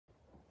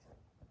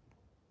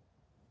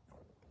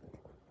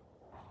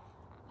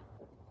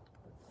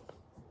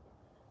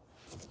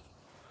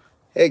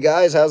Hey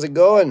guys, how's it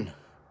going?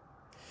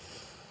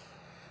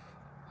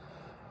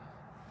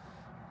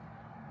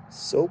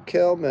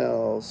 SoCal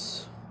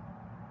Mouse.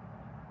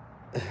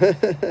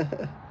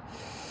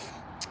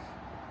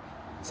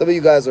 Some of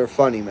you guys are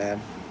funny,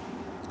 man.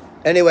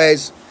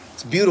 Anyways,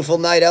 it's a beautiful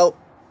night out.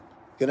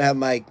 Gonna have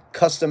my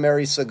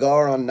customary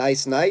cigar on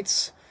nice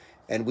nights.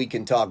 And we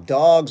can talk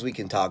dogs, we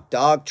can talk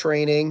dog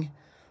training.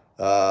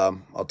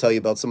 I'll tell you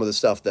about some of the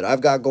stuff that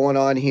I've got going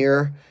on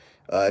here.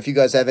 If you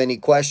guys have any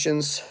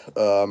questions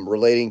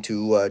relating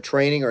to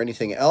training or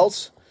anything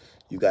else,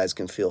 you guys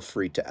can feel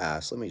free to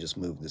ask. Let me just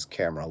move this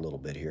camera a little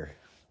bit here.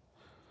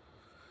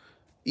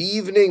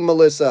 Evening,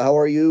 Melissa. How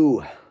are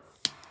you?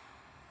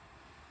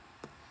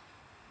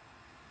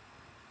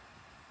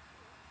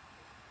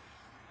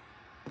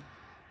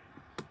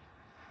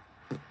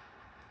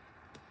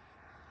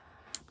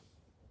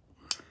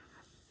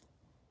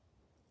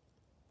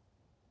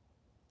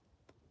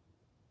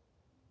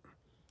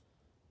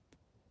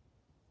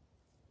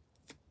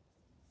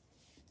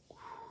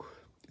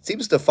 It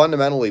seems to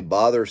fundamentally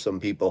bother some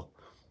people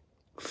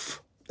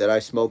that I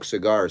smoke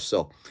cigars,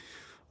 so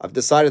I've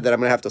decided that I'm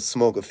going to have to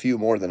smoke a few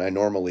more than I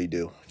normally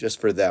do,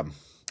 just for them.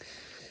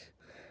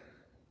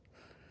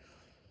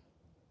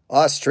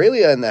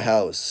 Australia in the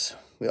house.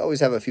 We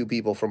always have a few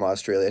people from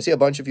Australia. I see a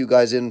bunch of you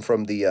guys in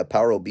from the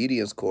Power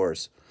Obedience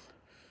course.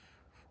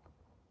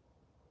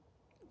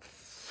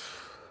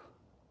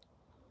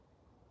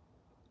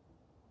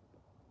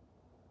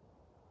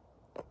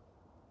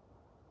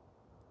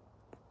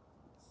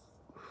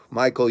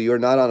 Michael, you're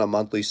not on a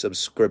monthly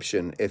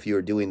subscription if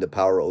you're doing the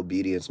Power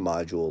Obedience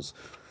modules.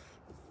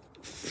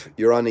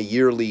 You're on a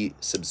yearly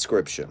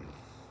subscription.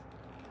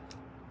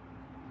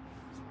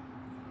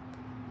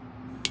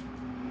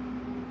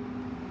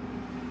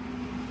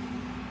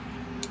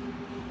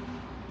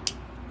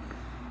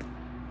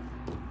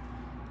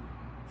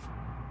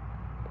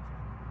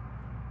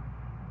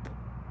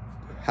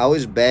 How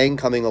is Bang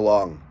coming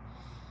along?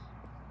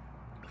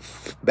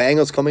 Bang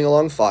is coming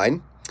along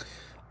fine.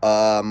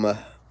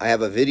 I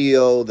have a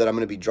video that I'm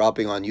going to be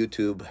dropping on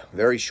YouTube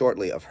very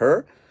shortly of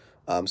her,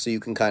 so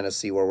you can kind of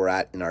see where we're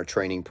at in our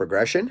training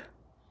progression.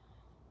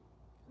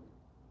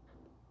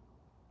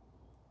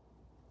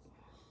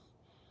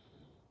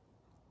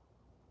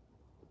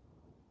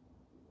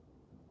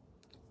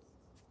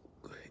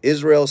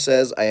 Israel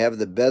says, I have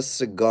the best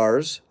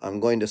cigars. I'm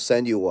going to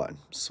send you one.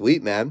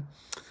 Sweet, man.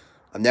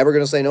 I'm never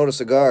going to say no to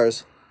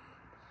cigars.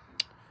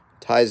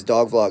 Ty's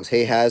Dog Vlogs.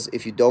 Hey, Haz,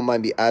 if you don't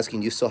mind me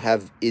asking, you still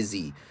have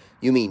Izzy.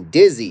 You mean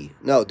Dizzy?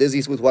 No,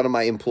 Dizzy's with one of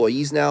my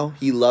employees now.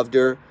 He loved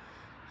her.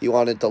 He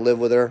wanted to live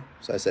with her.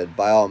 So I said,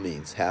 by all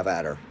means, have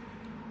at her.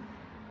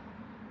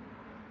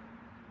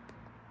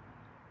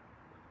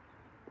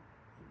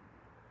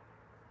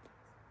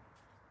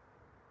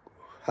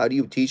 How do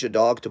you teach a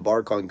dog to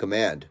bark on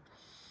command?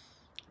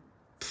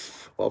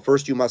 Well,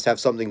 first you must have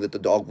something that the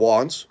dog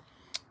wants.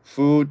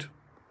 Food,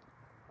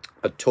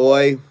 a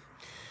toy,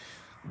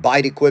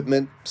 bite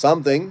equipment,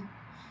 something.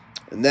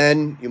 And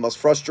then you must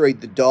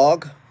frustrate the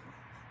dog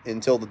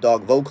until the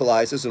dog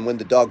vocalizes. And when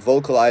the dog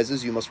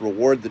vocalizes, you must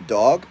reward the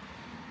dog.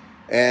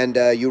 And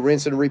you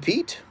rinse and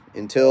repeat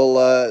until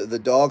the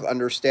dog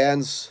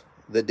understands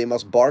that they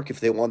must bark if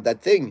they want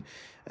that thing.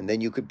 And then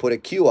you could put a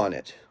cue on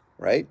it,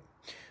 right?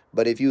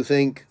 But if you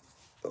think,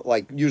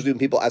 like, usually when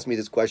people ask me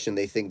this question,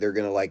 they think they're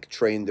going to, like,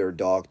 train their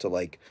dog to,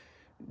 like,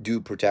 do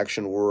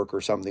protection work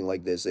or something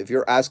like this. If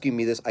you're asking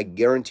me this, I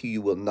guarantee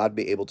you will not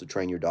be able to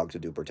train your dog to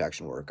do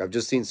protection work. I've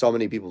just seen so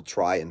many people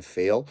try and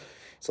fail.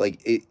 It's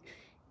like,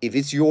 if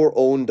it's your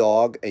own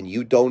dog and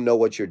you don't know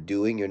what you're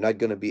doing, you're not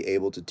going to be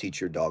able to teach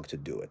your dog to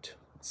do it.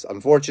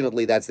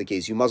 Unfortunately, that's the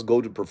case. You must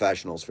go to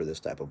professionals for this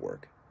type of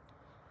work.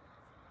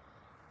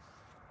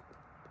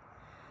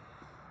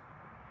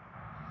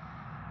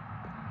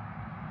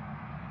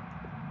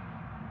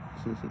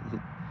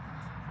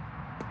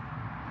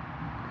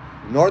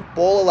 North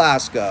Pole,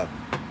 Alaska.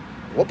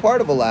 What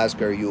part of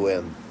Alaska are you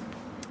in?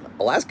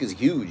 Alaska's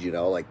huge, you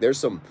know, like there's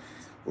some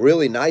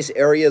really nice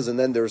areas and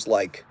then there's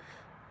like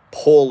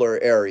polar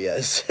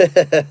areas.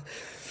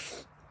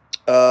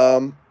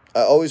 I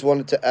always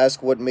wanted to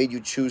ask what made you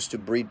choose to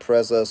breed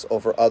Presas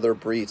over other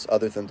breeds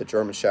other than the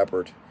German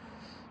Shepherd.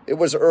 It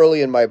was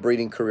early in my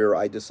breeding career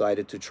I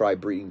decided to try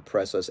breeding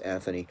Presas,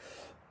 Anthony.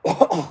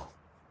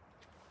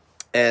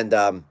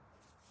 And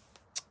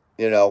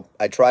you know,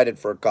 I tried it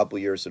for a couple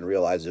years and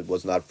realized it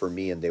was not for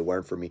me and they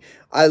weren't for me.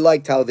 I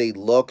liked how they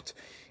looked.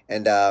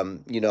 And,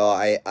 you know,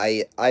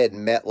 I had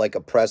met like a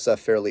Presa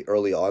fairly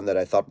early on that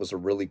I thought was a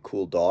really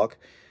cool dog.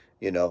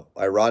 You know,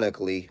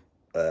 ironically,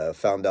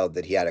 found out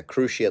that he had a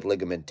cruciate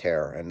ligament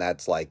tear. And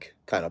that's like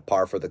kind of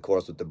par for the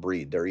course with the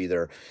breed. They're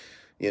either,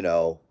 you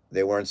know,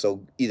 they weren't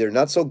so either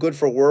not so good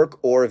for work,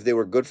 or if they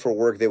were good for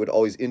work, they would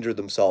always injure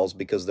themselves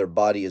because their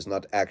body is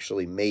not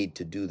actually made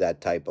to do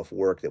that type of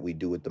work that we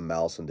do with the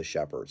mouse and the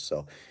shepherds.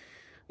 So,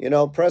 you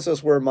know,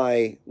 Presas were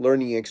my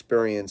learning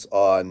experience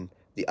on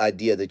the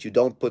idea that you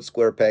don't put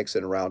square pegs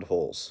in round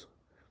holes.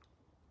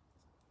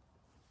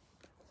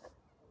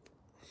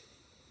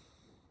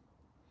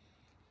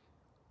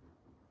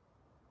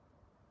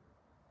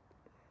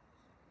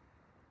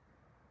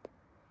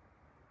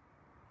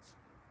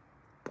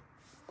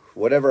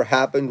 Whatever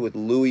happened with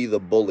Louis the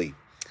Bully?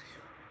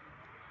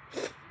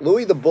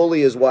 Louis the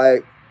Bully is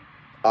why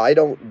I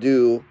don't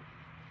do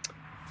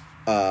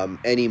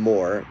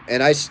anymore,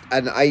 and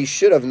I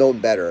should have known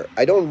better.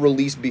 I don't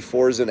release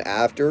befores and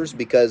afters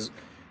because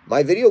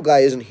my video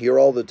guy isn't here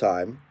all the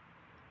time,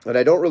 and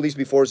I don't release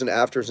befores and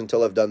afters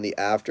until I've done the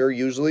after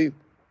usually,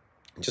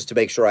 just to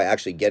make sure I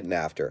actually get an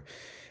after.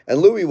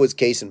 And Louis was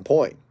case in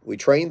point. We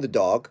trained the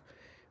dog.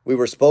 We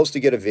were supposed to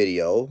get a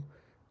video,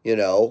 you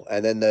know,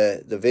 and then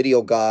the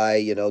video guy,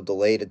 you know,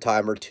 delayed a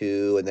time or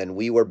two, and then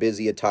we were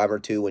busy a time or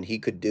two when he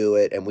could do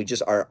it, and we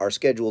just our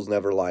schedules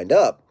never lined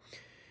up.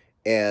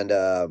 And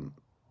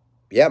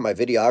yeah, my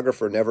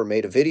videographer never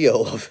made a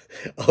video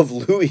of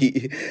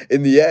Louis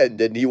in the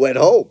end, and he went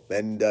home,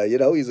 and you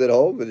know, he's at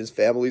home, and his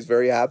family's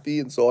very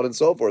happy, and so on and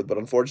so forth. But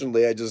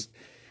unfortunately, I just,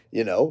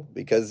 you know,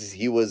 because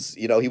he was,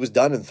 you know, he was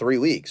done in 3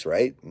 weeks,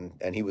 right,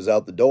 and he was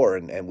out the door,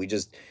 and we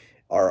just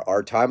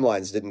our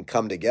timelines didn't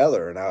come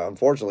together, and I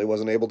unfortunately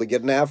wasn't able to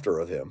get an after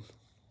of him.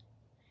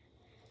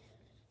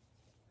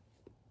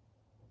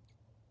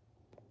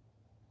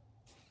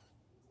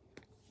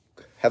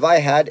 Have I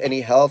had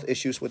any health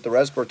issues with the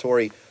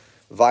respiratory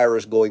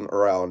virus going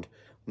around?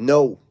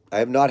 No, I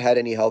have not had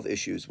any health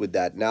issues with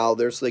that. Now,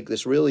 there's like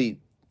this really,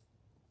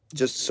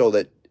 just so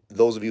that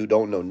those of you who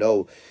don't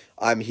know,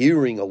 I'm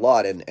hearing a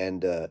lot,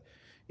 and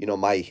you know,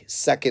 my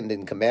second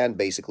in command,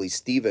 basically,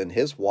 Steven,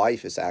 his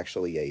wife is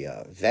actually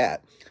a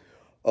vet,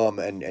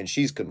 and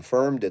she's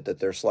confirmed it, that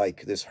there's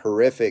like this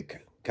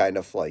horrific kind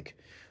of like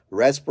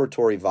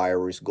respiratory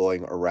virus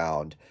going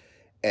around,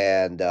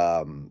 and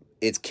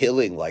it's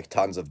killing like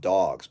tons of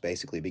dogs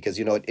basically because,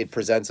 you know, it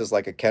presents as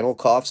like a kennel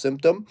cough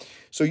symptom.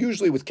 So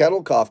usually with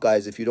kennel cough,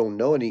 guys, if you don't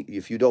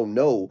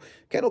know,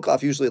 kennel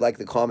cough usually, like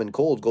the common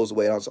cold, goes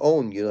away on its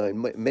own. You know,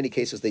 in many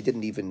cases they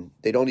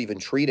don't even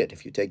treat it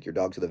if you take your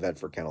dog to the vet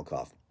for kennel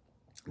cough.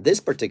 This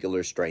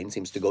particular strain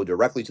seems to go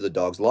directly to the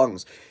dog's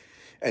lungs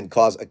and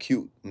cause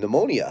acute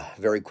pneumonia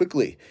very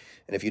quickly.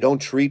 And if you don't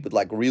treat with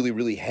like really,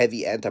 really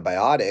heavy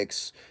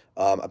antibiotics,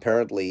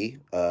 apparently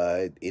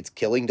it's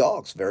killing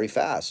dogs very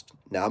fast.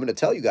 Now, I'm going to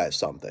tell you guys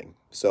something.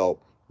 So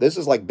this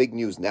is like big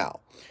news now.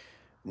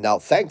 Now,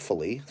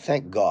 thankfully,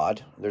 thank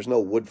God, there's no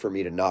wood for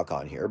me to knock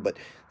on here, but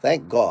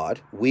thank God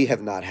we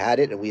have not had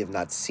it and we have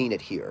not seen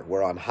it here.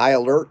 We're on high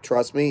alert,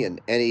 trust me, and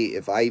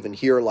if I even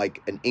hear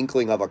like an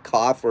inkling of a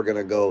cough, we're going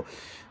to go,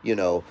 you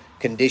know,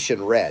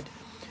 condition red.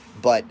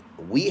 But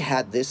we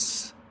had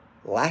this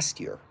last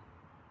year.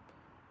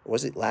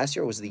 Was it last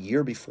year or was it the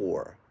year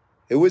before?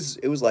 It was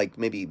like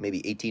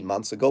maybe 18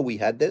 months ago we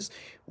had this.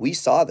 We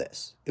saw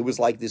this. It was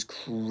like this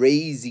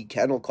crazy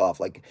kennel cough.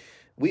 Like,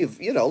 we've,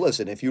 you know,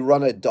 listen, if you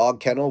run a dog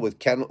kennel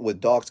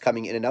with dogs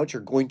coming in and out,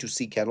 you're going to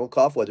see kennel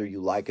cough whether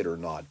you like it or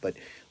not. But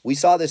we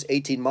saw this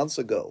 18 months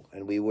ago,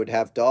 and we would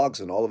have dogs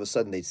and all of a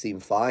sudden they'd seem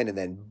fine, and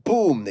then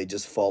boom, they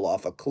just fall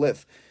off a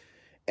cliff.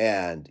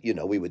 And, you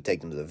know, we would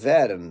take them to the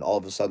vet, and all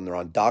of a sudden they're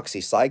on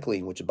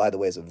doxycycline, which, by the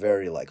way, is a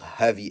very like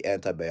heavy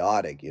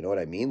antibiotic. You know what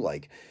I mean?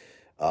 Like,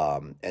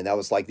 and that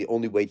was like the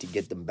only way to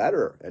get them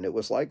better. And it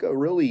was like a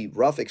really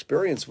rough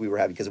experience we were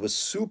having because it was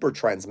super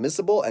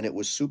transmissible and it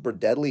was super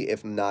deadly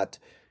if not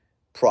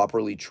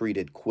properly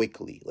treated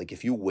quickly. Like,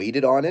 if you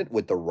waited on it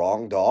with the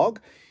wrong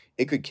dog,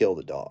 it could kill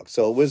the dog.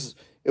 So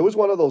it was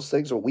one of those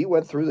things where we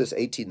went through this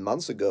 18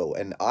 months ago,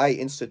 and I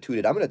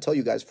instituted, I'm going to tell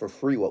you guys for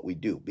free what we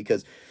do,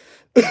 because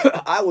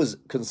I was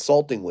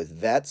consulting with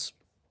vets.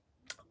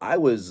 I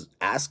was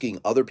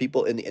asking other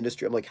people in the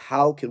industry. I'm like,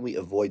 how can we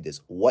avoid this?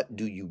 What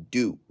do you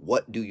do?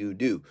 What do you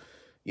do?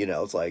 You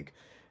know, it's like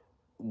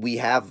we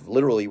have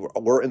literally,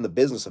 we're in the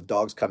business of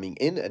dogs coming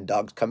in and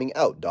dogs coming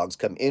out. Dogs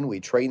come in,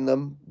 we train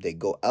them, they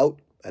go out,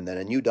 and then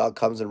a new dog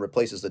comes and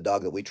replaces the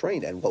dog that we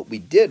trained. And what we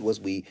did was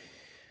we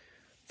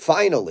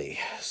finally,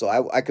 so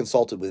I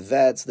consulted with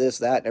vets, this,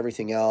 that, and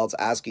everything else,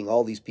 asking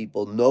all these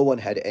people. No one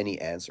had any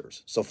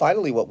answers. So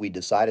finally what we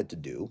decided to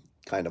do,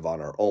 kind of on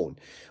our own,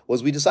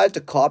 was we decided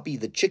to copy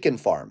the chicken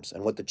farms.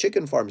 And what the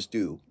chicken farms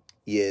do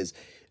is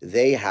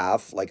they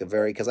have like a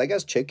very, because I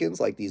guess chickens,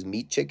 like these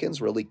meat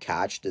chickens, really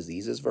catch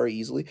diseases very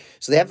easily.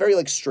 So they have very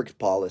like strict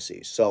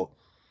policies. So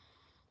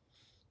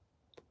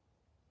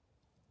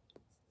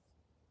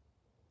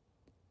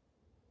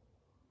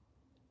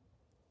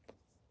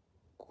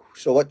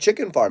what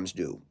chicken farms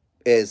do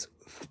is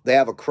they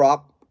have a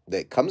crop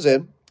that comes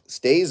in,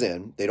 stays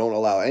in. They don't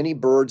allow any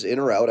birds in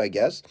or out, I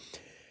guess.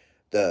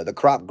 The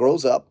crop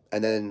grows up,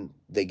 and then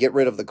they get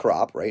rid of the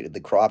crop, right? The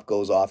crop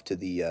goes off to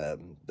the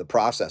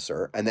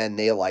processor, and then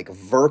they like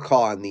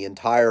Virkon the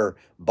entire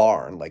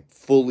barn, like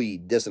fully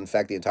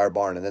disinfect the entire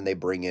barn, and then they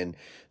bring in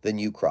the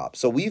new crop.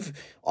 So we've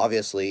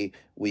obviously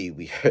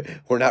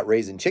we're not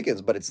raising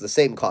chickens, but it's the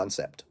same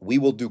concept. We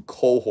will do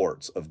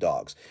cohorts of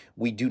dogs.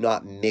 We do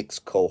not mix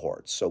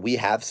cohorts. So we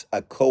have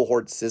a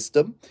cohort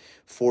system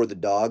for the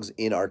dogs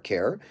in our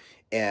care,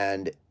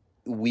 and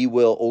we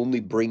will only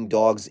bring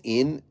dogs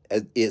in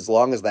as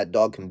long as that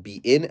dog can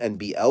be in and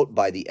be out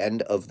by the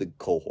end of the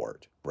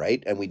cohort,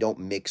 right? And we don't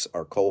mix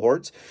our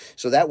cohorts.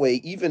 So that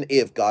way, even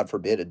if, God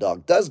forbid, a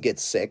dog does get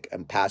sick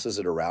and passes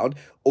it around,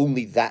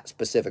 only that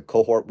specific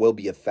cohort will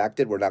be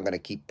affected. We're not going to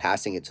keep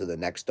passing it to the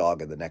next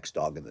dog and the next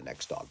dog and the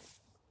next dog.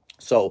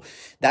 So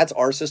that's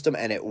our system,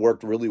 and it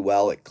worked really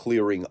well at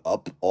clearing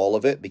up all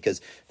of it, because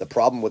the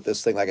problem with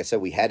this thing, like I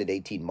said, we had it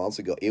 18 months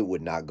ago. It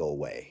would not go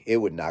away. It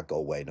would not go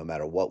away no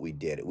matter what we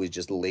did. It was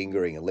just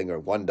lingering and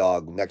lingering. One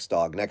dog, next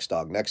dog, next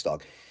dog, next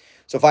dog.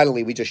 So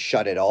finally, we just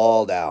shut it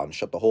all down,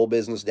 shut the whole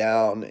business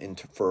down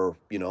for,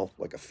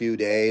 like a few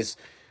days,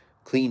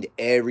 cleaned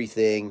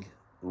everything,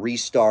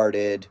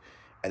 restarted,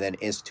 and then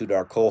instituted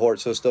our cohort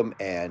system,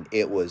 and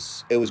it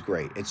was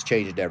great. It's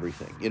changed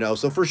everything.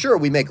 So for sure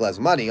we make less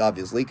money,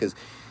 obviously, because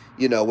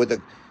with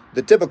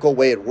the typical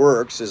way it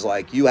works is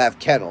like you have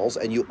kennels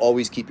and you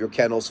always keep your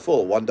kennels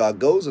full. One dog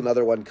goes,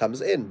 another one comes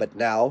in. But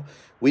now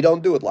we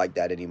don't do it like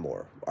that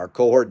anymore. Our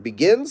cohort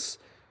begins,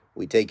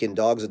 we take in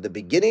dogs at the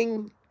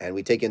beginning, and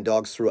we take in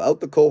dogs throughout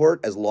the cohort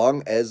as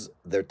long as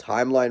their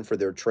timeline for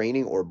their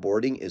training or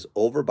boarding is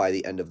over by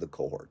the end of the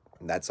cohort.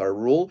 And that's our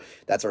rule.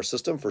 That's our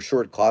system. For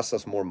sure, it costs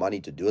us more money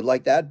to do it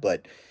like that,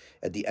 but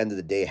at the end of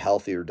the day,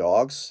 healthier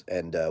dogs.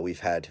 And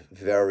we've had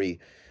very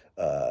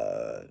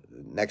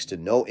next to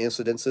no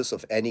incidences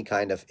of any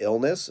kind of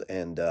illness,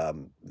 and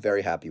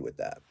very happy with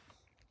that.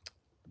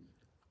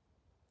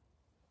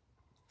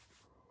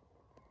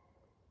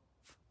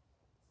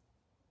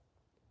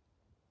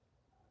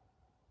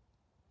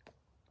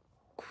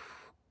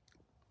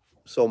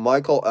 So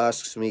Michael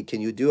asks me,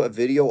 can you do a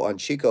video on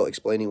Chico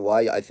explaining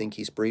why I think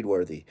he's breed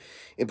worthy?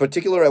 In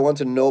particular, I want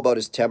to know about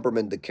his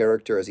temperament, the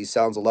character, as he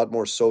sounds a lot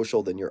more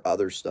social than your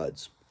other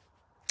studs.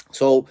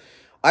 So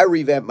I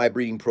revamped my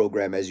breeding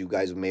program, as you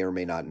guys may or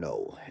may not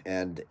know.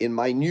 And in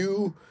my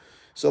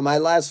my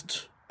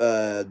last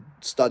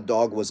stud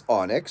dog was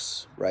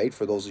Onyx, right?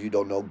 For those of you who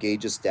don't know,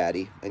 Gage's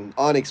daddy. And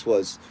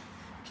Onyx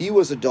he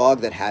was a dog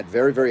that had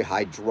very, very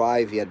high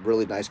drive. He had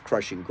really nice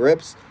crushing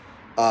grips.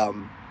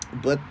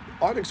 But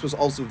Onyx was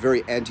also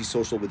very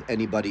antisocial with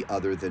anybody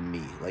other than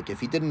me. Like, if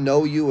he didn't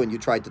know you and you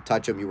tried to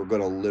touch him, you were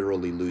going to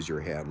literally lose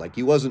your hand. Like,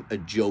 he wasn't a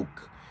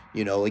joke,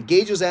 Like,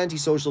 Gage was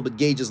antisocial, but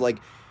Gage is, like,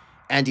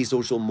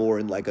 antisocial more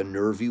in, like, a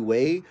nervy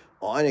way.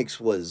 Onyx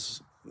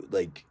was,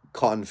 like,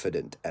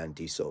 confident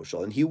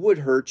antisocial. And he would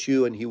hurt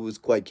you, and he was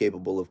quite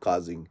capable of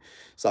causing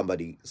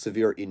somebody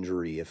severe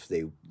injury if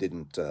they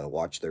didn't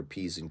watch their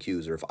P's and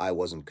Q's, or if I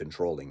wasn't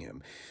controlling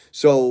him.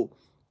 So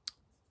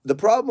the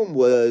problem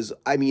was,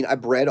 I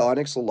bred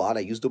Onyx a lot.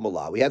 I used him a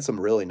lot. We had some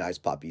really nice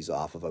puppies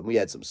off of him. We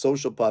had some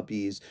social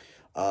puppies.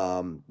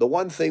 The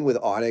one thing with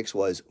Onyx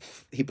was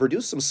he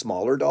produced some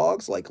smaller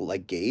dogs,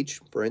 like Gage,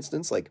 for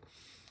instance. Like,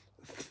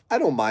 I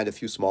don't mind a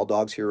few small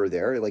dogs here or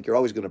there. Like, you're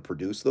always going to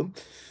produce them.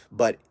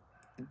 But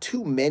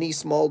too many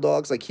small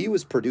dogs, like he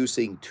was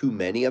producing too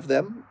many of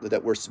them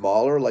that were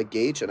smaller, like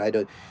Gage, and I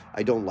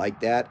don't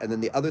like that. And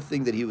then the other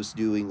thing that he was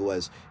doing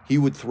was he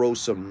would throw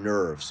some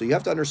nerves. So you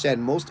have to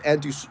understand,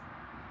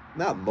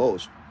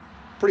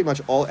 pretty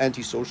much all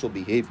antisocial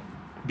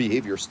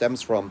behavior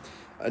stems from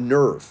a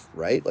nerve,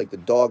 right? Like, the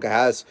dog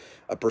has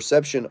a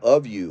perception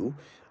of you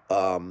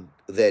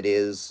that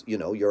is,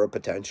 you're a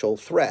potential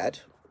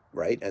threat,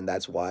 right? And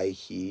that's why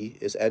he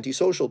is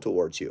antisocial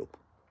towards you.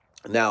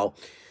 Now,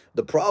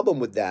 the problem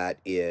with that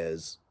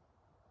is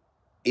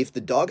if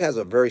the dog has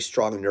a very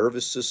strong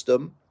nervous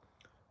system,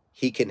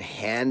 he can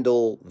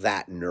handle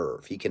that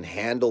nerve. He can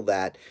handle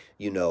that,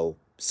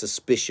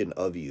 suspicion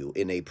of you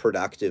in a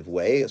productive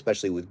way,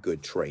 especially with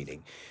good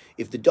training.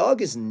 If the dog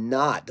does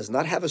not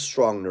have a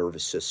strong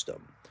nervous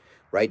system,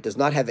 right,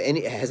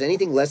 has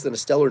anything less than a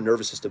stellar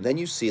nervous system, then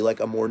you see like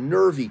a more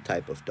nervy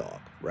type of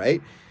dog,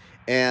 right?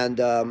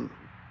 And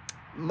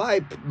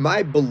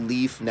my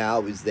belief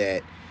now is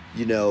that,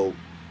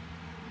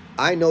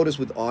 I noticed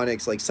with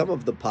Onyx, like some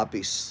of the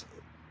puppies,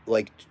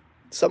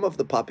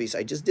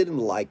 I just didn't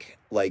like,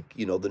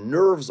 the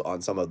nerves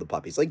on some of the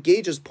puppies. Like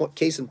Gage's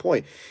case in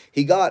point,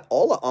 he got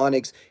all of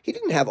Onyx. He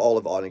didn't have all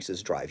of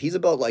Onyx's drive. He's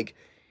about like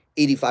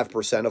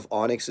 85% of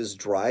Onyx's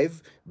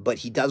drive, but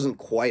he doesn't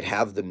quite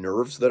have the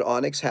nerves that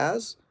Onyx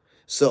has.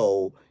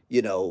 So,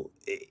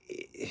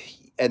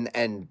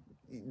 and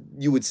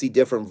you would see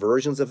different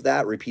versions of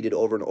that repeated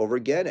over and over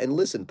again. And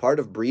listen, part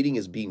of breeding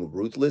is being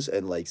ruthless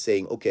and like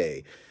saying,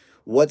 okay,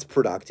 what's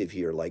productive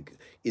here? Like,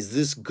 is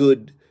this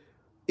good?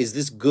 Is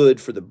this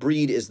good for the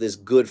breed? Is this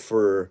good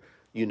for,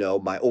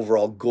 my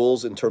overall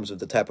goals in terms of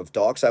the type of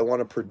dogs I want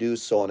to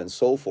produce, so on and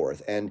so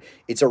forth? And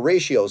it's a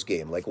ratios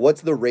game. Like,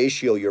 what's the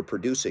ratio you're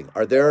producing?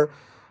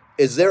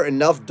 Is there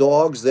enough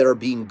dogs that are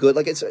being good?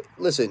 Like,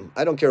 listen,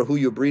 I don't care who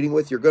you're breeding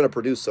with. You're going to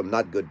produce some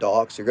not good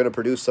dogs. You're going to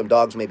produce some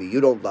dogs maybe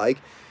you don't like.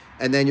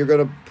 And then you're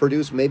going to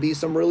produce maybe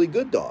some really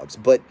good dogs.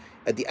 But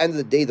at the end of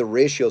the day, the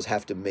ratios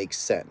have to make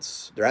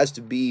sense. There has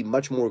to be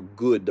much more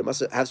good.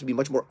 Has to be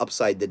much more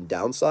upside than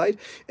downside.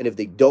 And if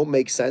they don't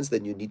make sense,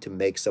 then you need to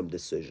make some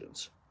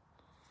decisions.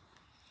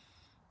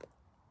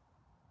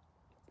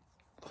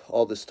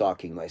 all this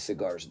talking, my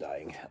cigar's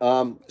dying.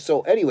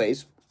 So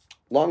anyways,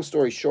 long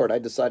story short, I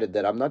decided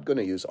that I'm not going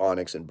to use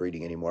Onyx in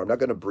breeding anymore. I'm not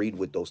going to breed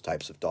with those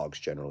types of dogs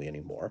generally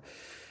anymore.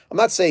 I'm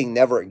not saying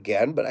never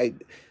again, but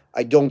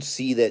I don't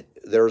see that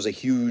there's a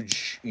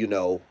huge,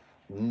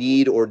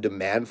 need or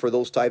demand for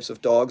those types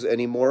of dogs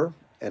anymore.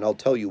 And I'll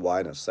tell you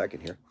why in a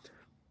second here.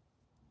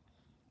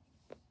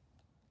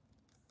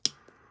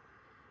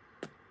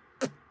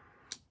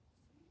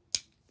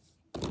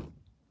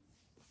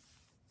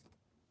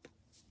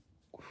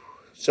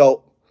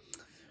 So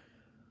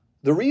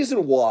the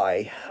reason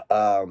why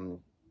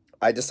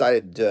I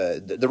decided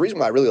the reason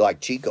why I really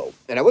like Chico,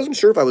 and I wasn't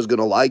sure if I was going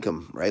to like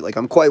him, right? Like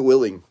I'm quite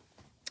willing,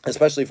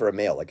 especially for a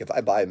male. Like if I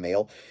buy a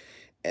male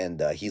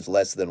and he's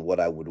less than what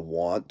I would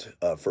want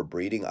for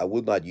breeding, I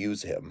would not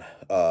use him.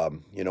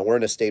 We're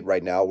in a state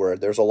right now where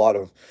there's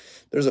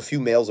a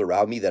few males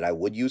around me that I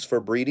would use for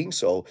breeding,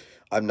 so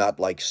I'm not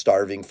like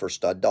starving for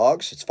stud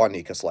dogs. It's funny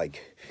because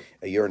like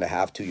a year and a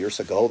half, 2 years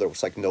ago, there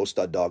was like no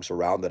stud dogs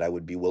around that I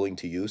would be willing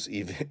to use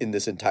even in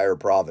this entire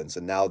province,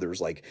 and now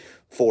there's like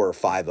 4 or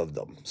 5 of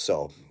them.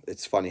 So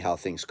it's funny how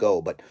things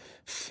go. But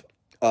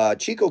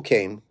Chico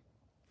came,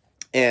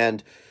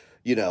 and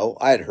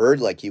I had heard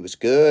like he was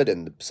good,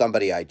 and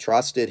somebody I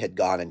trusted had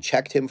gone and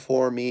checked him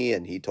for me,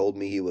 and he told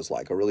me he was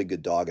like a really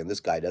good dog, and this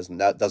guy doesn't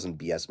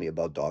BS me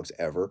about dogs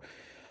ever.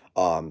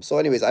 So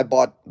anyways, I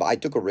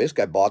took a risk.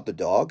 I bought the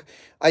dog.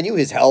 I knew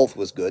his health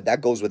was good. That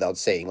goes without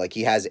saying. Like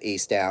he has A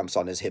stamps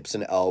on his hips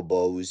and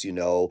elbows, he's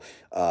a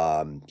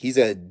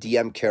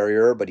DM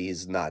carrier, but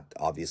he's not,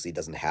 obviously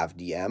doesn't have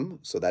DM.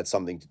 So that's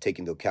something to take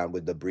into account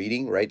with the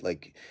breeding, right?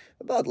 Like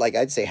about like,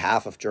 I'd say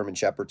half of German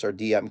Shepherds are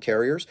DM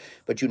carriers,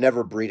 but you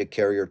never breed a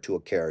carrier to a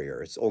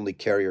carrier. It's only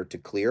carrier to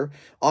clear.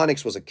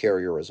 Onyx was a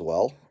carrier as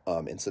well,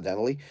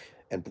 incidentally.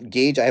 And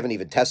Gage, I haven't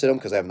even tested him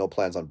because I have no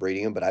plans on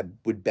breeding him, but I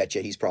would bet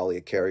you he's probably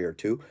a carrier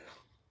too.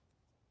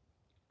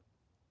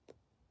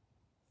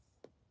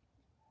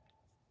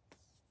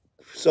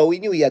 So we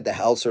knew he had the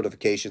health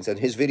certifications, and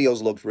his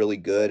videos looked really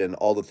good, and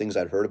all the things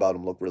I'd heard about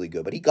him looked really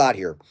good. But he got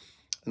here,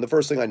 and the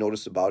first thing I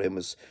noticed about him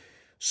was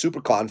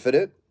super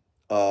confident.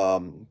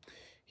 Um,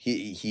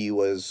 he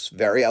was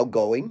very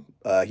outgoing.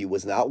 He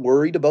was not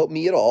worried about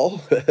me at all.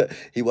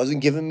 He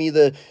wasn't giving me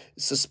the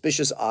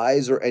suspicious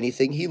eyes or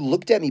anything. He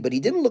looked at me, but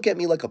he didn't look at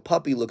me like a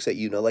puppy looks at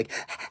you, like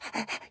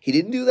he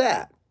didn't do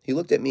that. He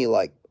looked at me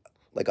like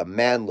a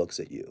man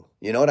looks at you.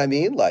 You know what I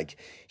mean? Like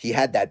he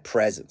had that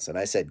presence. And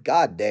I said,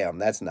 God damn,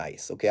 that's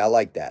nice. Okay, I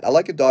like that. I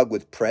like a dog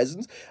with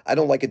presence. I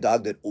don't like a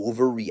dog that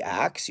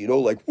overreacts,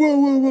 like, whoa,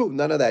 whoa, whoa.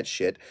 None of that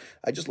shit.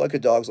 I just like a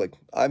dog's like,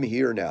 I'm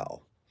here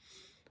now.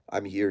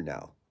 I'm here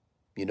now.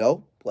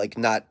 Like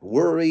not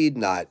worried,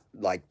 not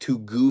like too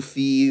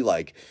goofy,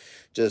 like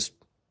just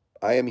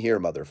I am here,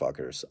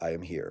 motherfuckers. I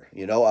am here.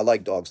 I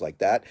like dogs like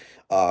that.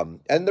 And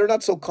they're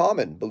not so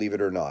common, believe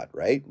it or not,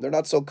 right? They're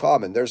not so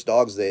common. There's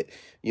dogs that,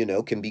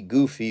 can be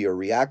goofy or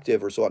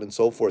reactive or so on and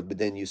so forth, but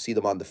then you see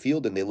them on the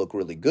field and they look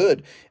really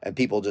good, and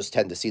people just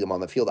tend to see them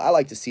on the field. I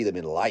like to see them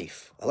in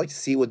life. I like to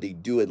see what they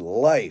do in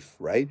life,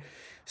 right?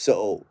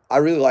 So I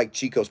really like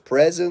Chico's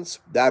presence.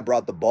 That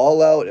brought the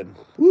ball out, and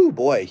whoo,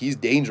 boy, he's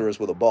dangerous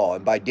with a ball.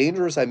 And by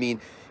dangerous, I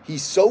mean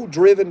he's so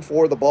driven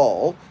for the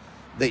ball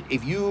that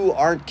if you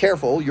aren't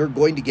careful, you're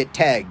going to get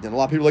tagged. And a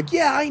lot of people are like,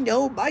 yeah, I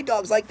know, my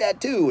dog's like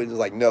that too. And it's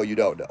like, no, you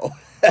don't know.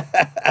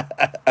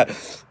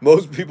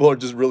 Most people are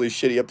just really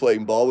shitty at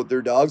playing ball with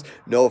their dogs.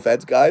 No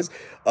offense, guys.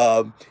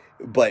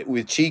 But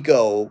with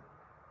Chico,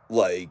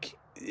 like,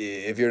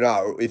 if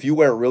you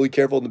weren't really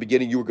careful in the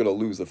beginning, you were going to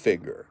lose a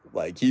finger.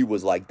 Like he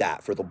was like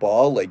that for the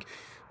ball. Like,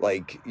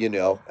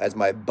 as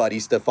my buddy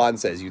Stefan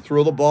says, you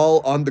throw the ball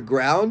on the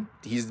ground,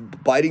 he's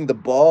biting the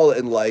ball,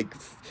 and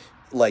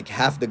like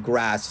half the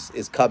grass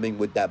is coming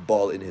with that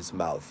ball in his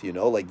mouth,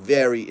 like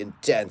very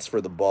intense for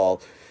the ball.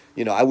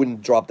 I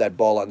wouldn't drop that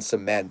ball on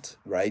cement,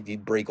 right?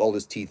 He'd break all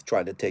his teeth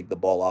trying to take the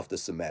ball off the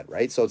cement,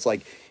 right? So it's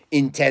like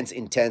intense,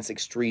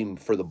 extreme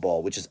for the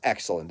ball, which is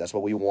excellent. That's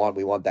what we want.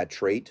 We want that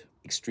trait,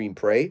 extreme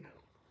prey.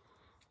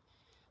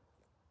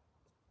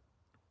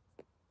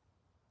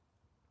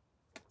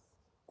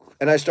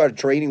 And I started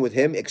training with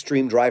him,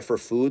 extreme drive for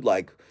food,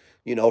 like,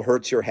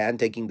 hurts your hand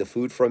taking the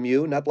food from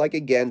you. Not like,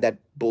 again, that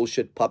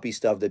bullshit puppy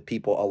stuff that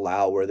people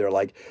allow where they're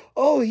like,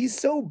 oh, he's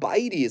so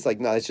bitey. It's like,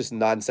 no, it's just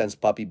nonsense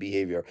puppy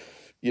behavior.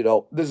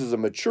 This is a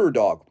mature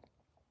dog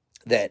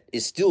that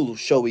is still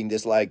showing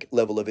this like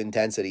level of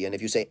intensity. And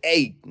if you say,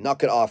 hey,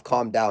 knock it off,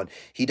 calm down,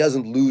 he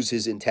doesn't lose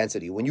his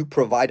intensity. When you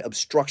provide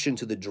obstruction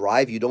to the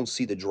drive, you don't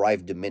see the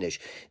drive diminish.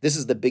 This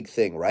is the big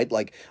thing, right?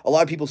 Like a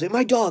lot of people say,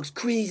 my dog's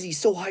crazy, he's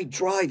so high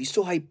drive, he's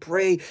so high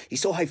prey,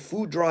 he's so high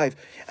food drive.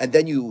 And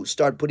then you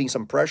start putting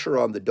some pressure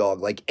on the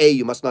dog, like, hey,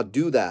 you must not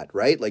do that,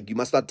 right? Like you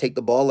must not take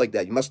the ball like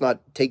that. You must not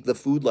take the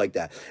food like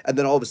that. And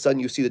then all of a sudden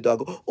you see the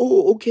dog go,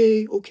 oh,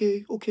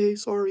 okay,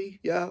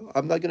 sorry. Yeah,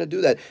 I'm not going to do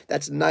that.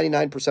 That's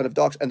 99% of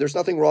dogs, and there's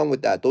nothing wrong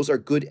with that. Those are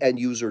good end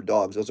user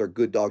dogs. Those are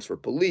good dogs for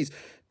police,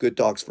 good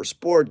dogs for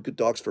sport, good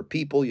dogs for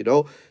people,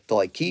 to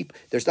like keep.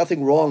 There's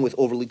nothing wrong with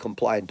overly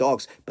compliant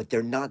dogs, but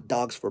they're not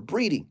dogs for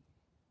breeding.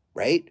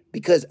 right?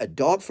 Because a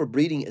dog for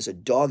breeding is a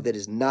dog that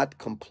is not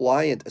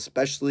compliant,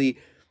 especially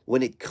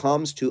when it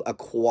comes to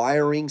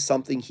acquiring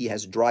something he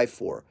has drive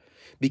for.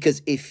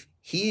 Because if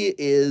he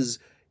is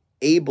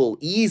able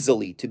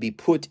easily to be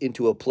put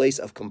into a place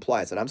of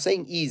compliance, and I'm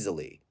saying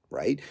easily,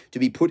 right? To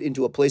be put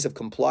into a place of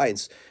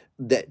compliance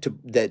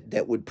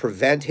that would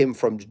prevent him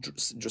from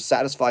just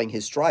satisfying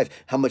his drive.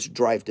 How much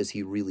drive does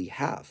he really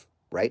have,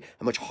 right?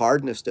 How much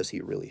hardness does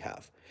he really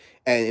have?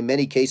 And in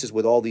many cases,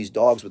 with all these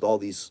dogs, with all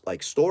these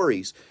like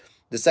stories,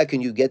 the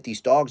second you get these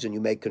dogs and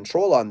you make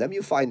control on them,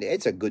 you find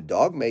it's a good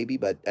dog, maybe,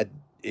 but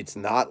it's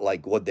not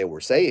like what they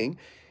were saying.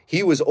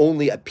 He was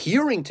only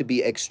appearing to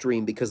be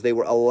extreme because they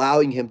were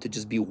allowing him to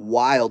just be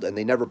wild and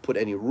they never put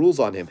any rules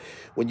on him.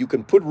 When you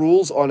can put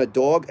rules on a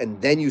dog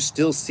and then you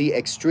still see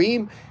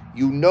extreme,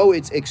 you know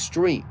it's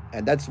extreme.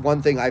 And that's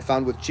one thing I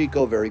found with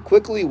Chico very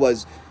quickly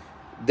was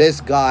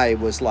this guy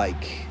was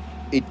like,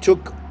 it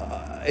took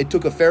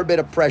a fair bit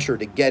of pressure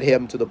to get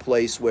him to the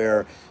place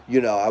where,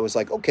 I was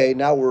like, okay,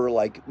 now we're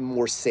like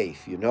more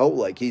safe,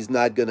 like he's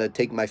not gonna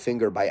take my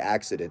finger by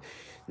accident.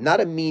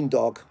 Not a mean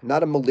dog,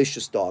 not a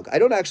malicious dog. I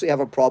don't actually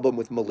have a problem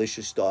with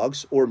malicious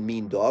dogs or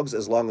mean dogs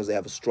as long as they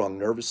have a strong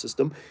nervous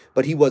system,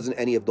 but he wasn't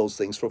any of those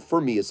things.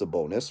 For me, it's a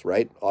bonus,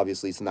 right?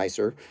 Obviously, it's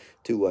nicer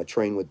to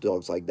train with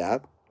dogs like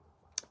that.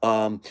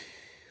 Um,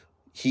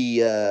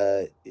 he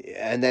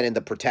and then in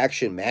the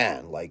protection,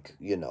 man, like,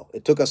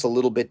 it took us a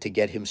little bit to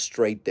get him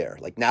straight there.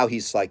 Like now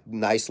he's like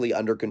nicely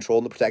under control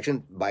in the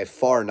protection, by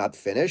far not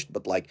finished,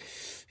 but like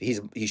he's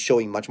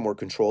showing much more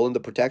control in the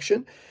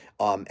protection.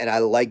 And I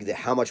like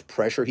how much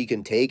pressure he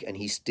can take and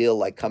he still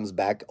like comes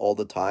back all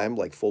the time,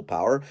 like full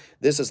power.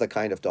 This is the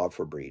kind of dog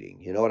for breeding,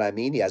 you know what I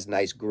mean? He has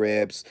nice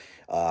grips,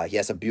 he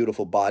has a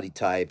beautiful body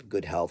type,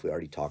 good health, we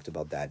already talked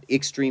about that,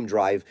 extreme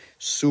drive,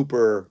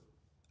 super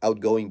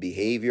outgoing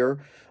behavior,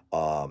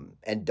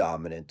 and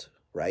dominant,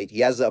 right? He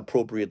has the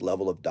appropriate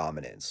level of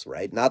dominance,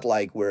 right? Not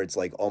like where it's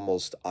like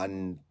almost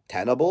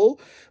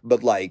untenable,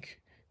 but like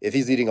if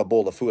he's eating a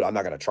bowl of food, I'm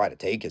not going to try to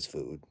take his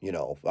food.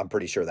 I'm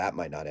pretty sure that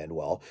might not end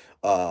well.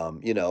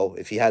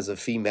 If he has a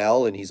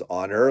female and he's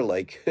on her,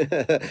 like,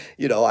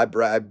 I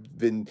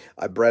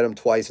bred him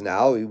twice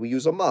now. We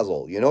use a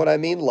muzzle. You know what I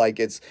mean? Like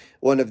it's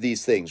one of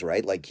these things,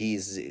 right? Like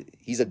he's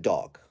a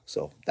dog.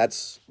 So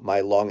that's my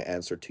long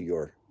answer to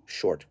your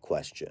short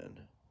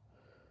question.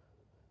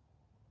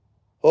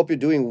 Hope you're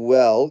doing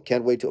well.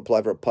 Can't wait to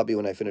apply for a puppy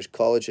when I finish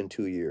college in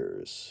 2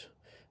 years.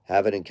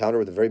 Have an encounter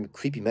with a very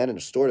creepy man in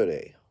a store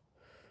today.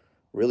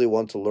 Really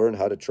want to learn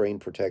how to train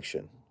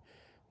protection.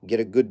 Get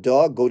a good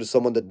dog, go to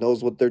someone that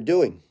knows what they're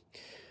doing.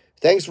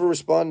 Thanks for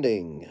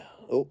responding.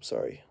 Oh,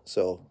 sorry.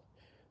 So,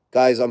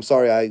 guys, I'm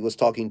sorry I was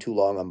talking too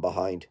long. I'm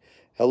behind.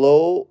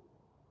 Hello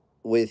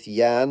with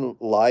Jan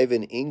live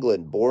in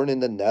England, born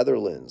in the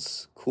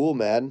Netherlands. Cool,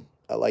 man.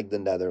 I like the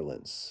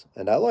Netherlands.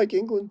 And I like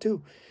England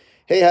too.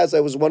 Hey, Haz,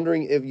 I was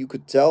wondering if you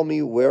could tell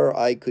me where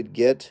I could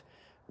get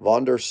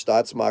Von der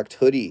Staatsmacht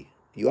hoodie.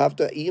 You have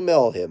to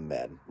email him,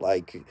 man.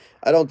 Like,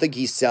 I don't think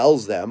he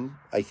sells them.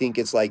 I think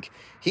it's like,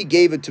 he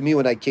gave it to me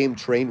when I came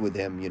train with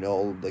him,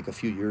 like a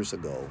few years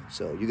ago.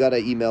 So you got to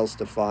email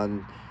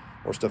Stefan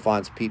or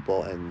Stefan's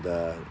people, and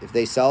if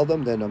they sell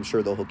them, then I'm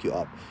sure they'll hook you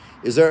up.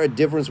 Is there a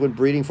difference when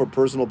breeding for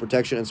personal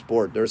protection and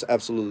sport? There's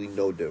absolutely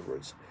no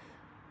difference,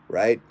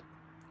 right?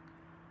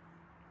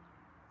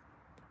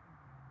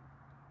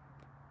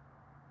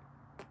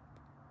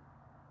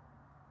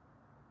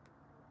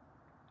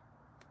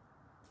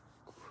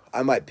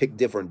 I might pick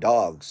different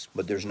dogs,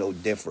 but there's no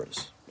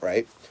difference,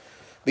 right?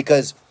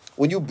 Because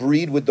when you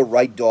breed with the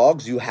right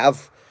dogs, you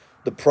have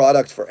the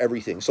product for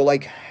everything. So,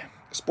 like,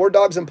 sport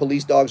dogs and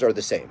police dogs are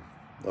the same,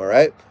 all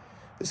right?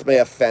 This may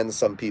offend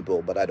some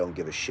people, but I don't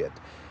give a shit.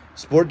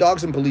 Sport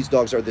dogs and police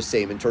dogs are the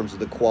same in terms of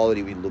the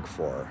quality we look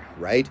for,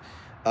 right?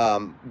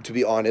 To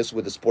be honest,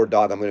 with a sport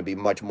dog, I'm going to be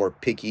much more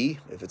picky.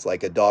 If it's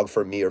like a dog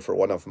for me or for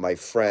one of my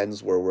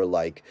friends where we're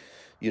like,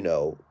 you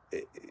know,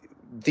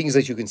 things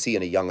that you can see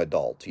in a young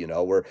adult,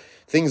 where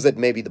things that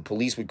maybe the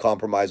police would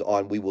compromise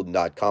on, we will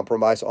not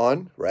compromise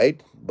on,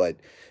 right? But,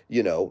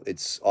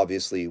 it's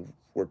obviously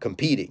we're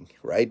competing,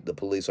 right? The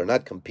police are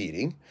not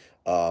competing.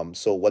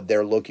 So what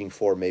they're looking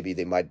for, maybe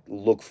they might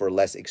look for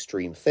less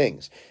extreme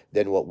things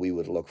than what we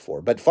would look for.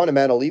 But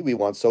fundamentally, we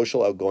want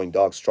social, outgoing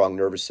dogs, strong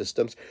nervous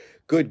systems,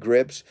 good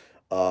grips,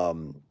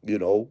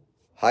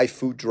 high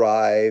food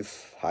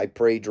drive, high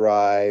prey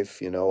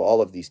drive,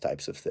 all of these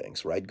types of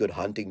things, right? Good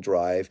hunting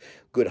drive,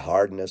 good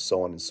hardness,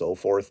 so on and so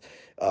forth.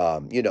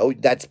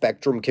 That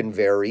spectrum can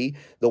vary.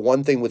 The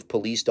one thing with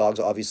police dogs,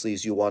 obviously,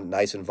 is you want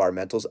nice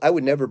environmentals. I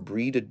would never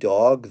breed a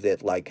dog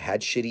that like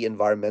had shitty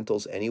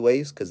environmentals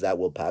anyways, because that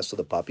will pass to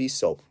the puppies.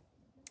 So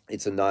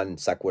it's a non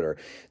sequitur.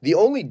 The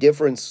only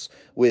difference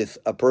with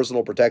a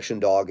personal protection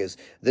dog is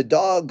the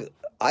dog.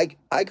 I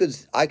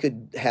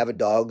could have a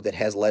dog that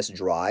has less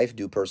drive,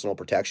 do personal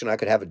protection. I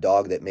could have a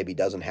dog that maybe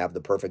doesn't have the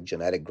perfect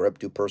genetic grip,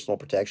 do personal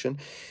protection,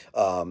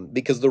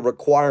 because the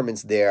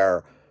requirements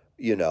there,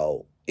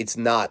 it's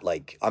not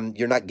like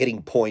you're not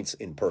getting points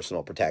in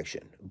personal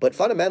protection. But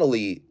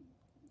fundamentally,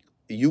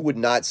 you would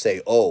not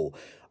say, oh,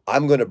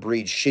 I'm going to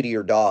breed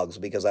shittier dogs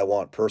because I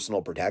want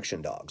personal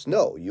protection dogs.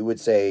 No, you would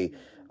say,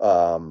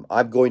 I'm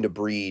going to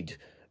breed.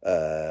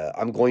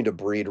 I'm going to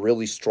breed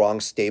really strong,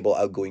 stable,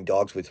 outgoing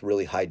dogs with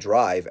really high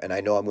drive, and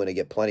I know I'm going to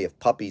get plenty of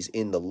puppies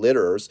in the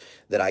litters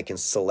that I can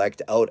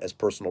select out as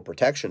personal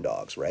protection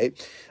dogs, right?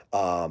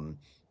 Um,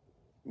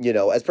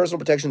 as personal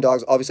protection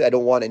dogs, obviously, I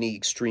don't want any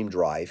extreme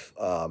drive.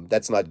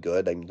 That's not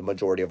good. I mean, the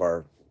majority of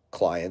our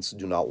clients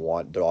do not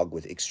want dog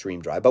with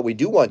extreme drive, but we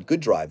do want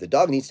good drive. The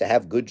dog needs to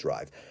have good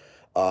drive,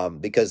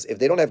 because if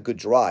they don't have good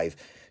drive,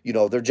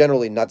 they're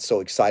generally not so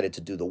excited to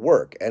do the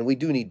work. And we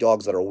do need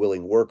dogs that are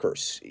willing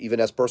workers,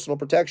 even as personal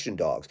protection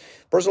dogs.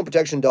 Personal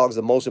protection dogs,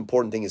 the most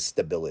important thing is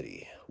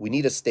stability. We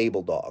need a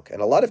stable dog. And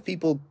a lot of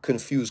people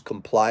confuse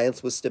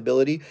compliance with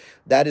stability.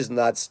 That is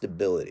not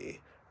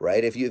stability,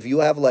 right? If you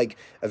have like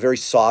a very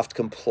soft,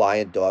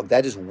 compliant dog,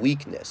 that is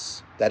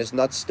weakness. That is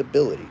not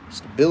stability.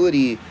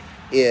 Stability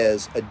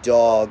is a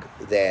dog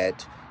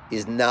that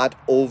is not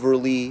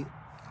overly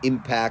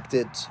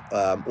impacted,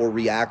 or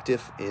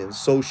reactive in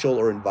social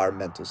or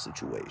environmental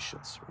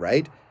situations,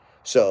 right?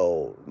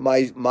 So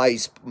my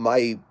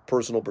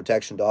personal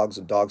protection dogs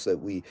and dogs that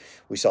we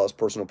sell as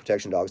personal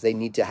protection dogs, they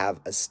need to have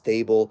a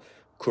stable,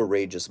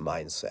 courageous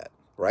mindset,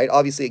 right?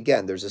 Obviously,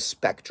 again, there's a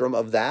spectrum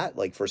of that.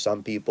 Like for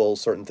some people,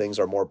 certain things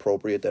are more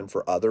appropriate than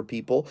for other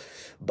people.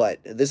 But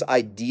this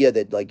idea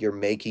that like you're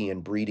making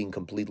and breeding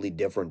completely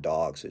different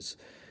dogs is,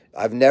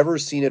 I've never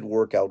seen it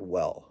work out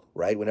well,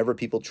 right? Whenever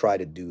people try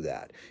to do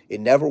that, it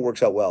never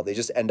works out well. They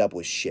just end up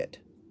with shit.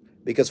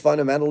 Because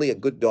fundamentally, a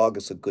good dog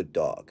is a good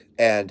dog.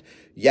 And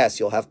yes,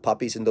 you'll have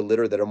puppies in the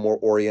litter that are more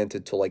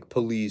oriented to like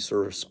police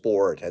or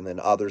sport, and then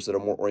others that are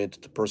more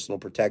oriented to personal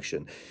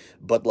protection.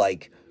 But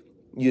like,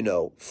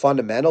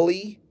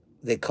 fundamentally,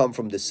 they come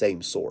from the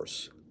same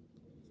source.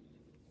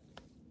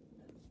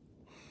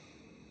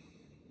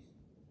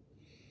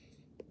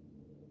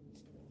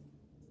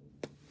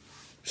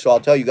 So I'll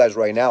tell you guys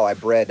right now, I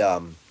bred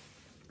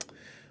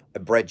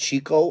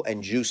Chico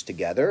and Juice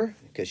together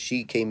because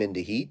she came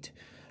into heat.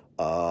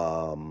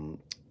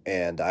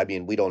 And I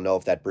mean, we don't know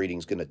if that breeding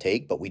is going to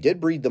take, but we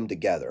did breed them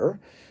together.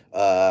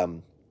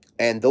 Um,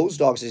 and those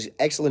dogs is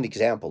excellent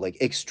example,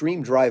 like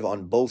extreme drive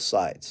on both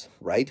sides,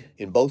 right?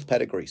 In both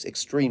pedigrees,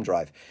 extreme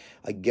drive.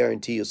 I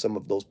guarantee you some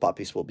of those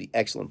puppies will be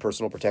excellent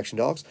personal protection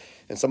dogs,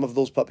 and some of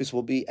those puppies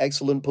will be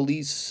excellent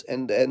police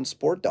and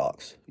sport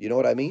dogs. You know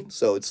what I mean?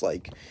 So it's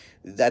like,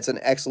 that's an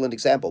excellent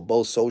example.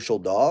 Both social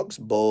dogs,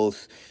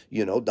 both,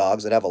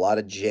 dogs that have a lot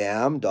of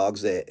jam,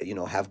 dogs that,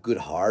 have good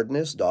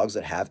hardness, dogs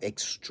that have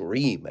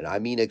extreme, and I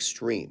mean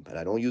extreme, and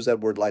I don't use that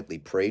word lightly,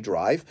 prey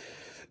drive,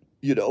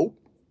 you know,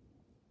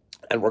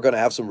 and we're going to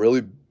have some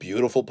really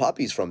beautiful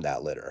puppies from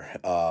that litter.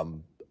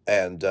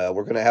 And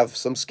we're going to have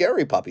some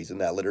scary puppies in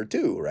that litter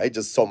too, right?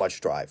 Just so much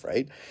drive,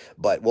 right?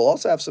 But we'll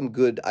also have some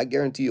good, I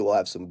guarantee you we'll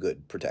have some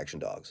good protection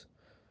dogs.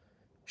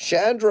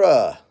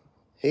 Chandra.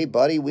 Hey,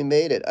 buddy, we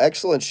made it.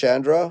 Excellent,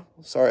 Chandra.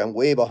 Sorry, I'm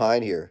way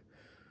behind here.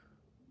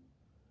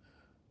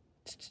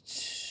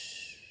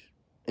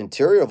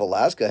 Interior of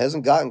Alaska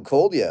hasn't gotten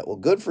cold yet. Well,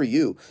 good for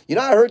you.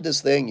 I heard this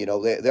thing,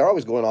 they're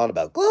always going on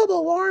about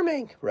global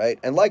warming, right?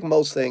 And like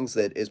most things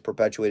that is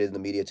perpetuated in the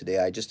media today,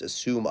 I just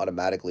assume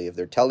automatically if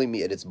they're telling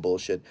me it's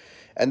bullshit.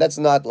 And that's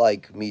not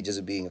like me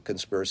just being a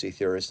conspiracy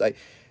theorist.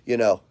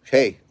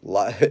 Hey,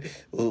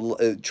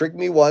 trick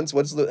me once.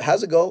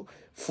 How's it go?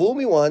 Fool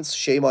me once,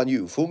 shame on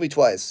you. Fool me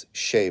twice,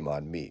 shame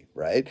on me,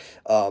 right?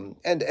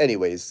 And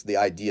anyways, the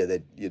idea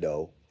that,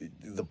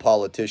 the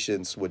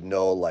politicians would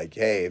know, like,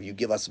 hey, if you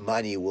give us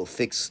money, we'll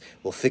fix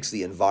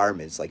the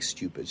environment. It's like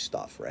stupid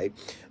stuff, right?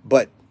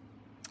 But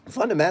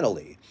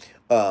fundamentally,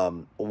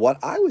 what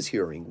I was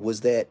hearing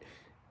was that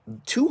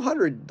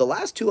the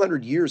last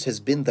 200 years has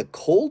been the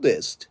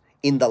coldest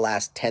in the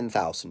last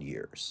 10,000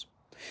 years.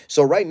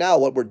 So right now,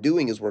 what we're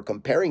doing is we're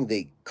comparing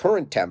the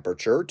current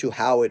temperature to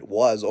how it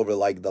was over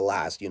like the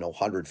last,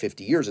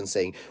 150 years and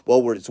saying,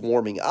 well, it's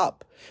warming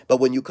up. But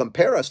when you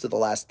compare us to the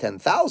last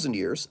 10,000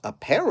 years,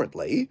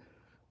 apparently,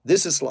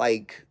 this is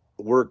like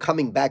we're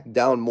coming back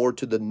down more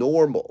to the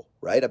normal,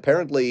 right?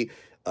 Apparently,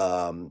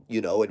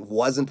 it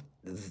wasn't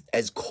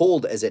as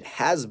cold as it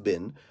has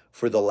been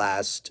for the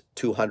last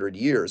 200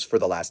 years, for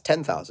the last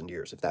 10,000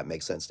 years, if that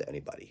makes sense to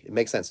anybody. It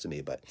makes sense to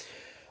me, but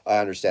I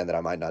understand that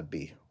I might not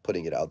be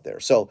putting it out there.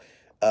 So,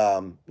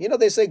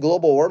 they say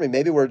global warming,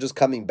 maybe we're just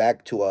coming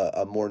back to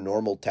a more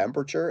normal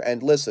temperature.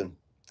 And listen,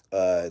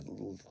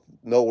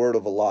 no word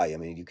of a lie. I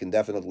mean, you can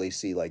definitely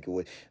see like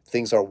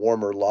things are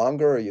warmer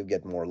longer, you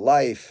get more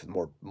life,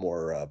 more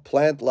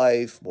plant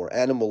life, more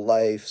animal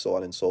life, so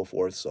on and so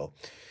forth. So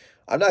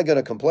I'm not going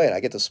to complain. I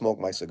get to smoke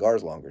my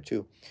cigars longer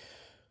too.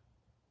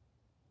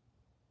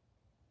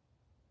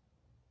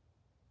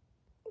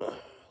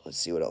 Let's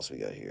see what else we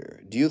got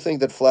here. Do you think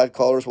that flat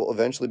collars will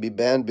eventually be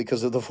banned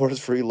because of the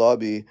force-free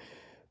lobby?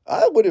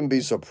 I wouldn't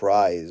be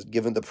surprised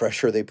given the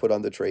pressure they put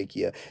on the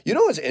trachea. You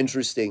know what's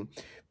interesting?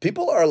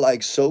 People are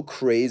like so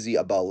crazy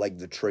about like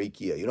the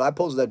trachea. I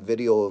posted that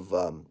video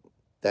of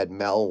that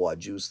Malwa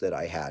juice that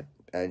I had.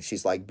 and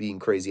she's like being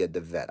crazy at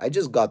the vet. I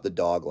just got the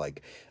dog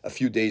like a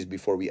few days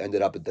before we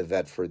ended up at the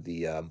vet for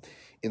the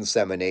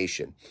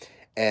insemination,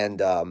 and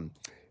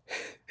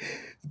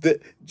the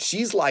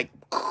she's like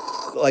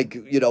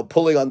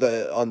pulling on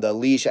the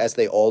leash as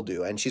they all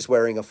do, and she's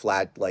wearing a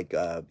flat like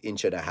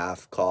inch and a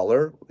half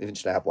collar,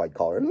 inch and a half wide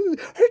collar.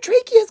 Her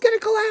trachea is gonna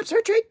collapse.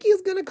 Her trachea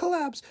is gonna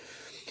collapse.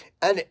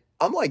 And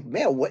I'm like,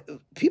 man, what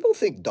people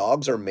think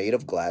dogs are made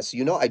of glass.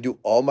 I do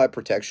all my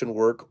protection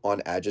work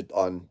on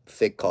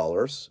thick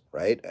collars,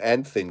 right?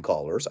 And thin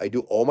collars. I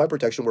do all my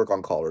protection work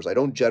on collars. I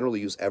don't generally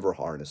use ever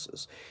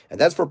harnesses. And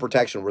that's for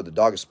protection where the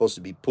dog is supposed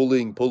to be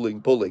pulling,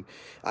 pulling, pulling.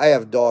 I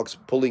have dogs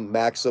pulling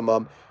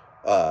maximum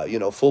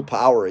full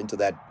power into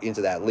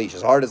that leash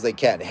as hard as they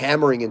can,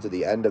 hammering into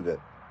the end of it.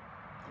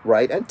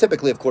 Right? And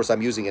typically, of course,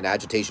 I'm using an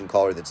agitation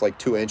collar that's like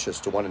 2 inches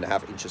to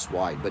 1.5 inches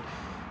wide. But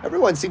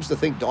everyone seems to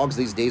think dogs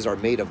these days are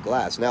made of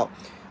glass. Now,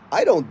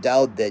 I don't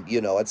doubt that,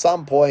 at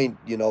some point,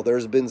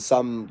 there's been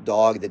some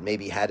dog that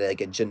maybe had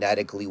like a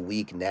genetically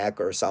weak neck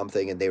or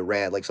something, and they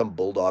ran, like some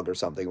bulldog or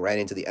something, ran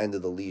into the end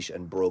of the leash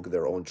and broke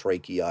their own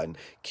trachea and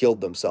killed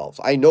themselves.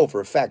 I know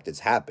for a fact it's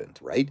happened,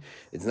 right?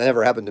 It's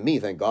never happened to me,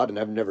 thank God, and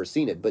I've never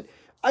seen it. But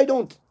I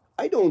don't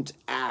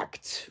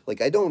act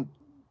like I don't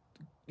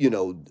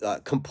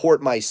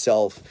comport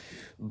myself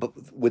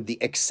with the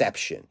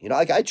exception.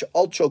 Like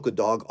I'll choke a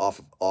dog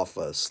off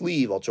a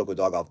sleeve. I'll choke a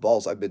dog off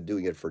balls. I've been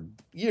doing it for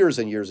years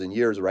and years and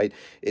years, right?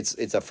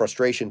 It's a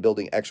frustration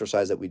building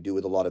exercise that we do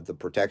with a lot of the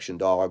protection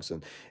dogs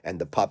and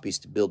the puppies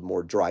to build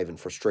more drive and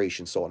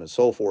frustration, so on and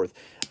so forth.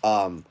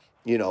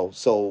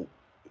 So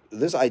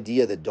this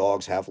idea that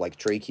dogs have like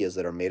tracheas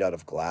that are made out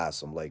of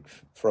glass, I'm like,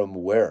 from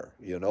where?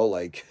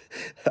 Like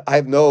I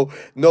have no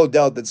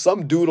doubt that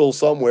some doodle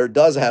somewhere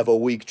does have a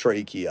weak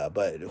trachea,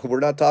 but we're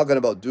not talking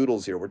about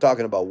doodles here. We're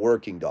talking about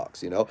working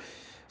dogs,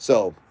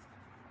 So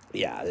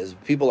yeah,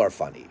 people are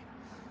funny.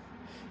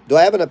 Do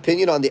I have an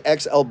opinion on the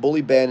XL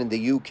bully ban in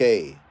the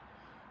UK?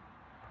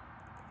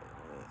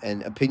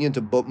 An opinion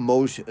to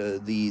motion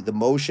the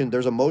motion.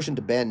 There's a motion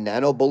to ban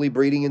nano bully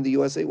breeding in the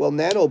USA. Well,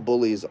 nano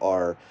bullies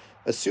are,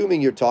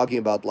 assuming you're talking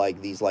about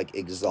like these like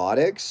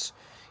exotics.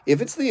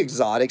 If it's the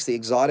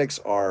exotics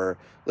are,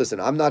 listen,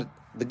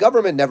 the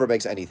government never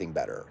makes anything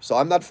better. So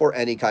I'm not for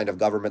any kind of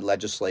government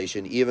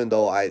legislation, even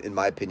though in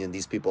my opinion,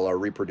 these people are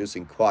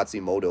reproducing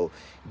Quasimodo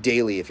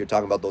daily. If you're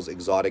talking about those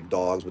exotic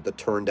dogs with the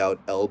turned out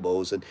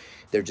elbows and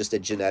they're just a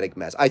genetic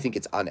mess. I think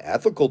it's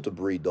unethical to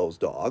breed those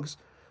dogs.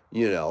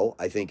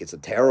 I think it's a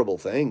terrible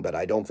thing, but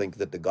I don't think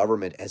that the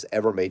government has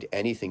ever made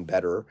anything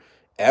better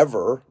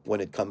ever when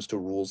it comes to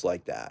rules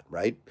like that,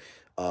 right?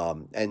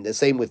 And the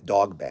same with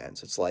dog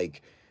bans. It's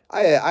like,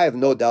 I have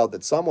no doubt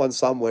that someone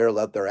somewhere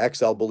let their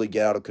XL bully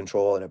get out of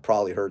control and it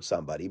probably hurt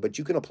somebody, but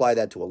you can apply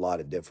that to a lot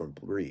of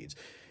different breeds.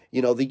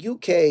 The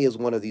UK is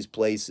one of these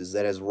places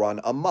that has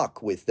run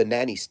amok with the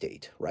nanny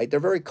state, right? They're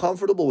very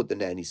comfortable with the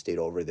nanny state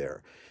over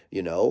there.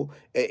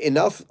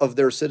 Enough of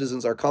their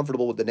citizens are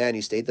comfortable with the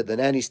nanny state that the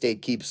nanny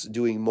state keeps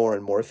doing more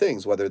and more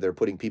things, whether they're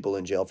putting people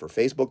in jail for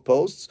Facebook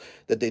posts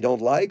that they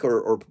don't like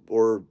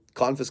or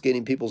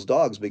confiscating people's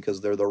dogs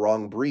because they're the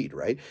wrong breed,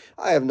 right?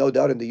 I have no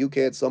doubt in the UK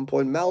at some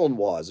point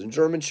Malinois and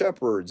German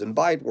Shepherds and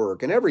bite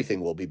work and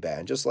everything will be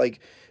banned, just like,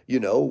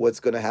 what's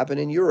going to happen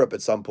in Europe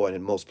at some point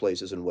in most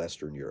places in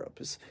Western Europe.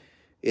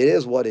 It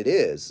is what it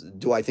is.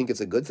 Do I think it's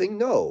a good thing?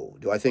 No.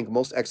 Do I think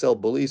most XL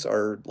bullies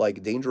are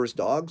like dangerous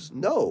dogs?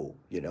 No.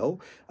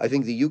 I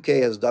think the UK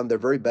has done their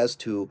very best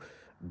to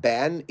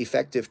ban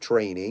effective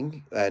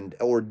training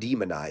or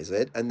demonize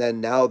it, and then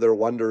now they're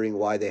wondering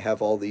why they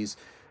have all these,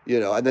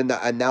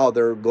 and now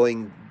they're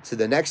going to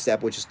the next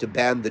step, which is to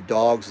ban the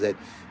dogs that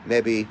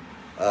maybe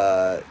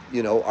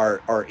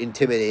are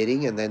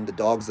intimidating, and then the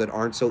dogs that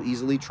aren't so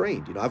easily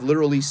trained. I've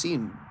literally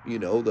seen,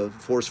 the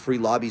force-free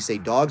lobby say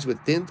dogs with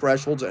thin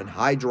thresholds and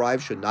high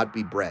drive should not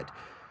be bred,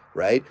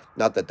 right?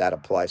 Not that that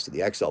applies to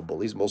the XL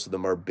bullies. Most of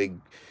them are big,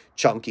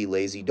 chunky,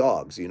 lazy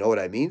dogs. You know what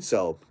I mean?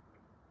 So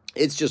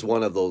it's just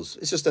one of those,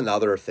 it's just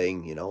another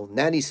thing,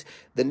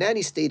 the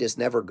nanny state is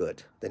never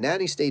good. The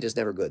nanny state is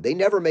never good. They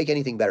never make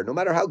anything better. No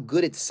matter how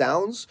good it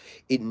sounds,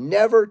 it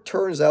never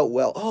turns out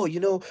well.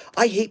 Oh,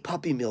 I hate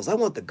puppy mills. I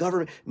want the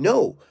government.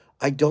 No,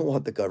 I don't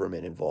want the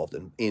government involved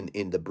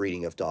in the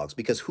breeding of dogs,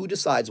 because who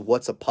decides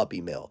what's a puppy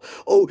mill?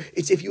 Oh,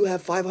 it's if you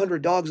have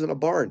 500 dogs in a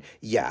barn.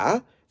 Yeah,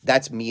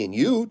 that's me and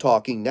you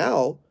talking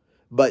now.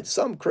 But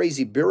some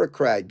crazy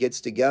bureaucrat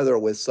gets together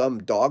with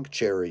some dog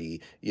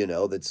charity,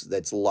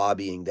 that's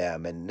lobbying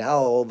them. And now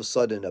all of a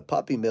sudden a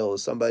puppy mill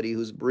is somebody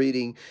who's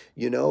breeding,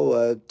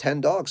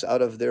 10 dogs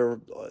out of their,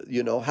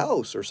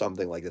 house or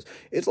something like this.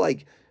 It's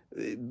like,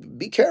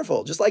 be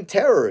careful, just like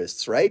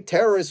terrorists, right?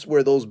 Terrorists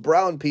were those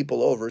brown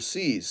people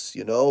overseas,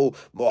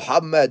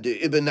 Mohammed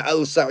ibn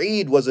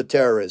al-Sa'id was a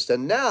terrorist.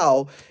 And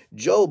now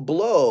Joe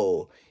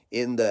Blow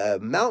in the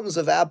mountains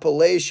of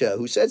Appalachia,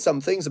 who said some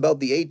things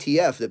about the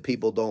ATF that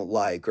people don't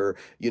like, or,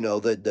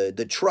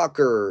 the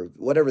trucker,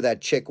 whatever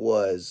that chick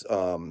was,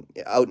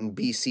 out in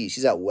BC,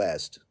 she's out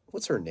west.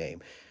 What's her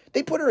name?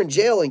 They put her in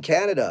jail in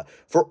Canada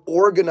for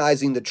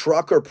organizing the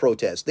trucker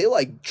protest. They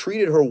like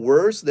treated her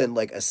worse than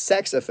like a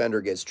sex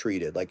offender gets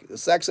treated. Like a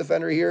sex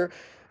offender here,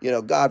 you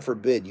know, God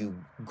forbid you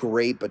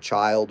grape a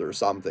child or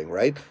something,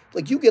 right?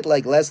 Like you get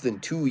like less than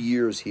 2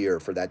 years here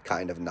for that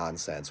kind of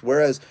nonsense.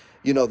 Whereas,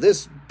 you know,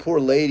 this poor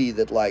lady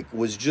that like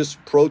was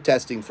just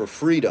protesting for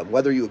freedom,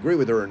 whether you agree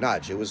with her or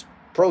not, she was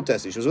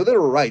protesting. She was within her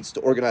rights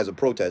to organize a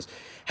protest,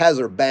 has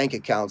her bank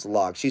accounts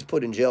locked. She's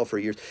put in jail for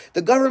years.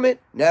 The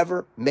government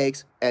never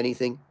makes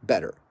anything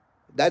better.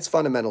 That's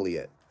fundamentally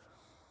it.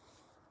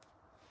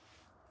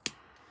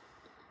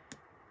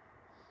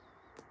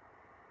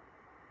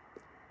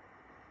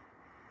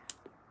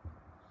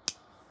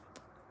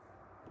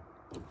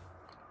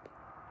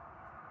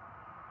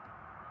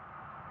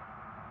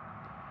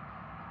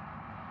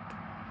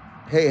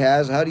 Hey,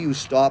 Haz, how do you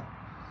stop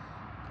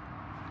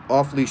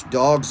off-leash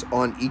dogs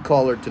on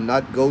e-collar to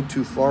not go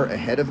too far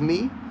ahead of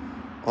me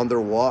on their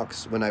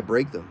walks when I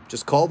break them?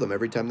 Just call them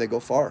every time they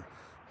go far.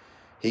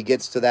 He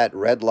gets to that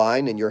red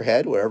line in your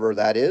head, wherever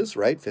that is,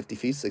 right? 50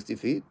 feet, 60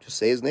 feet. Just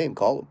say his name,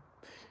 call him.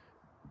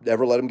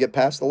 Never let him get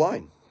past the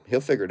line. He'll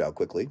figure it out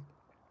quickly.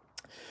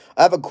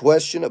 I have a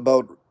question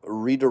about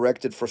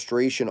redirected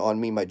frustration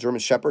on me. My German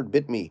Shepherd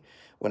bit me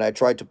when I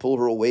tried to pull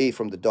her away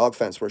from the dog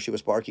fence where she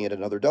was barking at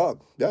another dog.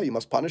 Yeah, you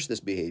must punish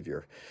this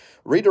behavior.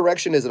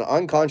 Redirection is an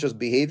unconscious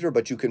behavior,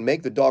 but you can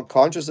make the dog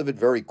conscious of it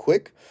very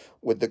quick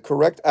with the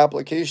correct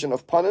application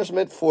of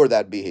punishment for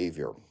that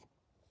behavior.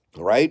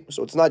 Right?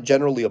 So it's not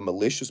generally a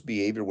malicious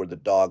behavior where the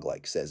dog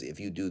like says, if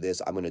you do this,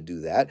 I'm going to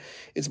do that.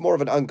 It's more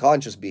of an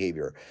unconscious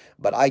behavior,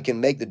 but I can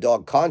make the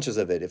dog conscious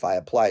of it if I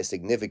apply a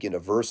significant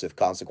aversive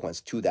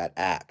consequence to that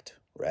act,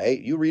 right?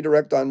 You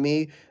redirect on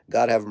me,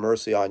 God have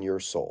mercy on your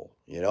soul.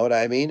 You know what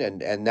I mean?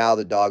 And now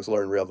the dogs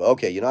learn real,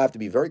 okay, you know, I have to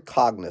be very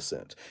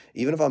cognizant.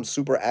 Even if I'm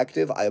super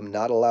active, I am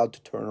not allowed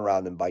to turn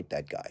around and bite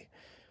that guy.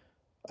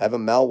 I have a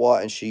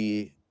Malinois and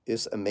she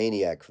is a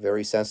maniac,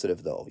 very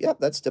sensitive though. Yep,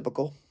 that's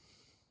typical.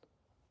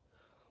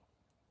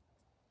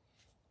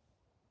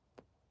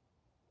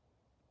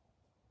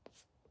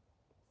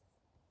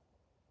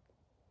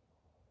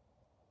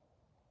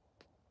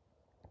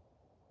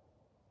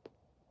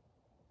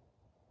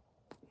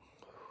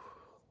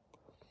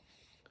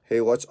 Hey,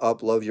 what's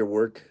up? Love your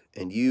work.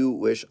 And you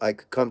wish I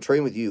could come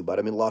train with you, but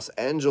I'm in Los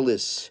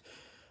Angeles.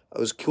 It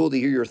was cool to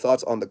hear your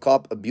thoughts on the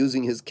cop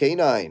abusing his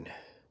canine.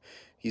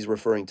 He's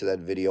referring to that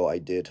video I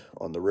did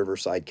on the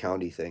Riverside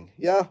County thing.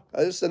 Yeah,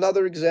 it's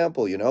another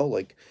example, you know,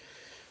 like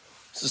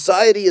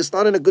society is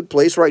not in a good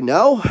place right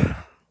now.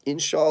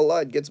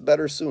 Inshallah, it gets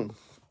better soon.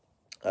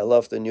 I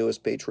love the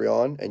newest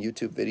Patreon and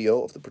YouTube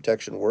video of the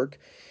protection work.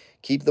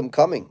 Keep them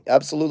coming.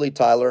 Absolutely,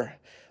 Tyler.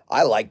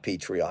 I like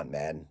Patreon,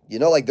 man. You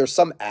know, like there's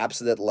some apps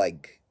that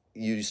like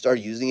you start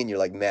using and you're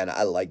like, man,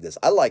 I like this.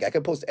 I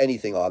can post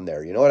anything on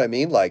there. You know what I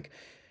mean? Like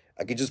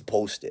I could just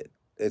post it.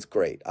 It's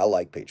great. I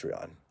like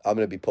Patreon. I'm going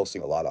to be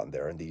posting a lot on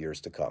there in the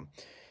years to come.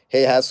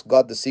 Hey, has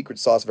got the secret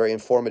sauce. Very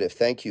informative.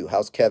 Thank you.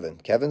 How's Kevin?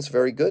 Kevin's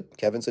very good.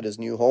 Kevin's at his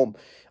new home.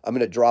 I'm going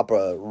to drop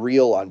a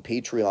reel on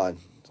Patreon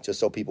just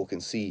so people can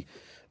see,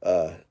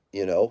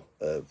 you know,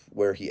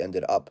 where he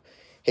ended up.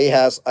 Hey,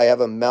 I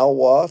have a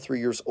Malinois, 3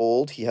 years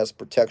old. He has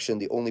protection.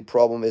 The only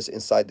problem is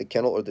inside the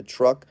kennel or the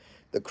truck.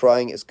 The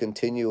crying is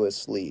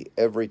continuously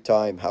every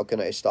time. How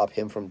can I stop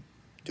him from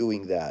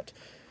doing that?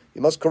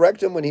 You must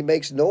correct him when he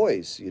makes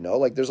noise, you know?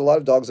 Like, there's a lot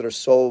of dogs that are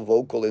so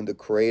vocal in the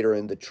crate or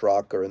in the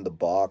truck or in the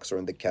box or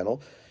in the kennel.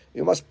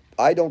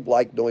 I don't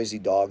like noisy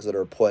dogs that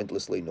are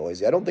pointlessly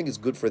noisy. I don't think it's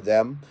good for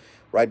them,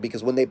 right?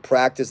 Because when they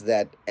practice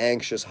that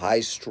anxious,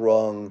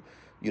 high-strung,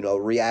 you know,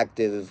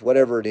 reactive,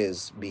 whatever it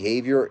is,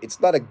 behavior, it's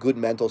not a good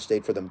mental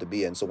state for them to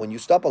be in. So when you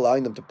stop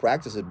allowing them to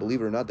practice it,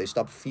 believe it or not, they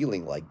stop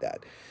feeling like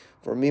that.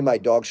 For me, my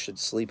dogs should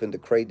sleep in the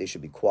crate. They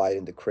should be quiet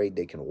in the crate.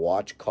 They can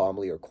watch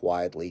calmly or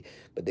quietly,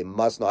 but they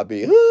must not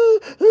be,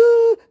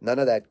 none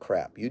of that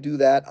crap. You do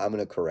that, I'm going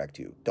to correct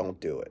you. Don't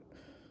do it.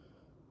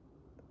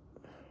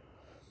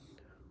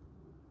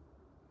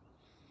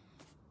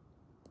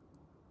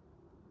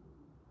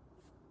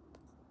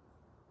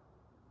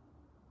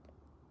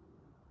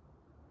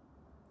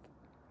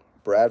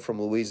 Brad from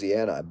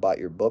Louisiana, I bought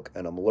your book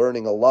and I'm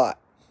learning a lot.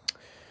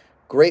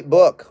 Great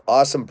book.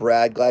 Awesome,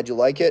 Brad. Glad you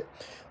like it.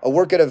 I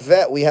work at a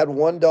vet. We had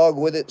one dog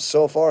with it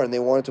so far, and they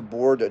wanted to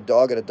board a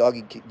dog at a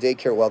doggy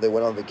daycare while they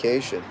went on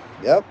vacation.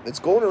 Yep, it's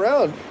going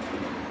around.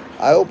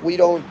 I hope we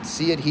don't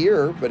see it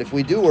here, but if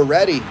we do, we're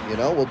ready. You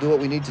know, we'll do what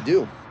we need to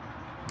do.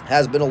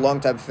 Has been a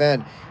long-time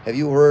fan. Have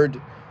you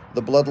heard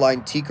the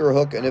bloodline Teeker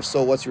Hook? And if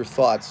so, what's your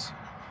thoughts?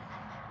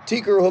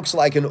 Teeker Hook's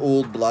like an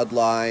old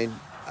bloodline.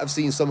 I've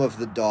seen some of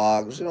the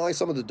dogs. You know, like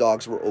some of the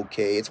dogs were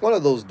okay. It's one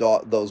of those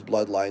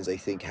bloodlines I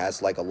think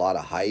has like a lot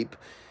of hype.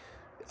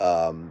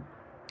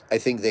 I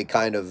think they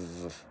kind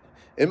of,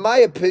 in my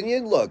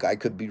opinion, look, I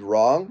could be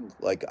wrong.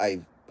 Like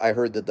I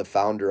heard that the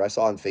founder, I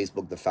saw on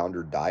Facebook the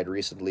founder died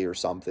recently or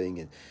something,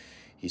 and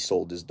he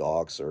sold his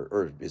dogs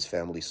or his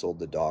family sold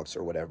the dogs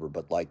or whatever.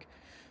 But like,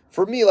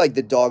 for me, like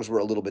the dogs were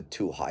a little bit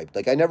too hyped.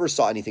 Like I never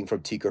saw anything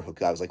from Teeker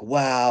Hook. I was like,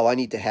 wow, I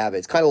need to have it.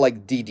 It's kind of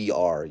like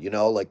DDR, you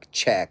know, like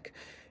check.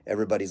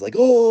 everybody's like,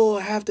 oh,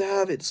 I have to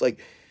have it. It's like,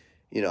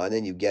 and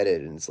then you get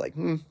it and it's like,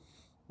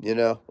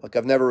 like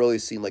I've never really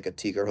seen like a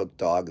Tiger Hook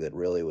dog that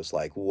really was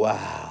like,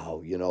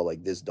 wow,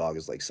 like this dog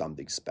is like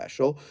something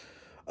special.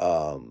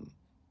 Um,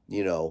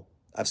 you know,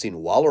 I've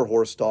seen Waller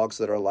horse dogs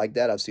that are like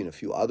that. I've seen a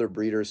few other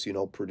breeders,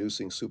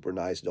 producing super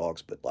nice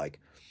dogs, but like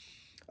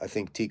I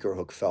think Tiger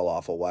Hook fell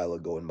off a while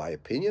ago in my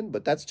opinion,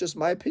 but that's just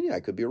my opinion. I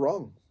could be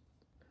wrong.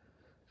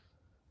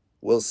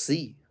 We'll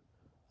see.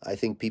 I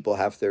think people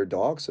have their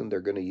dogs and they're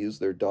going to use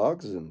their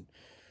dogs and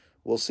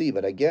we'll see.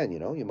 But again,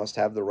 you must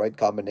have the right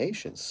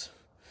combinations.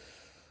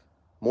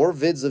 More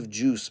vids of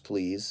Juice,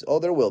 please. Oh,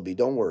 there will be.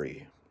 Don't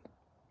worry.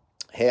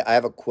 Hey, I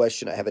have a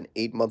question. I have an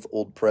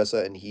 8-month-old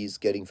Presa and he's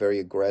getting very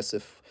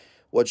aggressive.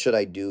 What should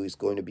I do? He's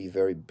going to be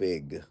very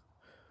big.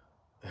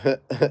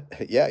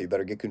 Yeah, you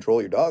better get control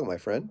of your dog, my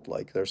friend.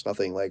 Like, there's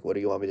nothing like, what do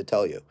you want me to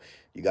tell you?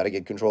 You got to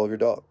get control of your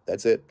dog.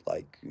 That's it.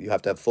 Like, you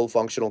have to have full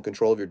functional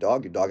control of your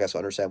dog. Your dog has to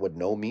understand what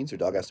no means. Your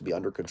dog has to be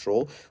under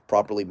control,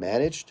 properly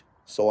managed,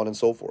 so on and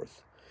so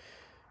forth.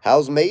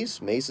 How's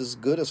Mace? Mace is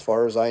good as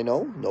far as I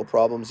know. No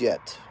problems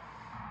yet.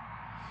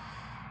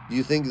 Do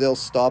you think they'll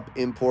stop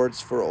imports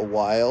for a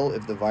while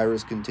if the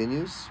virus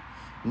continues?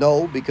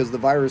 No, because the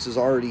virus is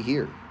already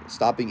here.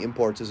 Stopping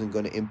imports isn't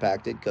going to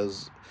impact it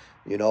because,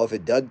 if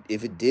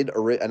it did,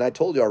 and I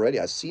told you already,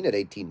 I've seen it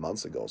 18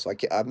 months ago, so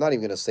I'm not even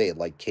going to say it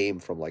like came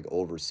from like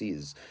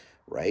overseas,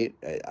 right?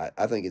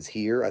 I think it's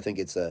here. I think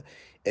it's a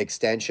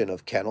extension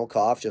of kennel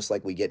cough, just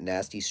like we get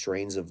nasty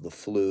strains of the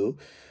flu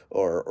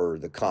or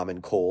the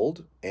common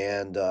cold,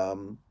 and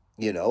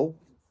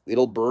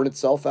it'll burn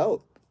itself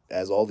out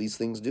as all these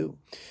things do.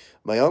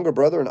 My younger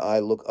brother and I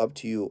look up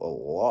to you a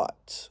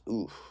lot.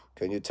 Oof.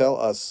 Can you tell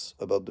us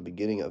about the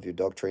beginning of your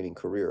dog training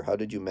career? How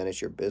did you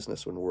manage your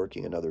business when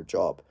working another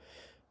job?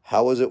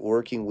 How was it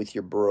working with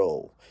your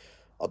bro?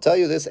 I'll tell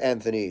you this,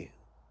 Anthony.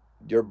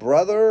 Your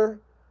brother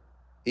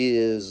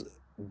is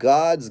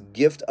God's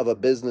gift of a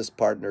business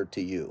partner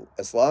to you.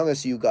 As long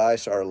as you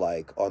guys are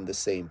like on the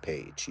same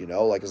page,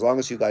 like as long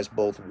as you guys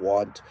both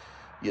want,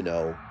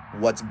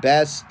 what's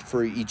best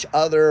for each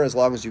other, as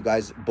long as you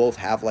guys both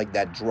have like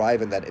that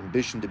drive and that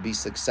ambition to be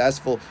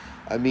successful.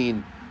 I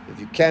mean, if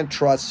you can't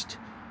trust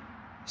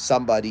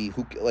somebody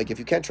if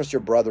you can't trust your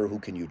brother, who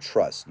can you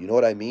trust? You know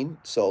what I mean?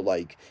 So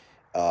like,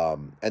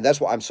 and that's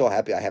why I'm so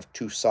happy I have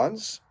two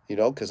sons,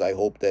 because I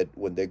hope that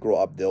when they grow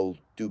up, they'll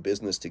do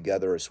business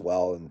together as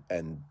well,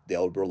 and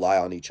they'll rely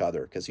on each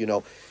other. Because,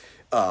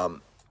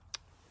 um,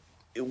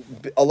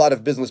 a lot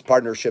of business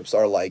partnerships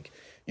are like,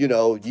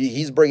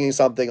 he's bringing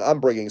something, I'm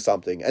bringing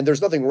something, and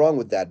there's nothing wrong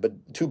with that.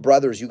 But two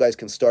brothers, you guys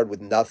can start with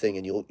nothing,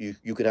 and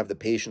you can have the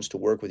patience to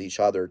work with each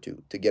other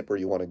to get where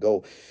you want to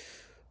go.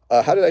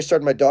 How did I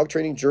start my dog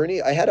training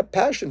journey? I had a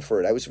passion for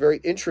it. I was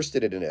very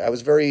interested in it. I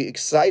was very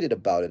excited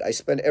about it. I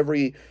spent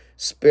every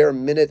spare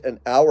minute and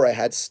hour I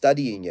had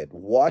studying it,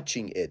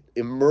 watching it,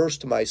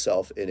 immersed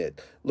myself in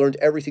it, learned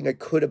everything I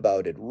could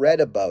about it, read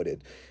about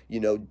it,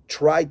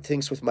 tried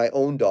things with my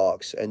own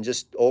dogs, and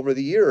just over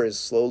the years,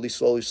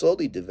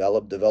 slowly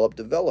develop,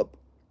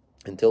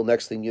 until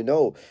next thing you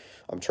know,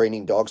 I'm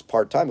training dogs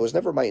part-time. It was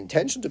never my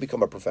intention to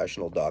become a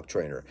professional dog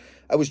trainer.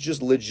 I was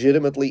just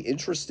legitimately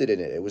interested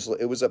in it. It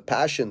was a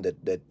passion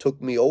that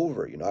took me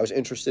over. I was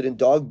interested in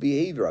dog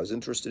behavior. I was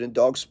interested in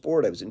dog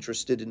sport. I was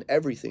interested in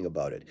everything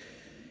about it.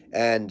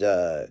 And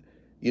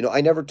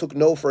I never took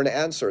no for an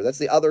answer. That's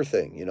the other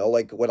thing.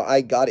 Like when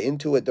I got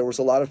into it, there was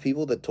a lot of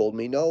people that told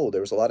me no. There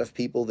was a lot of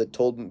people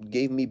that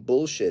gave me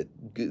bullshit,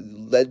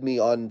 led me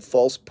on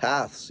false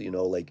paths,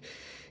 like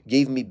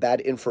gave me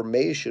bad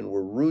information,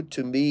 were rude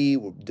to me,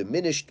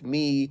 diminished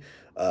me,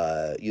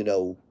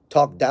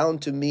 talked down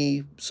to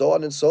me, so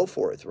on and so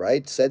forth,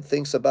 right? Said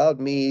things about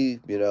me,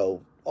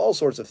 all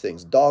sorts of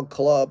things, dog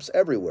clubs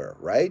everywhere,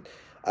 right?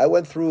 I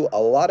went through a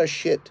lot of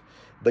shit,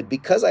 but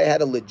because I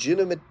had a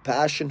legitimate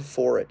passion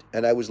for it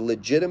and I was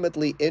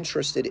legitimately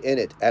interested in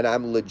it and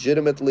I'm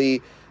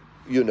legitimately,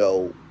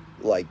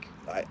 like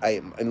I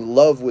am in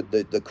love with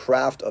the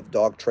craft of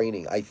dog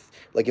training.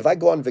 Like if I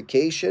go on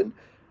vacation,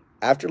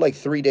 after like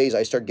 3 days,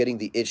 I start getting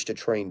the itch to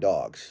train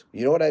dogs.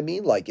 You know what I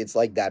mean? Like, it's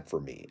like that for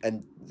me.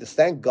 And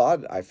thank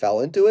God I fell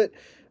into it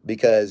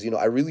because,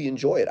 I really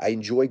enjoy it. I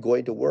enjoy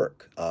going to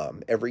work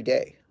every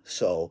day.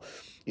 So,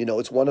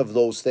 it's one of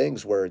those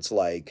things where it's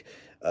like,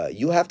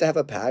 you have to have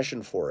a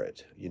passion for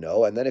it,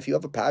 and then if you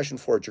have a passion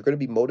for it, you're going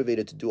to be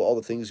motivated to do all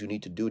the things you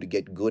need to do to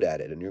get good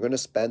at it. And you're going to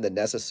spend the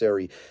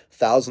necessary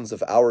thousands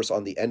of hours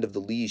on the end of the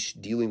leash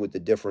dealing with the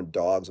different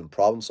dogs and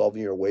problem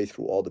solving your way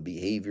through all the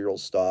behavioral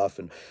stuff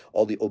and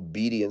all the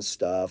obedience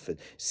stuff and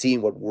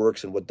seeing what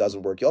works and what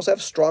doesn't work. You also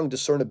have strong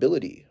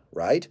discernibility,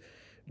 right?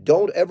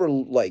 Don't ever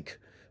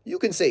you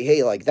can say,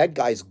 hey, like that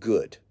guy's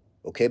good.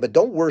 Okay. But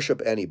don't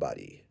worship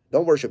anybody.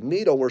 Don't worship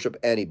me. Don't worship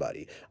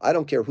anybody. I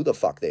don't care who the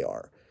fuck they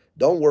are.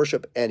 Don't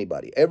worship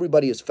anybody.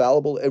 Everybody is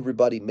fallible.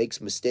 Everybody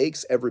makes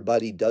mistakes.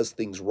 Everybody does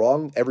things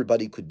wrong.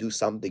 Everybody could do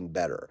something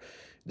better.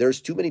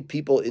 There's too many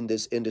people in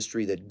this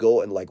industry that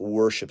go and like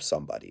worship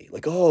somebody.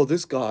 Like, oh,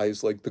 this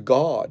guy's like the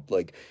God.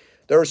 Like,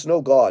 there's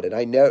no God.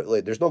 And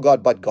there's no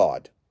God but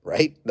God.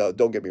 right? No,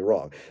 don't get me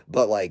wrong.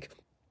 But like,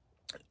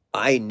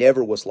 I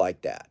never was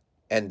like that.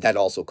 And that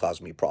also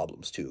caused me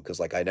problems too, because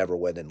like I never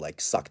went and like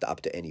sucked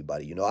up to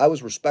anybody. You know, I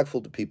was respectful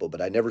to people,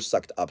 but I never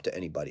sucked up to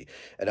anybody.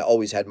 And I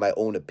always had my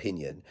own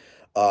opinion.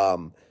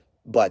 Um,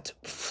 but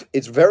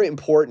it's very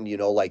important, you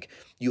know, like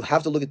you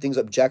have to look at things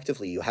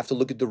objectively. You have to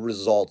look at the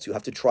results. You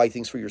have to try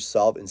things for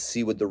yourself and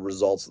see what the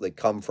results that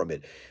come from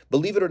it.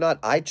 Believe it or not,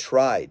 I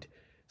tried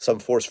some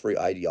force-free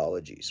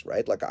ideologies,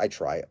 right? Like I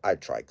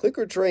tried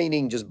clicker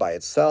training just by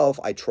itself.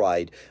 I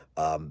tried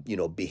you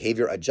know,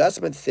 behavior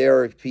adjustment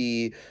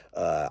therapy.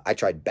 I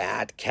tried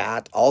bat,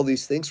 cat, all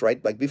these things,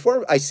 right? Like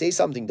before I say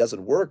something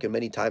doesn't work, and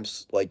many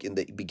times, like in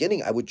the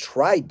beginning, I would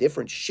try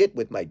different shit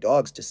with my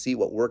dogs to see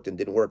what worked and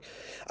didn't work.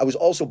 I was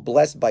also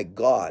blessed by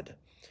God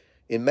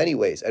in many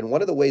ways. And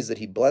one of the ways that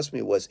He blessed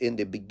me was in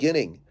the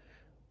beginning,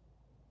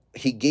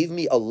 He gave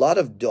me a lot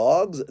of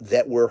dogs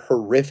that were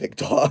horrific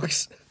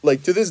dogs.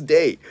 Like to this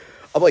day,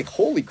 I'm like,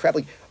 holy crap!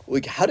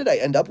 Like how did I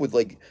end up with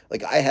like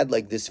I had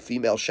like this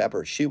female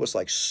shepherd. She was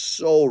like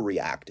so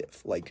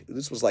reactive. Like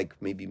this was like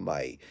maybe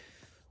my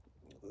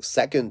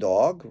second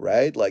dog,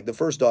 right? Like the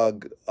first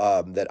dog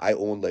that I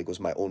owned like was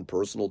my own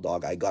personal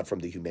dog I got from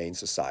the Humane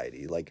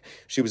Society. Like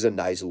she was a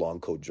nice long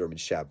coat German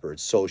Shepherd,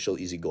 social,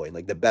 easygoing,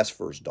 like the best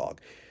first dog.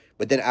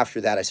 But then after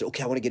that, I said,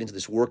 okay, I want to get into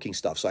this working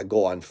stuff. So I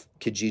go on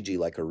Kijiji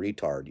like a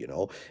retard, you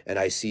know, and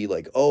I see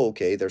like, oh,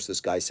 okay, there's this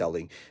guy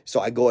selling.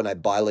 So I go and I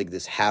buy like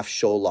this half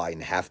show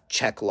line, half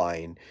check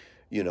line,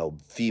 you know,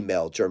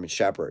 female German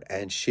Shepherd.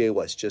 And she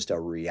was just a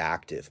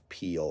reactive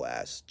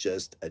POS,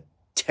 just a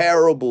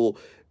terrible,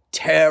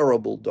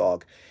 terrible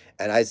dog.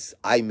 And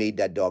I made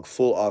that dog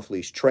full off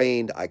leash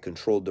trained. I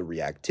controlled the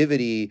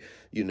reactivity,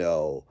 you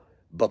know,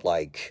 but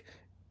like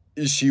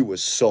she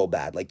was so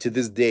bad. Like to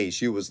this day,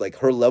 she was like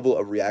her level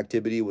of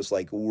reactivity was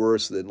like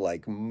worse than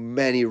like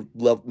many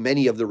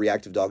of the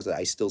reactive dogs that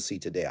I still see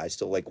today. I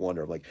still like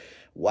wonder, I'm like,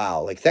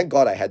 wow, like thank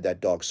God I had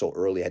that dog so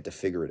early. I had to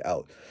figure it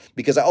out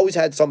because I always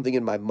had something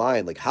in my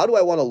mind, like how do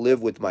I want to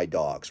live with my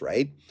dogs,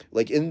 right?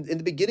 Like in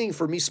the beginning,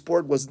 for me,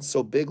 sport wasn't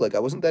so big. Like I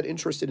wasn't that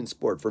interested in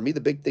sport. For me,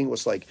 the big thing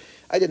was like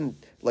I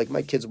didn't like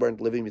my kids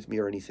weren't living with me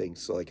or anything.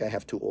 So like I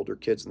have two older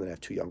kids and then I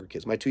have two younger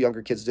kids. My two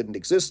younger kids didn't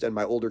exist and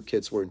my older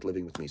kids weren't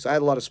living with me. So I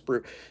had a lot of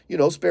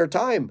spare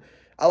time.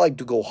 I like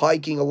to go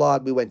hiking a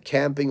lot. We went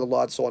camping a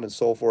lot, so on and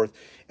so forth.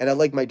 And I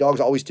like my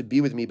dogs always to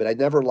be with me, but I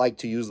never liked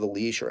to use the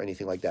leash or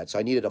anything like that. So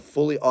I needed a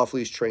fully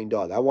off-leash trained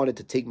dog. I wanted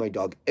to take my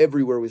dog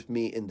everywhere with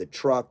me in the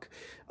truck,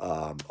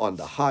 on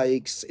the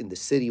hikes, in the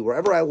city,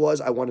 wherever I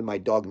was. I wanted my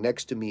dog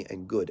next to me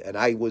and good. And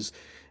I was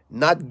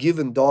not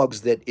given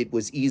dogs that it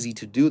was easy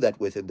to do that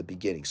with in the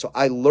beginning. So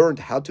I learned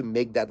how to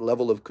make that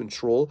level of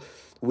control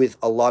with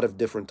a lot of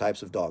different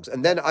types of dogs.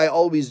 And then I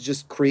always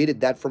just created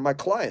that for my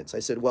clients. I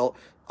said, well,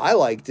 I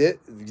liked it.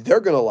 They're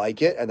going to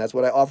like it. And that's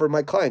what I offered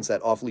my clients,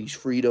 that off-leash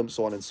freedom,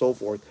 so on and so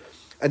forth.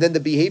 And then the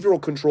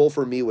behavioral control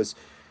for me was,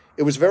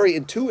 it was very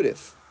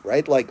intuitive,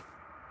 right? Like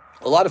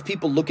a lot of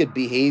people look at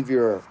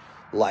behavior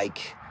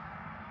like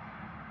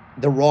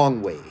the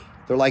wrong way.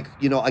 They're like,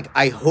 you know, like,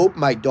 I hope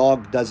my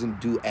dog doesn't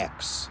do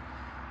X.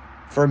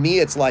 For me,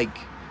 it's like,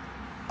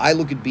 I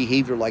look at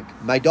behavior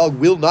like my dog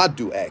will not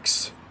do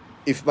X.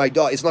 If my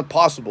dog, it's not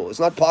possible. It's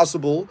not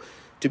possible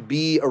to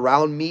be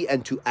around me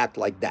and to act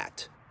like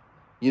that.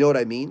 You know what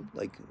I mean?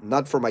 Like,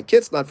 not for my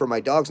kids, not for my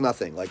dogs,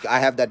 nothing. Like, I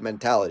have that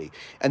mentality.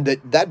 And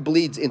that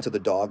bleeds into the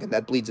dog and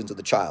that bleeds into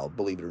the child,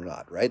 believe it or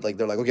not, right? Like,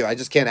 they're like, okay, I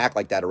just can't act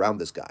like that around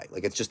this guy.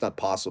 Like, it's just not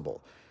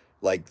possible.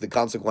 Like, the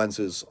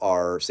consequences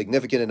are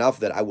significant enough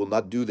that I will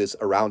not do this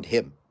around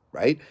him,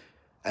 right?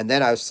 And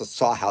then I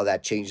saw how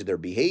that changed their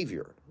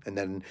behavior. And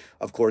then,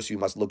 of course, you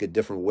must look at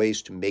different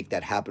ways to make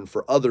that happen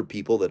for other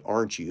people that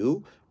aren't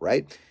you,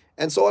 right?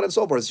 And so on and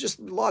so forth. It's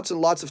just lots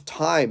and lots of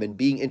time and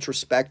being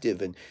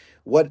introspective and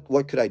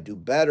what could I do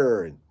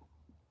better? And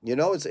you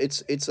know, it's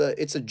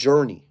a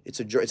journey. It's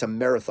a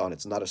marathon.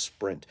 It's not a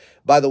sprint.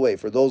 By the way,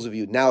 for those of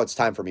you, now it's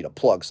time for me to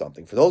plug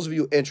something. For those of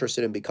you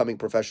interested in becoming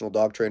professional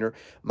dog trainer,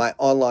 my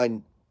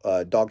online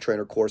dog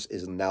trainer course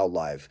is now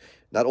live.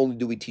 Not only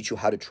do we teach you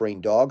how to train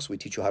dogs, we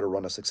teach you how to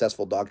run a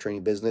successful dog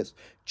training business.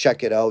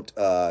 Check it out.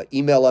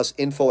 Email us,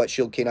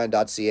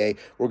 info@shieldk9.ca.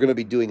 We're going to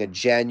be doing a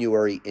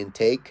January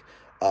intake.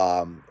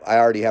 I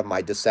already have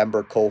my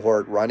December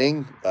cohort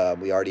running.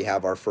 We already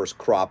have our first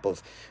crop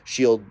of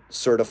Shield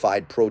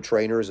certified pro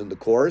trainers in the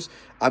course.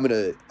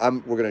 We're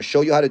gonna show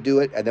you how to do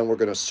it, and then we're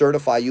gonna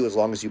certify you as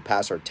long as you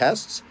pass our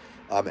tests.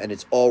 And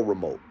it's all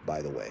remote,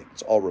 by the way.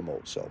 It's all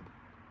remote. So,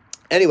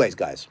 anyways,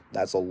 guys,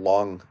 that's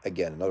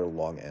another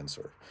long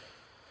answer.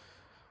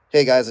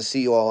 Hey guys, I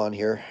see you all on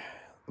here.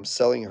 I'm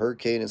selling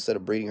Hurricane instead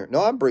of breeding her.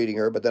 No, I'm breeding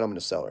her, but then I'm gonna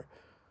sell her.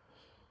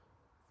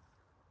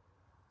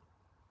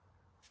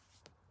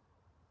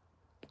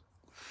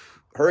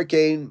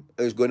 Hurricane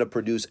is going to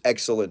produce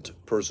excellent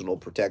personal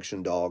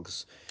protection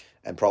dogs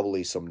and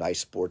probably some nice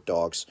sport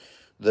dogs.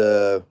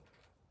 The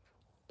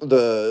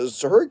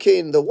so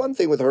Hurricane, the one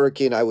thing with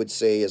Hurricane I would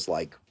say is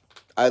like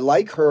I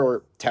like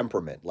her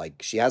temperament.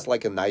 Like she has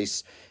like a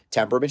nice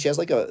temperament. She has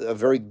like a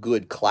very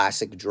good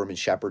classic German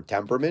Shepherd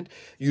temperament.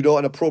 You know,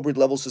 an appropriate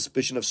level of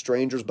suspicion of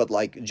strangers, but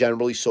like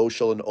generally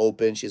social and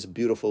open. She has a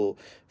beautiful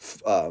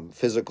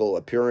physical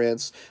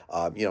appearance.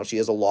 You know, she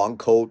has a long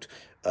coat.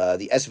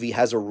 The SV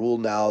has a rule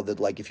now that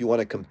like if you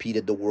want to compete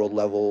at the world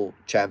level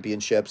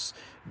championships,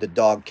 the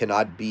dog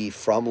cannot be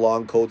from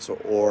long coats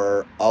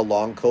or a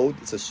long coat.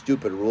 It's a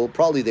stupid rule.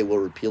 Probably they will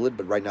repeal it,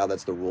 but right now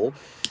that's the rule.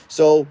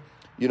 So,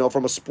 you know,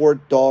 from a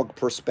sport dog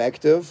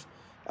perspective,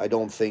 I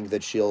don't think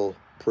that she'll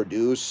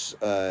produce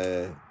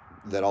that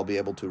I'll be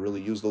able to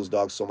really use those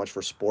dogs so much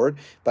for sport.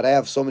 But I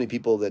have so many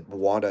people that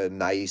want a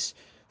nice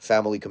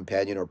family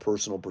companion or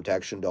personal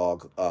protection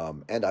dog,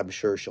 and I'm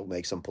sure she'll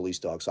make some police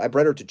dogs. So I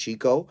bred her to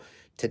Chico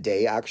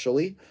today,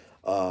 actually.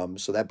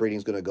 So that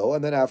breeding's going to go,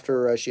 and then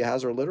after she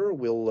has her litter,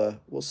 we'll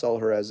sell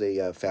her as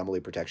a family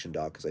protection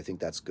dog because I think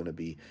that's going to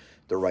be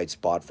the right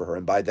spot for her.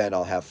 And by then,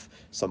 I'll have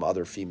some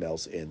other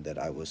females in that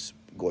I was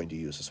going to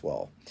use as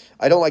well.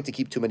 I don't like to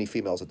keep too many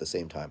females at the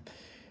same time.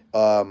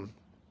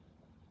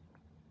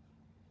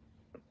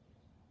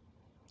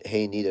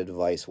 Hey, need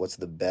advice. What's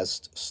the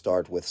best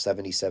start with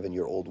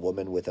 77-year-old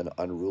woman with an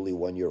unruly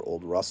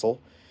 1-year-old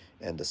Russell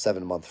and a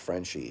 7-month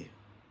Frenchie?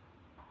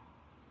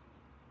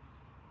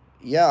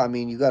 Yeah, I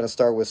mean, you got to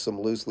start with some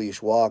loose leash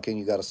walking.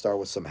 You got to start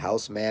with some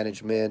house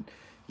management.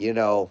 You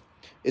know,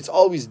 it's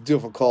always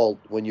difficult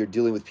when you're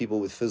dealing with people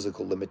with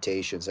physical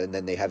limitations and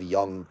then they have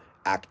young,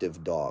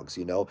 active dogs.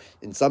 You know,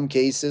 in some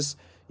cases,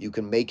 you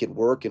can make it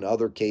work. In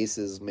other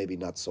cases, maybe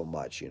not so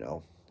much, you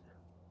know.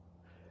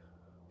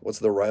 What's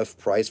the rough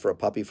price for a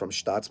puppy from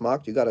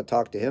Staatsmarkt? You got to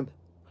talk to him.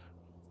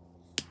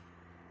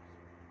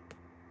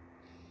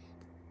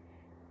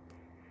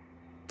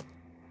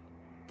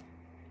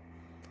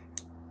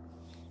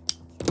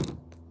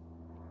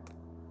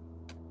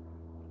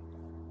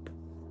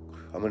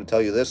 I'm going to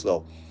tell you this,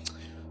 though.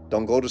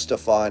 Don't go to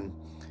Stefan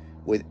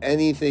with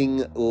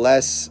anything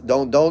less.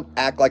 Don't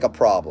act like a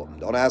problem.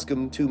 Don't ask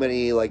him too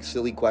many like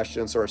silly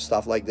questions or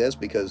stuff like this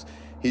because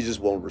he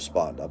just won't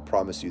respond. I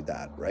promise you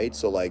that, right?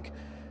 So like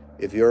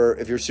if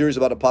you're serious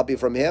about a puppy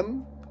from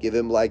him, give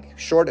him like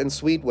short and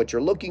sweet what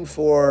you're looking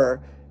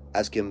for.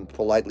 Ask him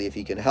politely if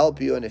he can help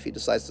you, and if he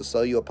decides to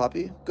sell you a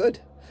puppy, good.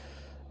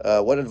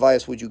 What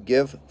advice would you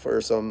give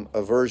for some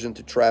aversion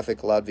to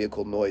traffic, loud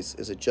vehicle noise?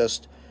 Is it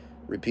just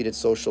repeated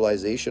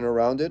socialization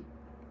around it?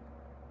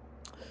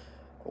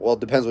 Well,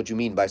 it depends what you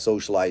mean by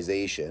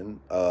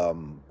socialization.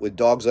 With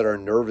dogs that are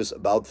nervous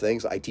about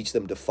things, I teach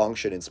them to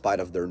function in spite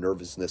of their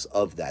nervousness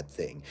of that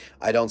thing.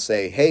 I don't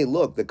say, hey,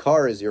 look, the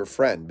car is your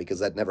friend, because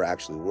that never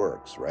actually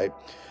works, right?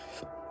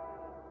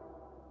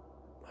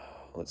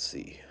 Let's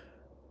see.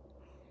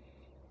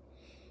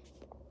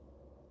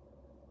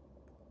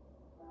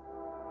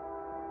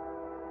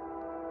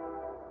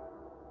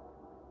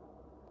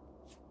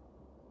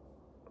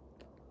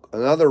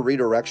 Another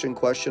redirection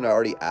question I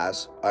already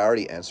asked. I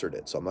already answered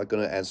it, so I'm not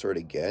going to answer it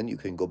again. You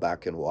can go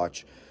back and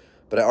watch.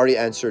 But I already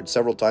answered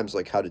several times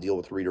like how to deal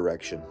with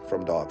redirection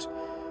from dogs.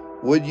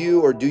 Would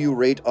you or do you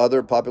rate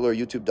other popular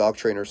YouTube dog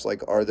trainers?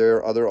 Like, are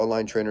there other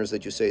online trainers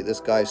that you say,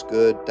 this guy's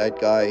good, that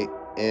guy,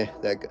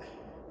 that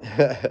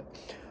guy?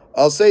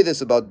 I'll say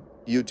this about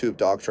YouTube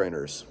dog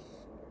trainers.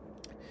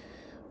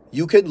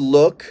 You can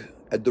look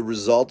at the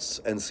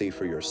results and see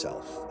for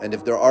yourself. And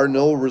if there are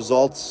no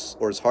results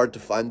or it's hard to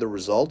find the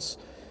results,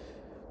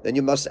 then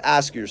you must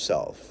ask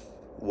yourself,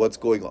 what's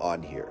going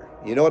on here?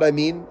 You know what I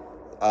mean?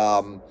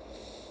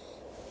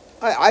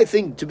 I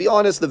think, to be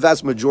honest, the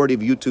vast majority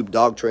of YouTube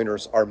dog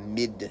trainers are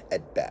mid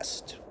at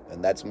best.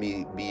 And that's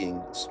me being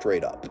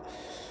straight up.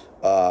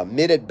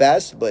 Mid at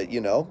best, but,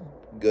 you know,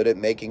 good at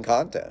making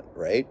content,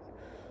 right?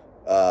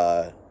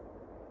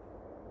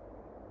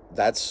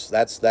 That's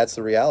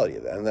the reality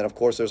of it. And then, of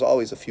course, there's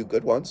always a few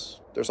good ones.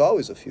 There's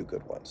always a few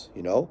good ones,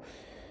 you know?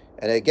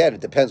 And again,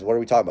 it depends. What are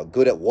we talking about?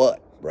 Good at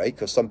what, right?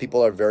 Because some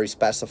people are very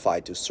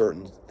specified to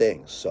certain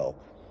things. So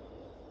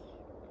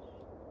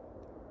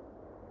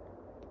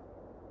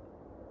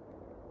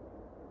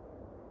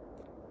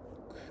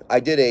I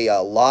did a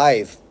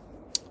live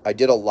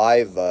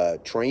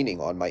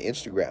training on my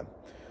Instagram,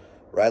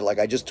 right? Like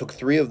I just took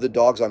 3 of the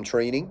dogs I'm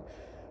training.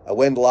 I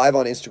went live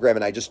on Instagram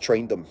and I just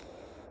trained them,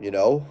 you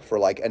know, for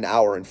like an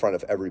hour in front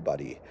of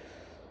everybody,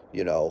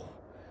 you know.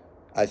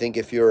 I think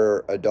if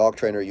you're a dog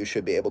trainer, you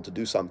should be able to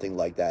do something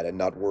like that and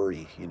not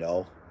worry, you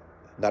know,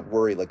 not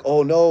worry like,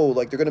 oh no,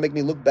 like they're going to make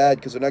me look bad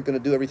because they're not going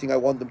to do everything I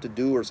want them to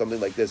do or something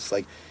like this.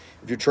 Like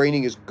if your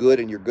training is good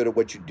and you're good at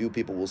what you do,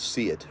 people will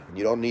see it. And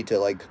you don't need to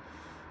like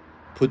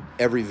put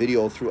every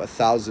video through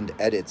 1,000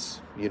 edits.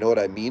 You know what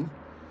I mean?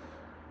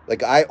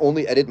 Like I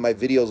only edit my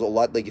videos a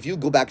lot. Like if you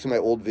go back to my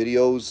old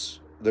videos,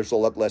 there's a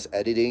lot less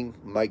editing.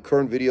 My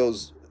current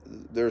videos,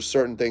 there's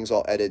certain things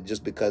I'll edit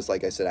just because,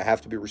 like I said, I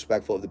have to be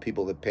respectful of the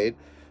people that paid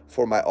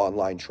for my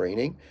online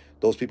training.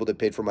 Those people that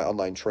paid for my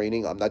online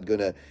training, I'm not going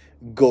to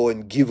go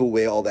and give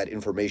away all that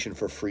information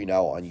for free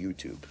now on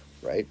YouTube,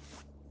 right?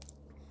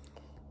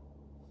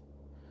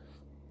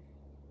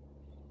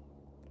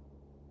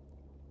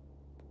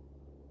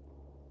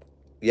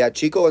 Yeah,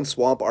 Chico and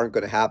Swamp aren't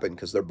going to happen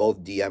because they're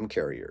both DM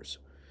carriers.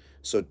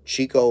 So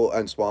Chico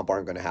and Swamp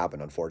aren't going to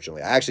happen,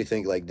 unfortunately. I actually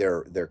think like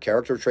their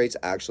character traits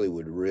actually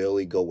would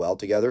really go well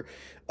together.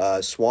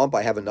 Swamp,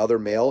 I have another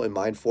male in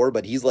mind for,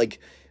 but he's like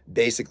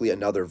basically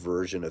another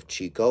version of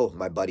Chico.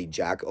 My buddy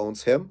Jack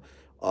owns him,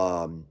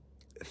 um,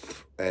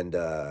 and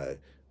I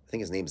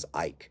think his name's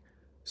Ike.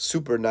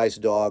 Super nice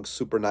dog,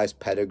 super nice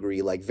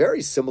pedigree, like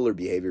very similar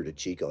behavior to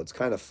Chico. It's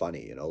kind of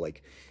funny, you know,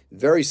 like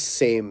very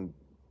same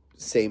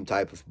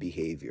type of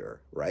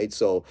behavior, right?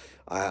 So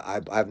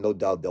I have no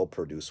doubt they'll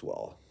produce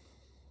well.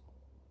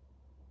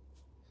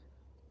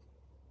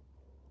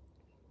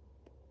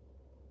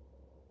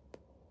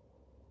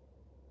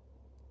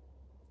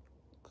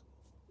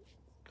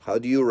 How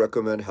do you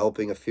recommend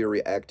helping a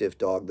very active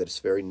dog that is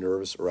very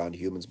nervous around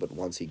humans, but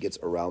once he gets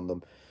around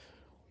them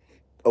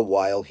a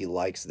while, he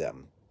likes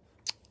them?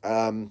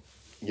 Um,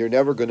 you're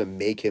never going to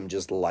make him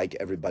just like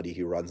everybody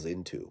he runs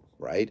into,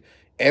 right?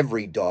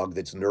 Every dog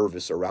that's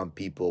nervous around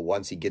people,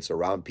 once he gets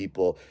around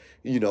people,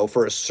 you know,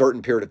 for a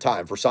certain period of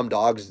time. For some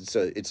dogs,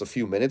 it's a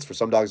few minutes. For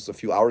some dogs, it's a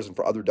few hours, and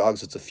for other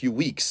dogs, it's a few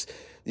weeks.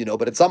 You know,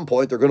 but at some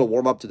point, they're going to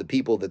warm up to the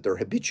people that they're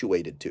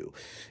habituated to.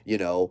 You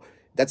know,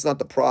 that's not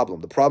the problem.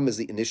 The problem is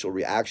the initial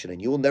reaction,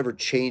 and you will never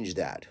change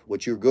that.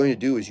 What you're going to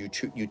do is you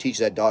teach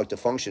that dog to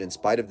function in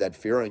spite of that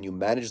fear, and you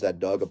manage that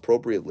dog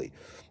appropriately.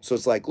 So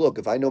it's like, look,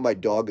 if I know my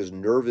dog is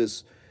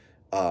nervous,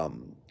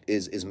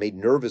 is made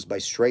nervous by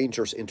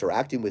strangers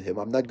interacting with him,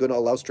 I'm not going to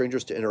allow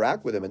strangers to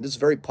interact with him. And this is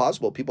very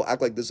possible. People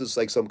act like this is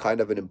like some kind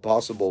of an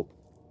impossible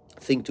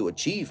thing to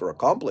achieve or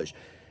accomplish.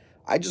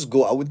 I just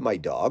go out with my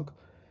dog.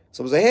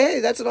 Someone say, "Hey,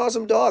 that's an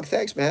awesome dog.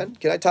 Thanks, man.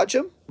 Can I touch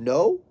him?"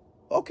 No.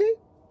 Okay.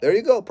 There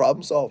you go.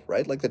 Problem solved,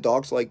 right? Like the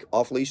dog's like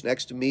off leash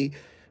next to me,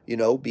 you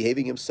know,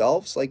 behaving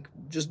himself. It's like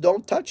just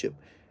don't touch him.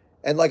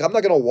 And like I'm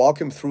not gonna walk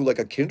him through like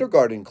a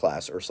kindergarten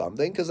class or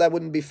something because that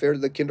wouldn't be fair to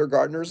the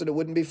kindergartners and it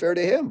wouldn't be fair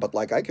to him. But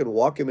like I can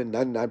walk him in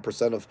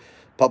 99% of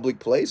public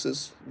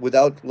places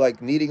without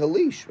like needing a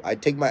leash. I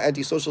take my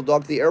antisocial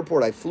dog to the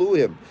airport. I flew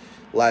him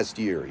last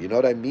year. You know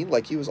what I mean?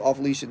 Like he was off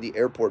leash in the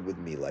airport with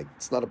me. Like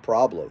it's not a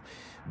problem.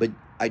 But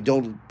I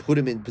don't put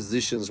him in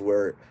positions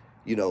where,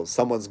 you know,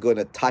 someone's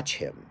gonna touch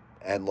him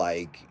and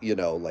like, you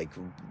know, like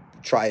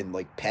try and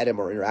like pet him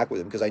or interact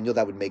with him because I know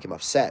that would make him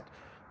upset,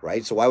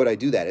 right? So why would I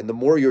do that? And the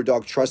more your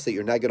dog trusts that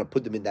you're not going to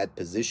put them in that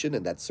position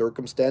and that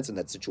circumstance and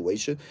that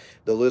situation,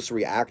 the less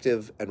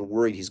reactive and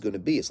worried he's going to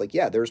be. It's like,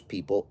 yeah, there's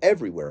people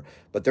everywhere,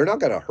 but they're not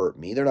going to hurt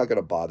me. They're not going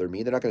to bother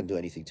me. They're not going to do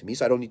anything to me,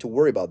 so I don't need to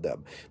worry about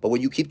them. But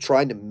when you keep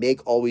trying to make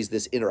always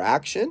this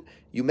interaction,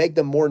 you make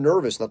them more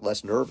nervous, not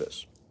less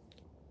nervous.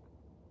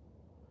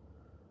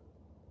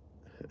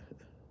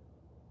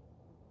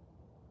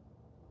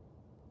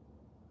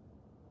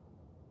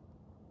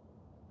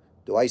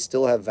 Do I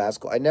still have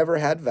Vasco? I never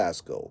had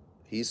Vasco.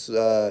 He's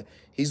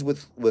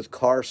with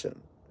Carson.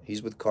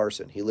 He's with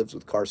Carson. He lives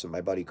with Carson, my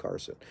buddy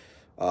Carson.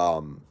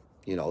 Um,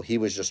 you know, he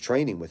was just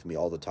training with me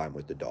all the time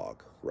with the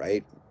dog,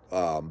 right?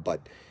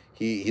 But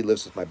he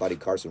lives with my buddy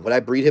Carson. Would I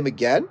breed him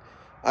again?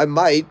 I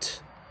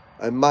might.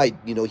 I might.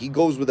 You know, he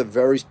goes with a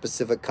very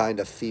specific kind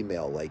of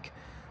female. Like,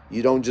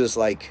 you don't just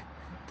like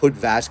put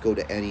Vasco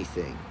to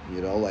anything.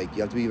 You know, like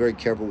you have to be very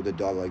careful with a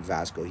dog like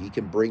Vasco. He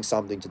can bring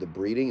something to the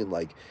breeding and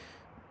like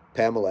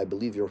Pamela, I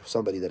believe you're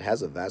somebody that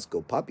has a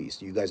Vasco puppy.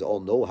 So you guys all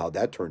know how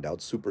that turned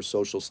out. Super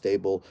social,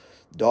 stable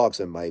dogs.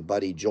 And my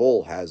buddy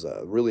Joel has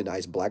a really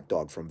nice black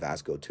dog from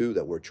Vasco too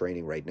that we're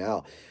training right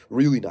now.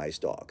 Really nice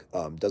dog.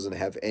 Doesn't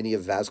have any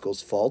of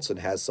Vasco's faults and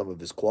has some of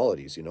his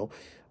qualities, you know.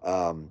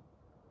 Um,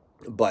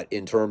 but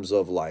in terms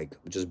of like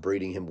just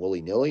breeding him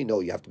willy-nilly, no,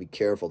 you have to be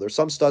careful. There's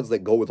some studs that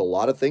go with a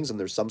lot of things, and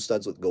there's some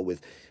studs that go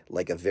with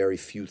like a very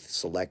few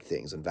select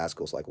things, and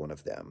Vasco's like one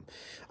of them.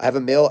 I have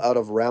a male out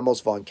of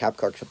Ramos von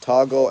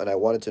Kapkartago, and I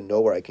wanted to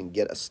know where I can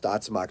get a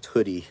Statsmacht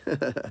hoodie.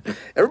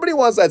 Everybody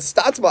wants that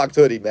Statsmacht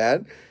hoodie,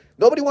 man.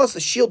 Nobody wants the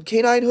Shield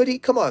Canine hoodie.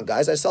 Come on,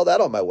 guys, I sell that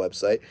on my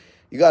website.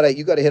 You gotta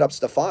hit up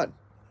Stefan.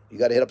 You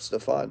gotta hit up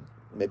Stefan.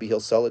 Maybe he'll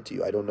sell it to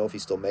you. I don't know if he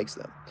still makes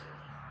them.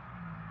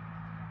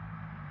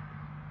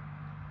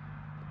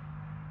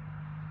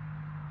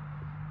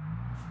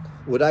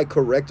 Would I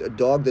correct a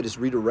dog that is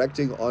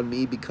redirecting on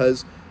me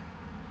because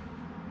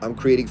I'm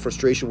creating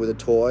frustration with a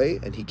toy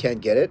and he can't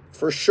get it?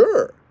 For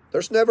sure.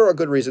 There's never a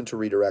good reason to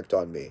redirect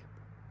on me.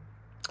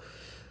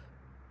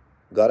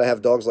 Gotta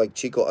have dogs like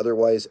Chico,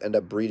 otherwise end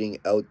up breeding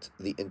out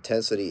the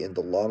intensity in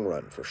the long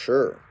run, for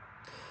sure.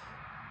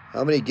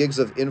 How many gigs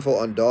of info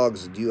on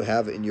dogs do you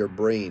have in your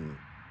brain?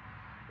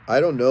 I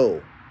don't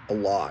know. A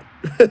lot.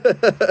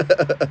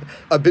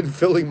 I've been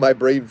filling my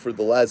brain for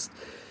the last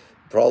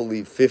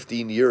probably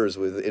 15 years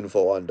with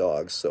info on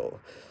dogs. So,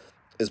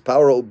 is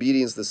Power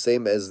Obedience the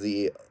same as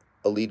the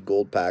Elite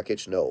Gold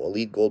package? No,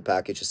 Elite Gold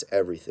package is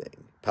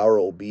everything. Power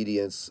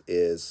Obedience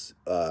is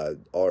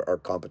our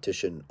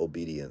competition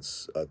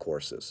obedience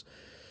courses.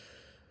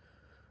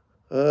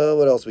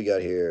 What else we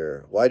got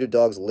here? Why do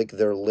dogs lick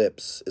their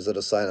lips? Is it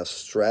a sign of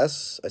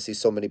stress? I see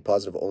so many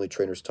positive only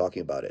trainers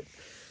talking about it.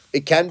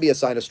 It can be a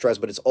sign of stress,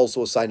 but it's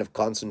also a sign of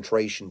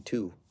concentration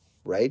too,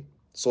 right?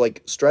 So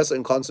like stress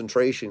and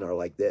concentration are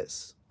like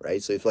this,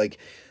 right? So if like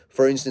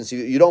For instance,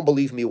 you don't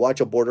believe me,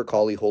 watch a border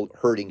collie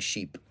herding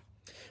sheep.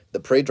 The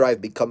prey drive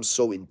becomes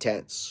so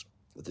intense.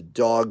 The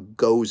dog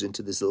goes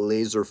into this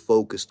laser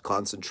focused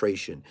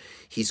concentration.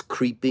 He's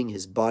creeping,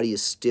 his body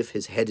is stiff,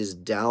 his head is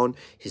down,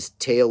 his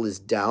tail is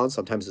down.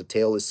 Sometimes the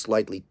tail is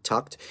slightly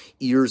tucked,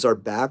 ears are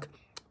back,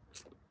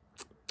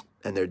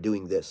 and they're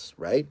doing this,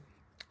 right?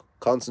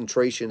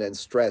 Concentration and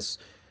stress.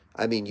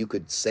 I mean, you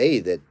could say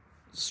that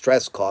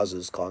stress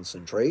causes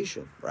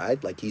concentration,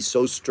 right? Like he's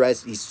so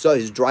stressed,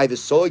 his drive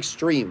is so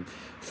extreme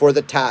for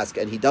the task,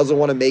 and he doesn't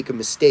want to make a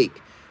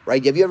mistake,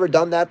 right? Have you ever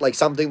done that? Like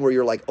something where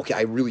you're like, okay,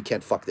 I really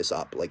can't fuck this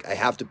up. Like I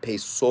have to pay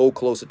so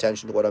close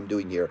attention to what I'm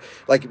doing here.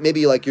 Like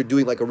maybe like you're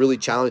doing like a really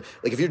challenge,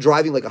 like if you're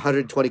driving like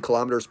 120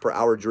 kilometers per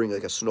hour during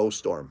like a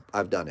snowstorm.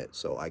 I've done it,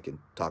 so I can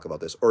talk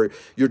about this. Or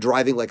you're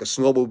driving like a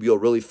snowmobile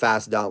really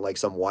fast down like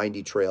some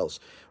windy trails,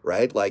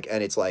 right? Like,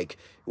 and it's like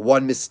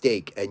one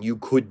mistake and you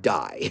could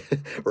die,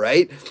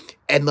 right?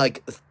 And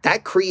like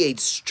that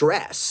creates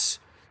stress.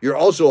 You're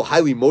also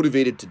highly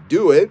motivated to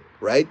do it,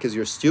 right? Because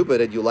you're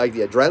stupid and you like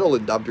the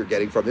adrenaline dump you're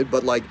getting from it.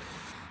 But like,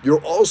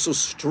 you're also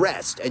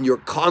stressed and you're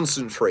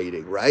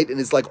concentrating, right? And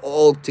it's like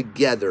all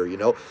together, you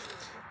know?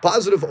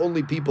 Positive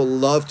only people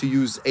love to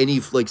use any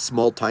like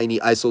small,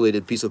 tiny,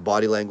 isolated piece of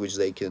body language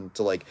they can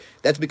to like,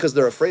 that's because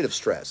they're afraid of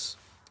stress.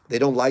 They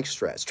don't like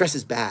stress. Stress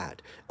is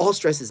bad. All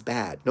stress is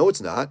bad. No,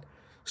 it's not.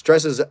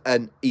 Stress is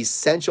an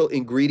essential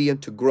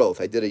ingredient to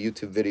growth. I did a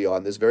YouTube video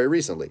on this very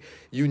recently.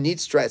 You need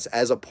stress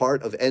as a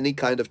part of any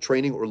kind of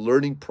training or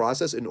learning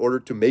process in order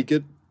to make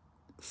it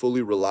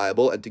fully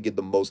reliable and to get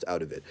the most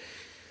out of it.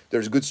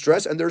 There's good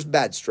stress and there's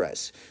bad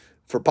stress.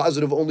 For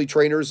positive only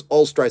trainers,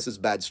 all stress is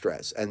bad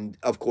stress. And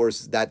of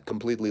course, that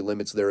completely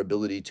limits their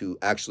ability to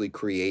actually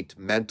create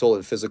mental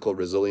and physical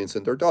resilience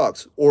in their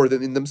dogs or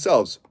in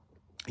themselves.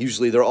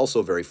 Usually they're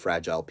also very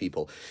fragile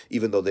people,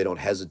 even though they don't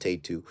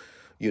hesitate to,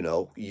 you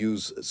know,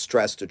 use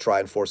stress to try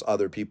and force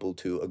other people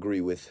to agree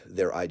with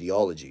their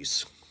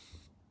ideologies.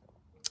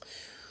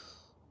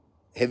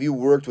 Have you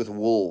worked with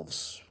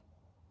wolves?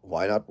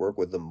 Why not work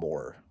with them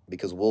more?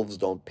 Because wolves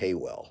don't pay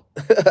well,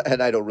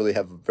 and I don't really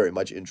have very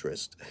much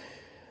interest.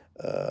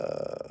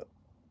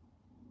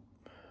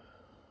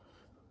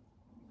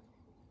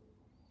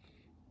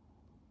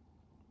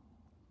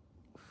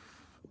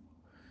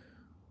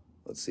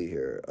 Let's see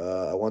here.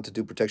 I want to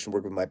do protection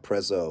work with my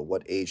Preza.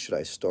 What age should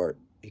I start?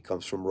 He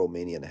comes from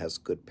Romania and has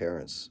good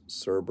parents.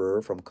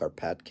 Serber from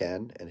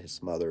Carpatcan, and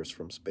his mother's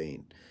from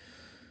Spain.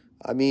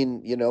 I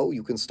mean, you know,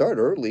 you can start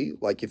early.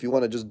 Like if you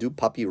want to just do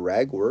puppy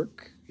rag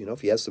work, you know,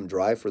 if he has some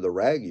drive for the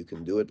rag, you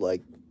can do it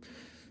like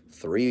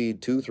 3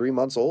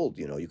 months old.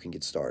 You know, you can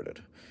get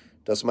started.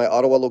 Does my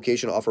Ottawa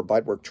location offer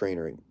bite work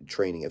training?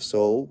 If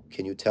so,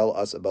 can you tell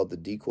us about the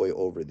decoy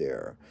over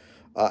there?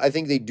 I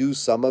think they do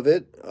some of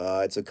it.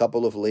 It's a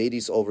couple of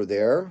ladies over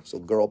there, so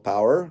girl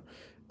power.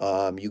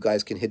 You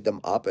guys can hit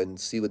them up and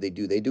see what they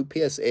do. They do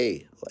PSA,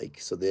 like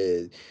so.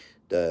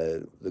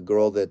 The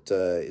girl that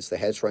is the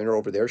head trainer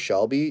over there,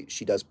 Shelby,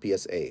 she does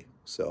PSA.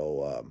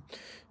 So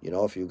you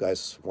know, if you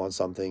guys want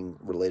something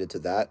related to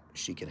that,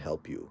 she can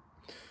help you.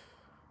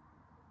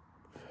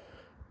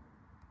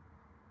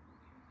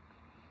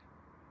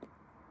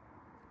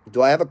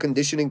 Do I have a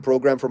conditioning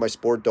program for my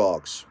sport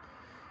dogs?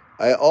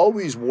 I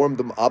always warm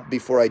them up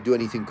before I do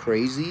anything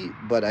crazy,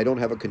 but I don't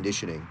have a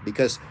conditioning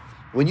because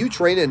when you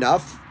train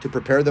enough to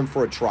prepare them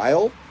for a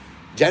trial,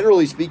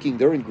 generally speaking,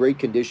 they're in great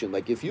condition.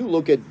 Like if you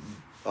look at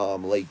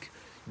like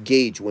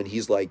Gage when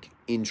he's like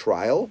in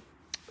trial,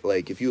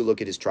 like if you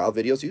look at his trial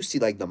videos, you see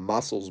like the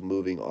muscles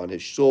moving on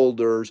his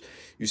shoulders.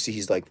 You see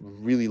he's like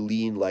really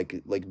lean,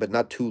 like but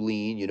not too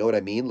lean. You know what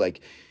I mean?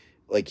 Like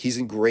he's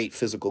in great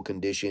physical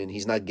condition.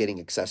 He's not getting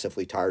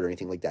excessively tired or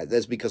anything like that.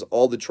 That's because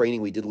all the training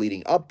we did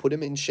leading up put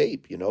him in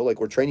shape, you know? Like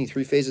we're training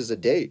 3 phases a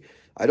day.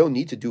 I don't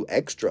need to do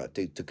extra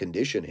to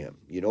condition him.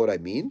 You know what I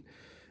mean?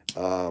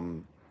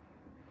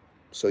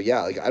 So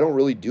yeah, like I don't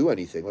really do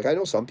anything. Like I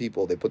know some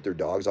people, they put their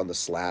dogs on the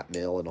slap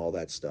mill and all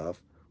that stuff.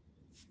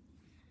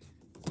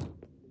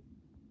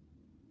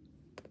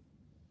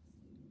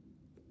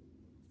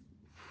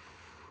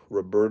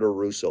 Roberta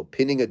Russo,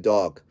 pinning a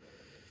dog.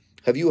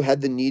 Have you had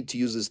the need to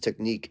use this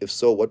technique? If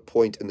so, what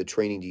point in the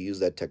training do you use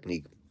that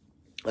technique?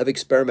 I've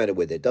experimented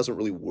with it. It doesn't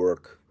really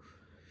work.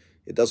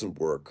 It doesn't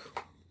work.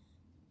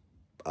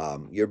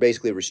 You're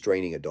basically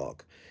restraining a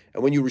dog.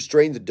 And when you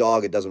restrain the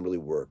dog, it doesn't really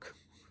work,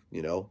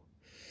 you know?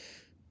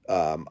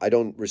 I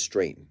don't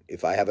restrain.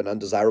 If I have an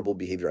undesirable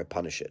behavior, I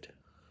punish it.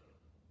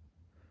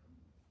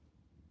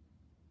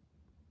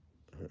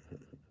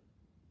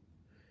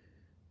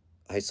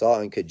 I saw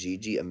on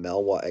Kijiji a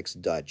Malwa X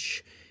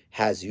Dutch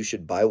has, you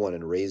should buy one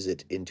and raise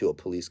it into a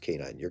police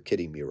canine. You're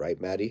kidding me,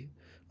 right, Maddie?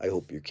 I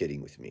hope you're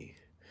kidding with me.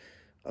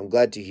 I'm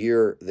glad to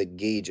hear that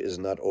Gage is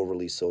not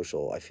overly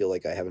social. I feel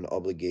like I have an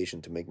obligation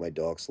to make my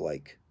dogs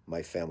like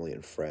my family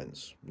and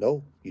friends.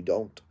 No, you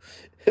don't.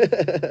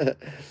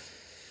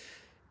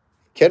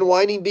 Can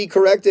whining be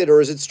corrected,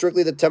 or is it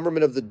strictly the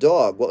temperament of the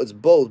dog? Well, it's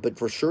both, but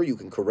for sure you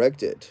can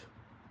correct it.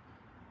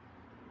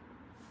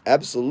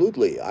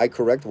 Absolutely. I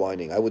correct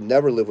whining. I would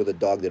never live with a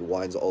dog that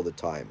whines all the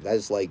time. That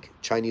is like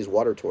Chinese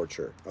water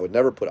torture. I would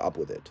never put up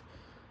with it.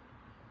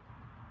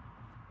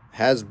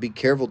 Has be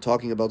careful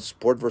talking about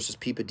sport versus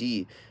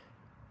PPD.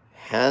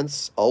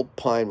 Hans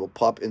Alpine will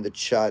pop in the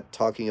chat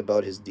talking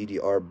about his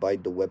DDR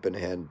bite the weapon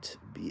hand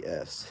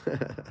BS.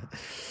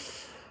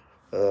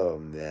 Oh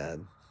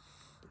man.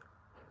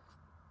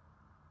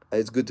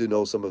 It's good to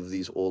know some of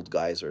these old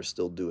guys are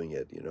still doing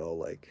it,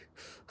 like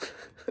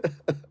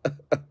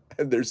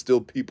and there's still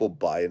people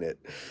buying it.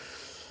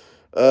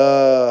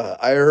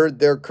 I heard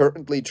they're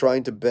currently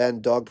trying to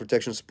ban dog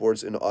protection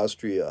sports in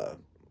Austria.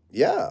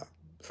 Yeah,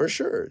 for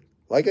sure.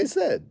 Like I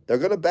said, they're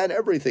going to ban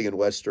everything in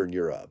Western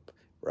Europe,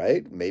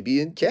 right?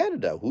 Maybe in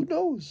Canada. Who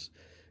knows?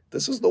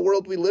 This is the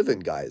world we live in,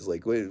 guys.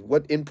 Like,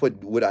 what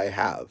input would I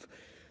have?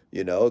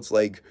 It's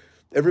like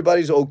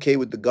everybody's okay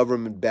with the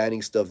government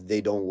banning stuff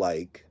they don't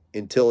like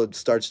until it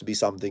starts to be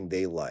something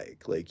they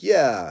like. Like,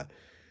 yeah,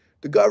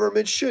 the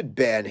government should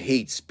ban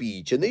hate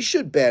speech and they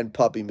should ban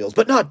puppy mills,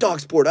 but not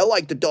dog sport. I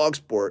like the dog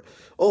sport.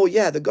 Oh,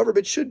 yeah, the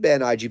government should ban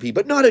IGP,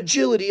 but not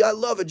agility. I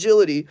love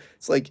agility.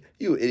 It's like,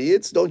 you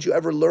idiots, don't you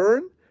ever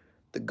learn?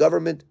 The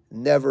government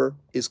never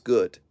is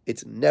good.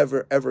 It's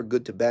never, ever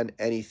good to ban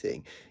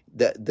anything.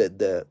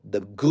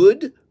 The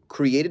good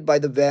created by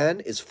the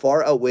ban is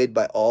far outweighed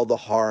by all the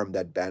harm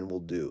that ban will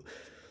do.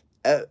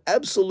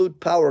 Absolute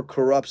power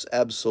corrupts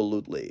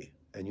absolutely.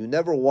 And you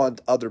never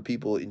want other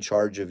people in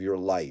charge of your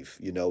life,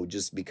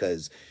 just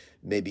because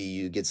maybe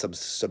you get some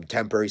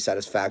temporary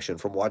satisfaction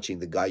from watching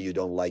the guy you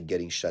don't like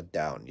getting shut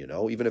down,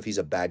 even if he's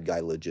a bad guy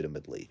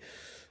legitimately.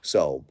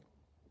 So,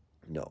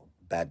 no,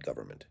 bad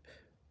government.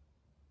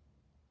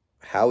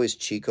 How is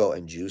Chico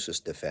and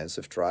Juice's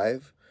defensive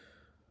drive?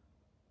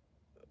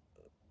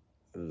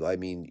 I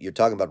mean, you're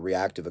talking about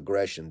reactive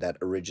aggression that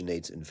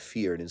originates in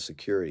fear and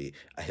insecurity.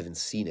 I haven't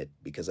seen it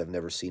because I've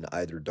never seen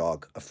either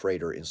dog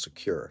afraid or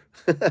insecure.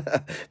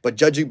 But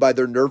judging by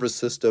their nervous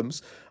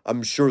systems,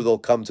 I'm sure they'll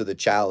come to the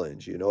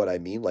challenge. You know what I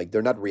mean? Like,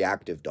 they're not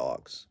reactive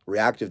dogs.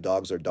 Reactive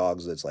dogs are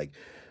dogs that's like,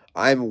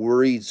 I'm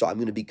worried, so I'm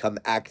going to become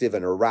active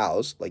and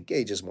aroused. Like,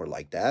 Gage is more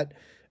like that.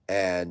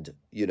 And,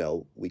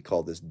 we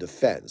call this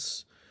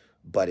defense.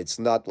 But it's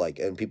not like,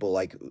 and people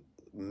like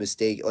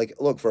mistake, like,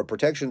 look, for a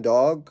protection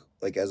dog,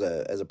 like as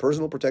a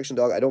personal protection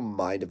dog, I don't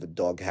mind if a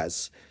dog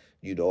has,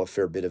 a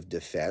fair bit of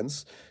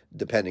defense,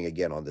 depending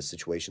again on the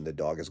situation the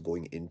dog is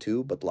going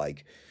into. But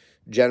like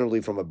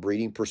generally from a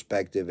breeding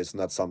perspective, it's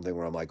not something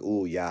where I'm like,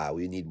 oh yeah,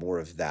 we need more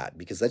of that,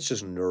 because that's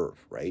just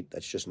nerve, right?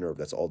 That's just nerve.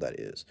 That's all that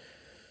is.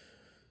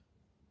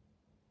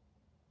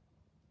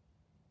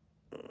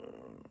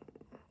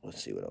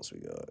 Let's see what else we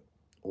got.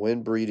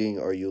 When breeding,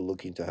 are you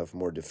looking to have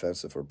more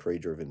defensive or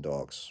prey-driven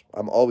dogs?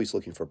 I'm always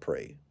looking for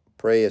prey.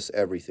 Prey is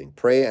everything.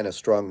 Prey and a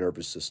strong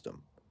nervous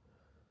system.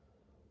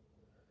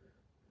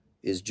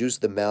 Is Juice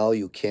the Mal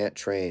you can't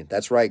train?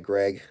 That's right,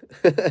 Greg.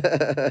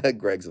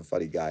 Greg's a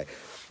funny guy.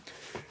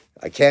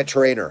 I can't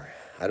train her.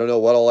 I don't know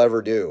what I'll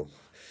ever do.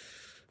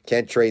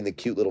 Can't train the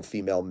cute little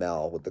female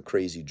Mal with the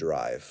crazy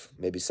drive.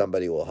 Maybe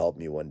somebody will help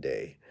me one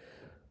day.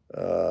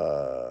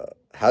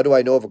 How do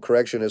I know if a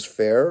correction is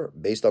fair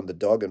based on the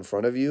dog in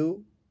front of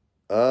you?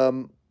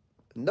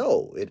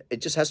 No,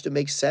 it just has to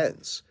make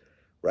sense,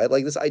 right?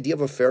 Like this idea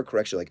of a fair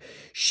correction, like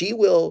she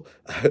will,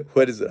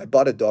 what is it? I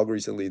bought a dog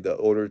recently. The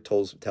owner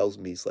tells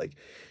me, it's like,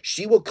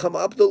 she will come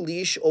up the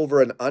leash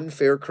over an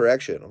unfair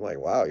correction. I'm like,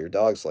 wow, your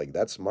dog's like,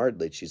 that's smart.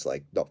 Like, she's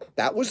like, no,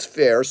 that was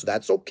fair, so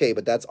that's okay,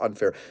 but that's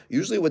unfair.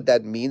 Usually what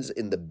that means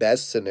in the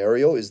best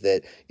scenario is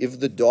that if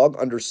the dog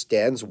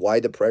understands why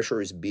the pressure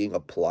is being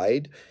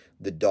applied,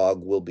 the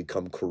dog will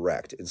become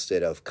correct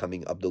instead of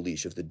coming up the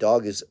leash. If the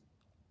dog is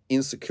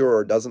insecure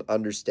or doesn't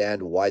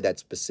understand why that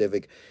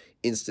specific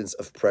instance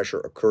of pressure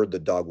occurred, the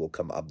dog will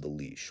come up the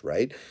leash,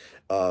 right?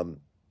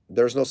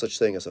 There's no such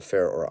thing as a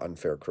fair or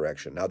unfair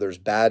correction. Now, there's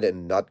bad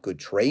and not good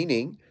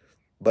training,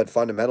 but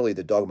fundamentally,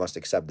 the dog must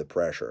accept the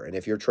pressure. And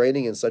if you're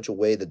training in such a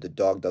way that the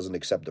dog doesn't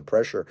accept the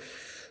pressure,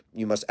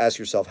 you must ask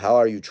yourself, how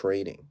are you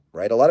training,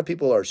 right? A lot of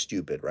people are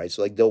stupid, right?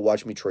 So, like, they'll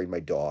watch me train my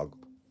dog.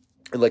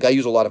 And, like, I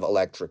use a lot of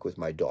electric with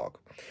my dog.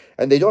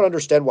 And they don't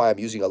understand why I'm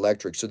using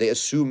electric, so they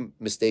assume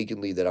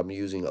mistakenly that I'm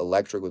using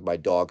electric with my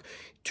dog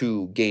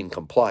to gain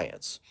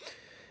compliance.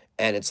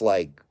 And it's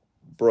like,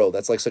 bro,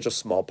 that's like such a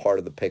small part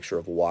of the picture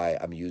of why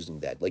I'm using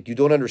that. Like, you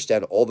don't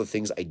understand all the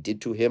things I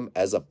did to him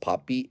as a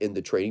puppy in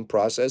the training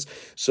process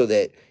so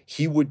that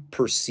he would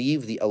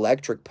perceive the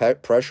electric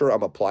pressure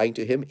I'm applying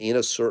to him in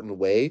a certain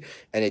way,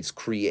 and it's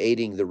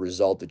creating the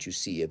result that you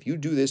see. If you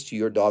do this to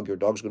your dog's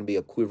going to be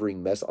a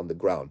quivering mess on the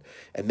ground.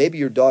 And maybe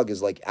your dog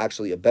is like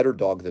actually a better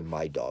dog than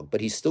my dog, but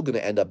he's still going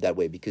to end up that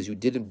way because you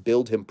didn't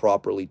build him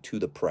properly to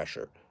the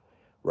pressure,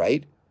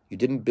 right? You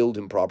didn't build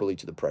him properly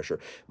to the pressure.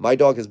 My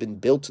dog has been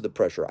built to the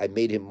pressure. I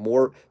made him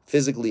more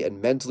physically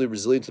and mentally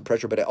resilient to the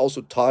pressure, but I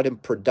also taught him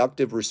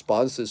productive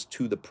responses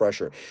to the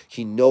pressure.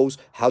 He knows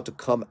how to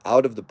come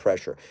out of the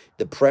pressure.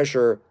 The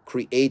pressure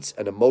creates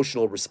an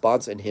emotional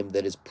response in him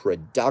that is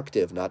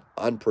productive, not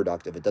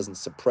unproductive. It doesn't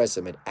suppress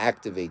him. It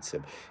activates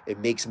him. It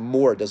makes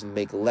more. It doesn't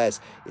make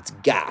less. It's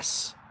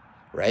gas.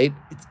 right?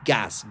 It's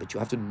gas, but you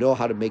have to know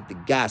how to make the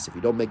gas. If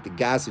you don't make the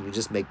gas and you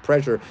just make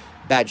pressure,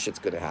 bad shit's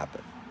going to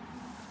happen.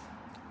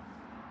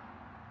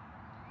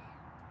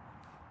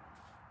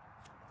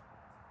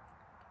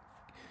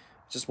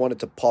 Just wanted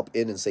to pop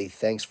in and say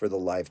thanks for the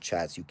live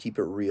chats. You keep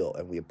it real,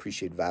 and we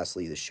appreciate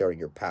vastly the sharing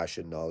your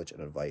passion, knowledge,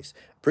 and advice.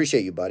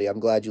 Appreciate you, buddy. I'm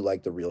glad you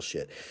like the real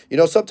shit. You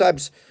know,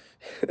 sometimes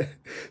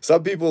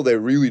some people, they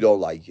really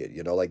don't like it.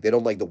 You know, like they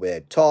don't like the way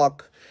I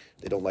talk.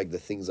 They don't like the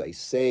things I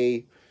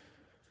say.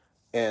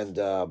 And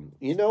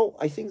you know,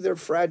 I think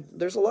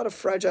there's a lot of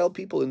fragile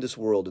people in this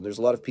world, and there's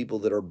a lot of people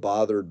that are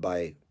bothered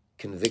by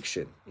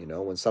conviction. You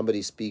know, when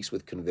somebody speaks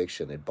with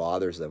conviction, it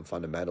bothers them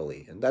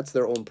fundamentally, and that's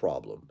their own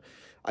problem.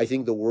 I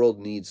think the world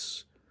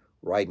needs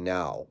right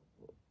now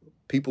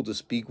people to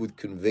speak with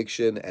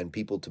conviction and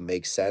people to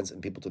make sense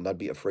and people to not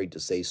be afraid to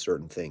say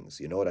certain things.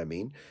 You know what I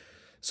mean?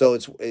 So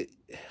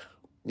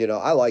you know,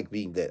 I like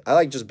being that. I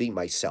like just being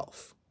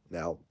myself.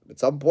 Now, at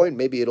some point,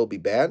 maybe it'll be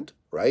banned,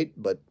 right?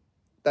 But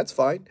that's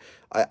fine.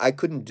 I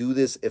couldn't do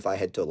this if I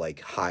had to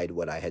like hide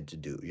what I had to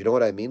do. You know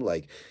what I mean?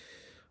 Like,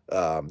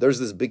 there's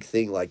this big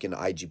thing like in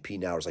IGP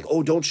now. It's like,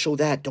 oh, don't show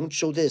that, don't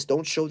show this,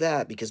 don't show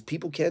that, because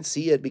people can't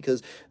see it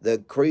because the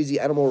crazy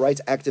animal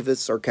rights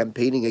activists are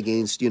campaigning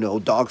against, you know,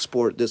 dog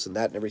sport, this and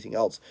that, and everything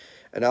else.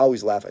 And I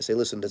always laugh. I say,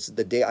 listen, this is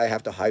the day I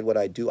have to hide what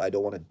I do. I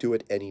don't want to do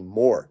it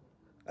anymore.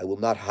 I will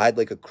not hide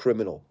like a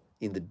criminal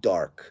in the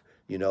dark.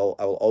 You know,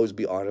 I will always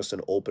be honest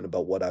and open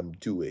about what I'm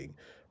doing,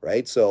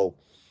 right? So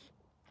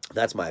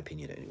that's my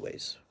opinion,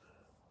 anyways.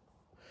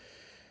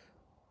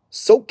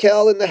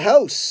 SoCal in the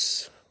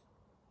house.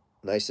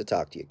 Nice to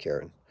talk to you,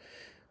 Karen.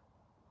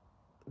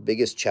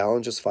 Biggest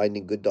challenge is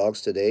finding good dogs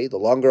today. The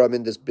longer I'm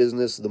in this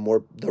business, the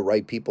more the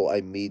right people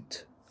I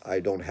meet. I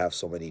don't have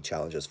so many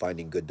challenges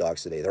finding good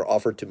dogs today. They're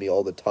offered to me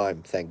all the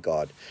time, thank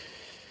God.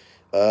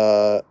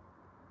 I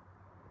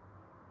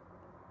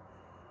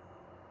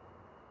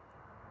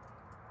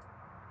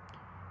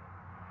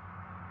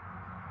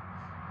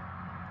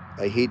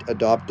hate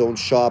adopt, don't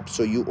shop,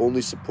 so you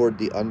only support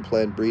the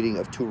unplanned breeding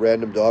of two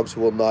random dogs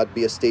who will not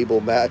be a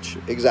stable match.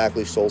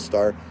 Exactly,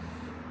 Soulstar.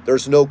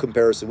 There's no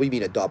comparison. What do you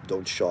mean adopt,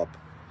 don't shop?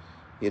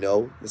 You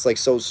know, it's like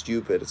so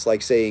stupid. It's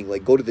like saying,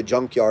 like, go to the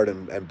junkyard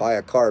and buy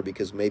a car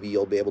because maybe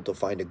you'll be able to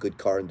find a good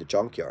car in the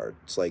junkyard.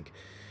 It's like,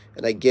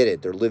 and I get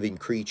it, they're living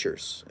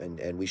creatures,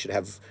 and we should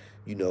have,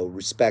 you know,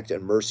 respect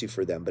and mercy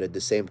for them. But at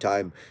the same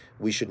time,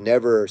 we should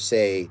never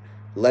say,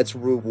 let's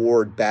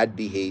reward bad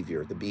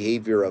behavior, the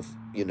behavior of,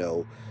 you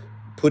know,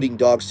 putting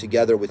dogs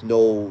together with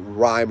no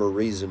rhyme or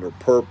reason or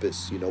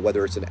purpose, you know,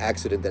 whether it's an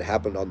accident that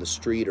happened on the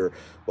street or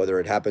whether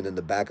it happened in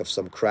the back of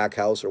some crack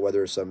house or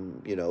whether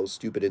some, you know,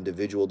 stupid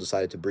individual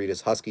decided to breed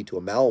his husky to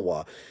a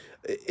Malinois.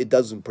 It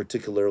doesn't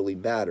particularly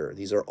matter.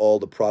 These are all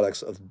the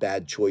products of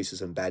bad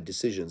choices and bad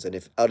decisions. And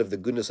if out of the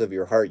goodness of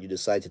your heart you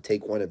decide to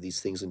take one of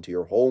these things into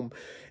your home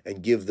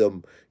and give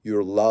them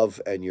your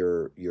love and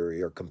your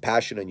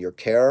compassion and your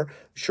care,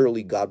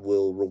 surely God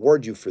will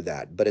reward you for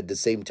that. But at the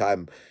same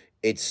time,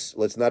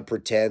 let's not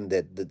pretend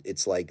that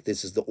it's like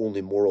this is the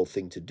only moral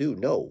thing to do.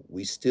 No,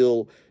 we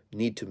still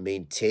need to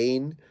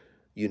maintain,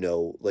 you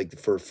know, like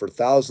for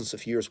thousands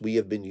of years we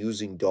have been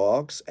using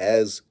dogs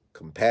as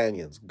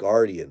companions,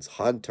 guardians,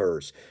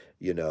 hunters,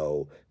 you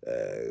know,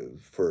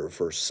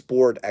 for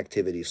sport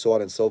activities, so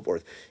on and so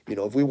forth. You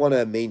know, if we want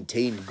to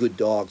maintain good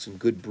dogs and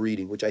good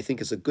breeding, which I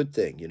think is a good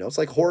thing, you know, it's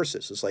like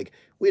horses. It's like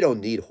we don't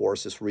need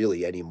horses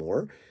really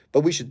anymore.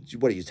 But we should,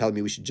 what are you telling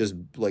me? We should just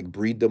like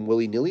breed them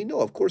willy-nilly?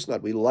 No, of course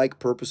not. We like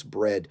purpose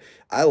bred.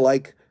 I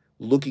like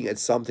looking at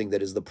something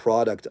that is the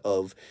product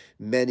of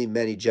many,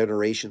 many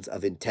generations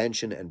of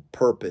intention and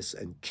purpose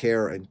and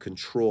care and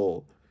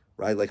control,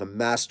 right? Like a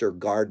master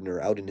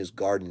gardener out in his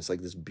garden. It's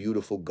like this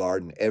beautiful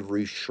garden,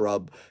 every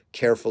shrub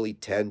carefully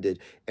tended,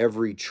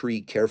 every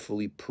tree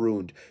carefully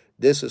pruned.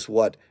 This is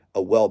what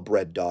a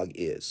well-bred dog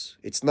is.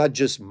 It's not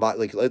just my,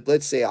 like,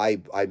 let's say I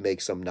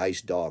make some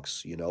nice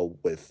dogs, you know,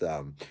 with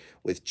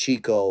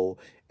Chico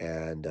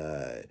and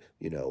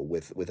you know,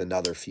 with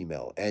another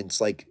female. And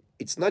it's like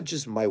it's not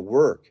just my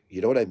work.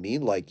 You know what I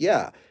mean? Like,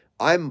 yeah,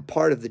 I'm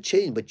part of the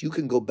chain, but you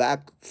can go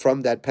back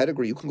from that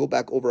pedigree. You can go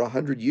back over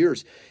 100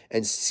 years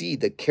and see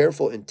the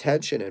careful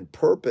intention and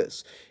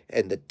purpose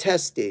and the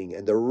testing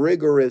and the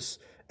rigorous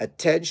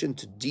attention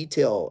to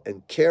detail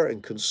and care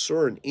and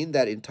concern in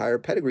that entire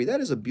pedigree. That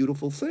is a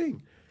beautiful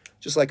thing.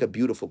 Just like a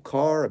beautiful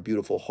car, a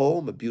beautiful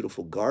home, a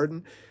beautiful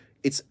garden.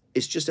 It's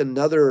just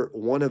another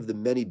one of the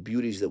many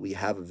beauties that we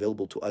have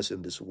available to us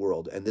in this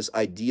world. And this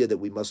idea that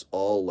we must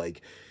all,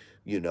 like,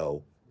 you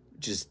know,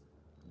 just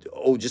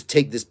just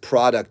take this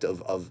product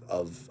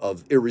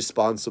of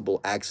irresponsible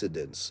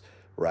accidents,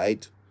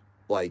 right?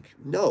 Like,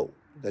 no,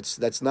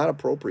 that's not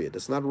appropriate.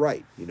 That's not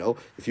right. You know,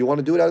 if you want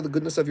to do it out of the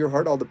goodness of your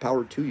heart, all the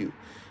power to you.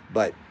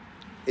 But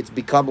it's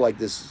become like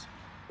this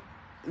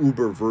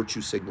uber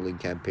virtue signaling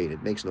campaign.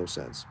 It makes no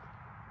sense.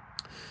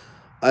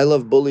 I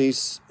love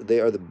bullies. They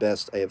are the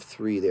best. I have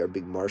 3. They are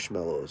big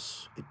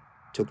marshmallows. It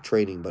took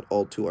training, but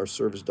all 2 are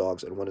service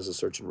dogs, and one is a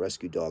search and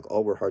rescue dog.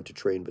 All were hard to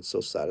train, but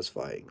so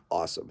satisfying.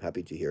 Awesome.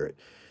 Happy to hear it.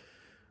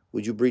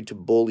 Would you breed to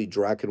Bully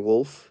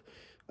Drakenwolf?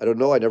 I don't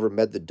know. I never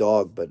met the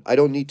dog, but I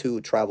don't need to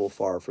travel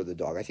far for the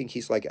dog. I think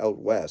he's like out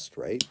west,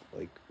 right?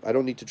 Like I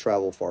don't need to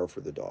travel far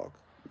for the dog,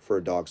 for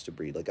dogs to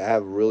breed. Like I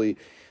have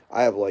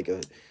like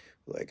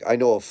I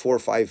know of 4 or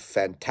 5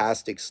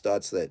 fantastic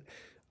studs that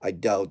I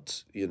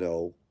doubt, you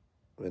know,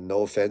 and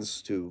no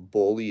offense to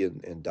Bully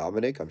and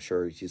Dominic. I'm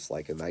sure he's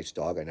like a nice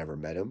dog. I never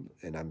met him,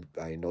 and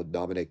I know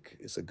Dominic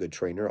is a good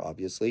trainer,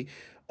 obviously.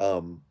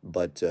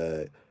 But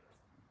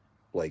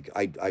like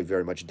I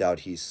very much doubt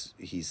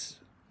he's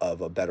of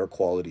a better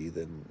quality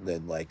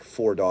than like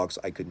 4 dogs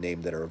I could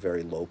name that are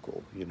very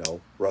local. You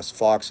know, Russ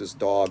Fox's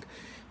dog,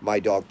 my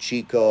dog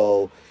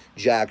Chico,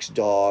 Jack's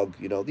dog.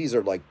 You know, these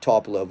are like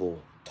top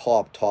level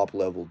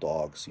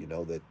dogs. You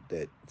know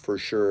that for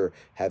sure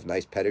have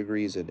nice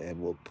pedigrees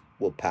and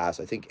will pass.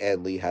 I think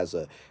Ann Lee has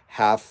a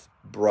half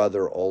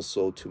brother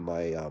also to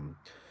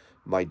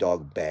my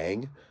dog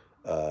Bang.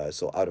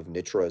 So out of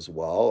Nitra as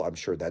well. I'm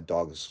sure that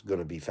dog is going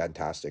to be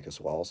fantastic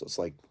as well. So it's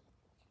like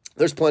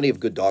there's plenty of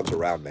good dogs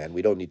around, man.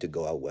 We don't need to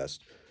go out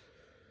west.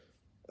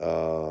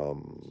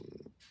 Um,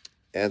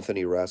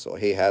 Anthony Rasso.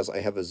 Hey,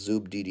 I have a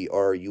Zoob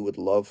DDR. You would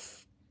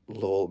love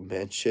Lowell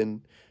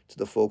mention to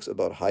the folks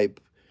about hype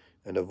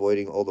and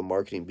avoiding all the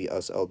marketing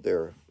BS out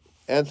there.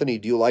 Anthony,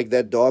 do you like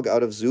that dog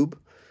out of Zoob?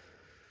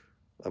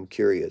 I'm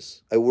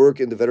curious. I work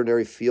in the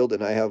veterinary field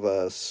and I have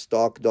a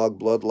stock dog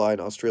bloodline,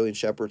 Australian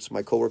Shepherds.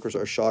 My coworkers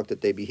are shocked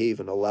that they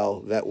behave and allow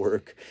vet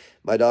work.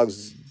 My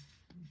dogs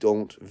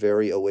don't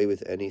vary away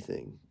with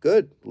anything.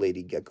 Good,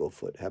 Lady Gecko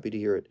Foot. Happy to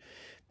hear it.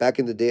 Back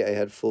in the day, I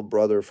had full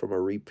brother from a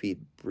repeat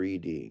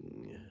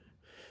breeding.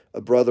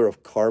 A brother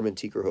of Carmen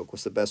Teakerhook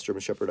was the best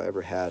German Shepherd I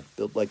ever had.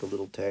 Built like a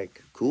little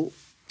tank. Cool.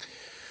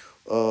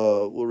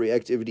 Will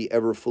reactivity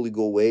ever fully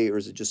go away, or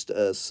is it just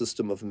a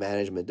system of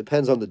management?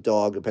 Depends on the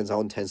dog. Depends how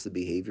intense the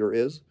behavior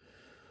is.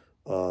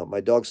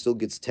 My dog still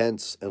gets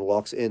tense and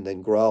locks in,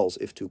 then growls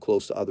if too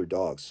close to other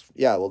dogs.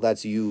 Yeah, well,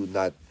 that's you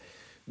not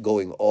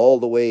going all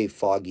the way,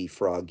 Foggy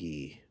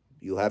Froggy.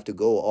 You have to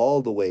go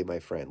all the way, my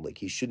friend. Like,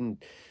 he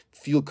shouldn't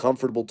feel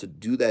comfortable to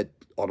do that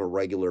on a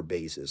regular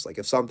basis. Like,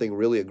 if something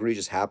really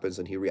egregious happens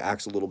and he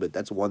reacts a little bit,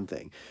 that's one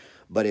thing.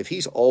 But if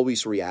he's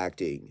always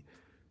reacting,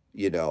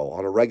 you know,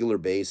 on a regular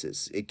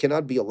basis, it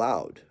cannot be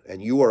allowed,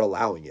 and you are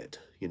allowing it.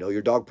 You know,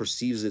 your dog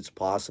perceives it's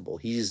possible.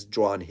 He's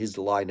drawn his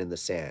line in the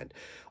sand.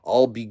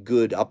 I'll be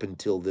good up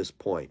until this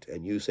point.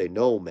 And you say,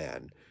 no,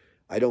 man,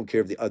 I don't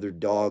care if the other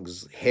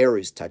dog's hair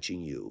is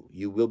touching you.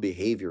 You will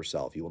behave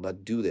yourself. You will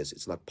not do this.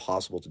 It's not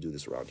possible to do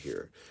this around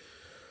here.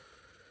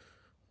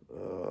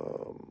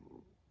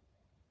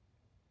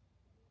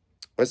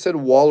 I said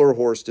Waller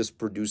Horse is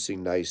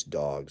producing nice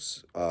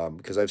dogs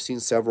because I've seen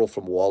several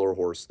from Waller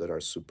Horse that are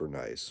super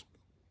nice.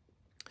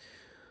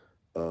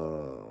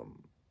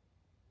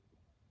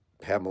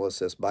 Pamela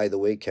says, by the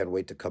way, can't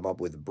wait to come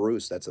up with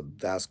Bruce. That's a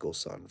Vasco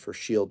son for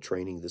Shield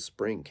training this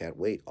spring. Can't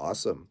wait.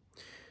 Awesome.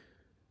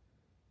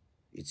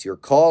 It's your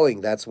calling.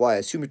 That's why. I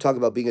assume you're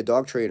talking about being a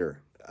dog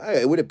trainer.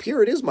 It would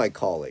appear it is my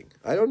calling.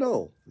 I don't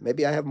know.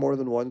 Maybe I have more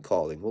than one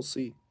calling. We'll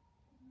see.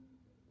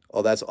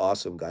 Oh, that's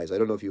awesome, guys. I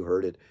don't know if you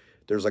heard it.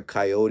 There's a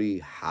coyote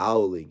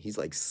howling. He's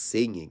like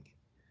singing.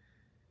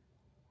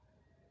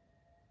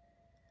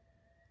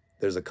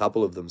 There's a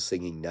couple of them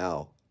singing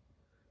now.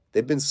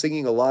 They've been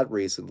singing a lot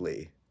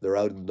recently. They're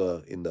out in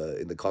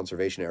the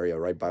conservation area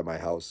right by my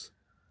house.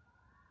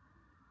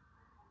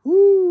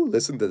 Woo,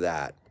 listen to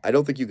that. I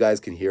don't think you guys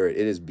can hear it.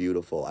 It is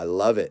beautiful. I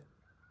love it.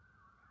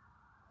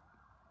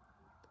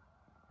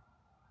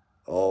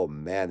 Oh,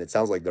 man, it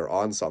sounds like they're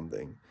on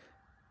something.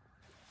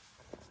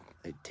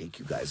 I take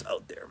you guys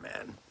out there,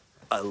 man.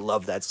 I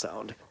love that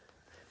sound.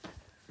 Do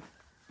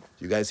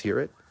you guys hear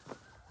it?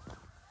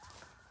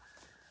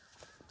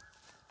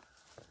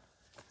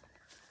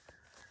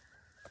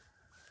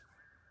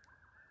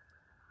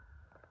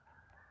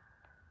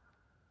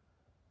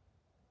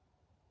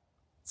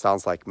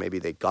 Sounds like maybe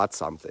they got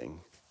something.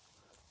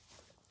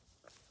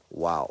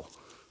 Wow.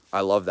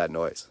 I love that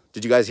noise.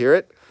 Did you guys hear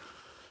it?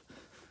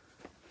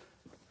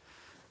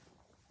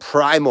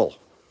 Primal.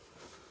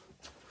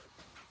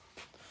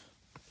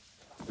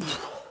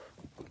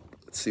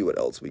 Let's see what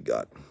else we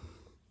got.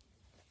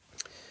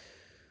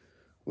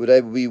 Would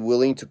I be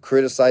willing to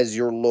criticize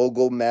your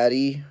logo,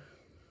 Maddie?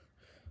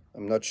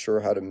 I'm not sure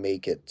how to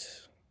make it.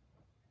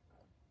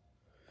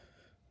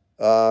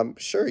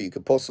 Sure, you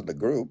could post in the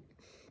group.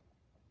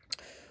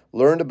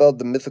 Learned about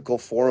the mythical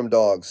forum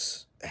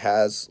dogs.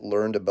 Has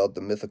learned about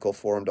the mythical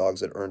forum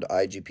dogs that earned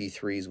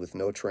IGP3s with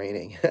no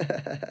training.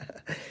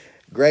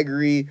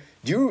 Gregory,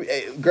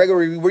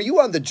 Gregory, were you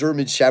on the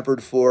German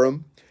Shepherd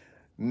forum?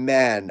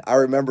 Man, I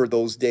remember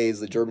those days,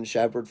 the German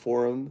Shepherd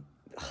forum.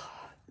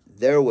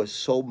 There was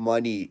so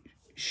many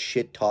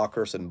shit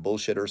talkers and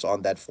bullshitters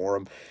on that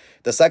forum.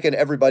 The second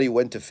everybody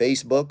went to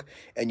Facebook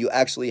and you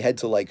actually had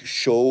to like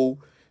show,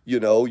 you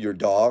know, your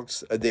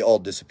dogs, they all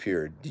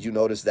disappeared. Did you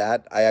notice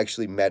that? I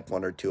actually met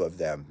 1 or 2 of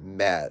them.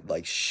 Mad,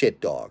 like shit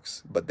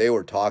dogs. But they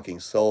were talking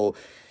so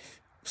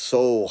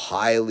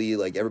highly,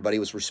 like everybody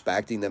was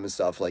respecting them and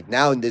stuff. Like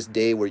now in this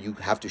day where you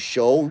have to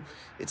show,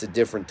 it's a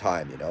different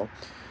time, you know.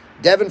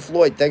 Devin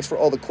Floyd, thanks for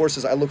all the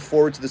courses. I look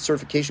forward to the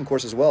certification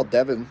course as well.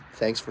 Devin,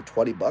 thanks for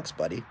 20 bucks,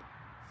 buddy.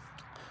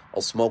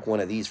 I'll smoke one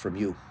of these from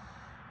you.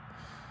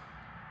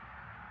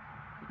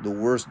 The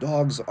worst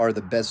dogs are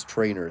the best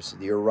trainers.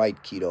 You're right,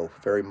 Keto.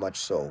 Very much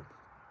so.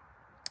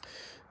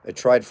 I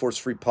tried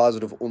force-free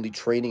positive only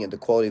training, and the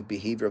quality of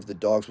behavior of the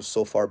dogs was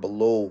so far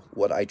below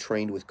what I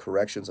trained with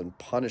corrections and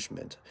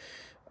punishment.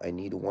 I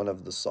need one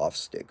of the soft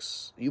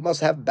sticks. You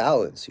must have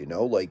balance, you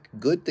know, like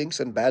good things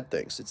and bad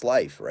things. It's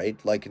life, right?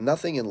 Like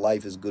nothing in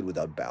life is good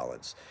without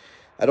balance.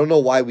 I don't know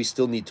why we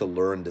still need to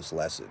learn this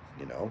lesson,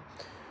 you know?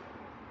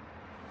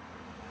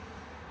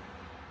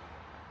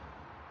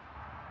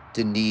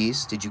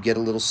 Denise, did you get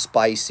a little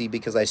spicy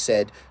because I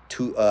said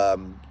a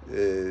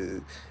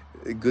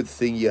good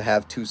thing you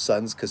have two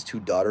sons because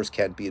two daughters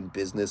can't be in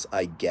business,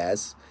 I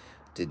guess.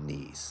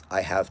 Denise,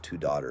 I have two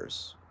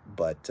daughters,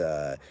 but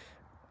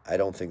I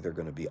don't think they're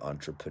going to be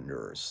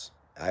entrepreneurs.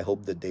 I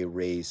hope that they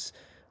raise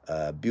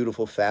a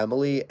beautiful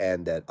family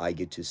and that I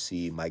get to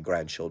see my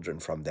grandchildren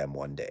from them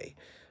one day.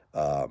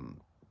 Um,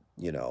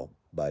 you know,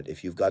 but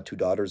if you've got two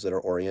daughters that are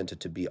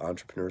oriented to be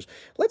entrepreneurs,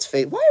 let's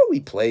face, why are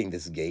we playing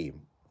this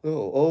game?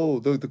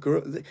 The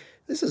girl.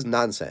 This is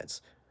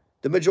nonsense.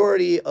 The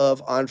majority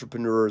of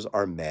entrepreneurs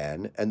are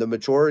men, and the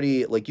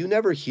majority, like you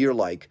never hear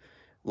like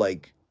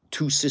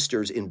two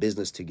sisters in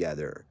business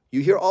together.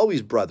 You hear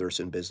always brothers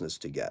in business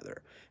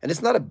together. And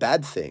it's not a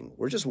bad thing.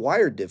 We're just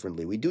wired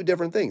differently. We do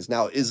different things.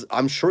 Now,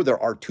 I'm sure there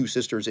are two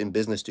sisters in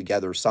business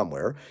together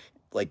somewhere.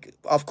 Like,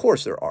 of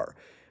course there are.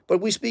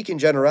 But we speak in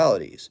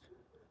generalities.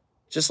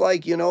 Just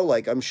like, you know,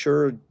 like I'm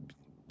sure,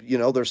 you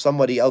know, there's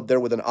somebody out there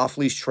with an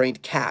off-leash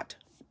trained cat.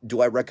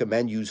 Do I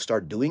recommend you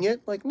start doing it?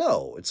 Like,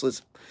 no. It's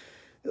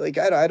like,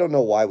 I don't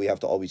know why we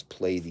have to always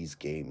play these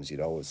games, you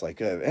know? It's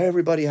like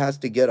everybody has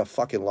to get a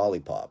fucking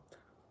lollipop.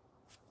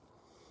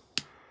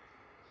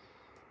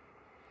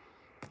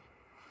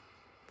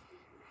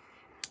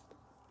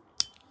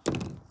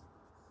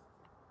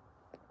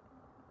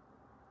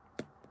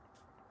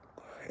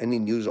 Any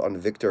news on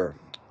Victor?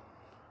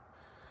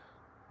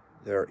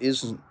 There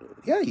isn't.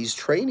 Yeah, he's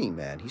training,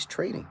 man. He's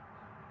training.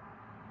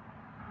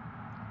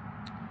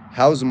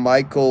 How's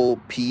Michael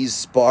P's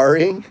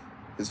sparring?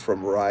 Is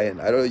from Ryan.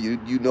 I don't know.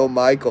 You know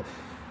Michael.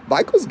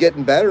 Michael's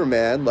getting better,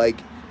 man. Like,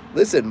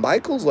 listen,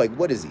 Michael's like,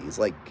 what is he? He's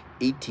like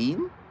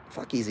 18?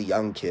 Fuck, he's a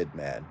young kid,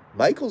 man.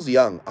 Michael's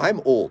young. I'm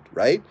old,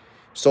 right?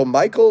 So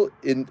Michael,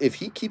 if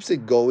he keeps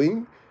it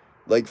going,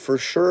 like for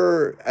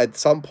sure, at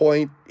some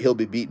point he'll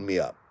be beating me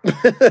up.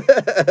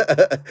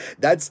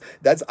 that's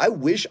I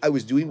wish I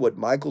was doing what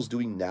Michael's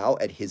doing now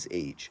at his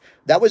age.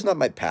 That was not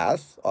my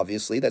path,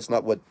 obviously. That's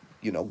not what,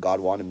 you know,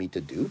 God wanted me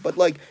to do. But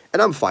like, and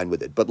I'm fine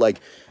with it. But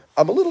like,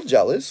 I'm a little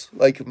jealous.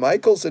 Like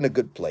Michael's in a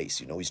good place,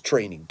 you know. He's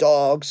training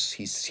dogs.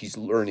 He's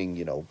learning,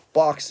 you know,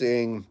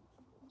 boxing.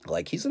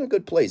 Like he's in a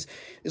good place.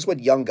 This is what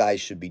young guys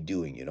should be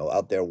doing, you know,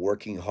 out there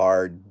working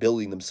hard,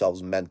 building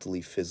themselves mentally,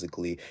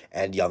 physically,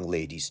 and young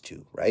ladies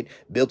too, right?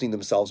 Building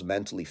themselves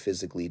mentally,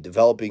 physically,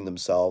 developing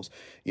themselves,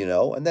 you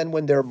know, and then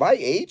when they're my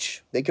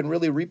age, they can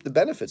really reap the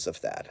benefits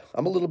of that.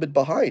 I'm a little bit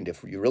behind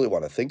if you really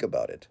want to think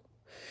about it.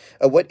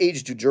 At what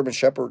age do German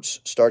Shepherds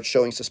start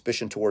showing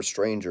suspicion towards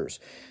strangers?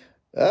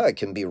 It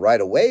can be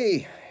right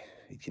away.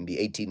 It can be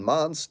 18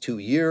 months, 2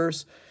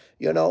 years.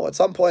 You know, at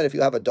some point, if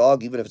you have a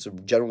dog, even if it's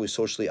generally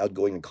socially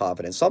outgoing and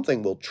confident,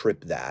 something will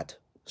trip that.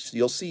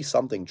 You'll see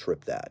something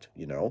trip that,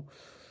 you know.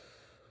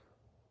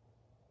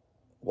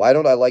 Why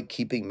don't I like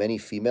keeping many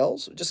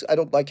females? Just I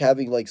don't like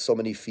having like so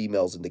many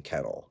females in the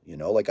kennel, you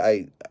know? Like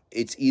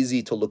it's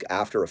easy to look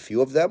after a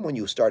few of them when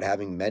you start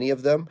having many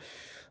of them.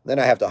 Then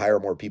I have to hire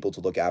more people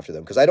to look after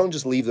them because I don't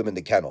just leave them in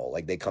the kennel.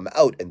 Like they come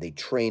out and they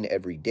train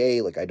every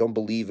day. Like I don't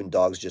believe in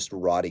dogs just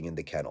rotting in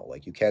the kennel.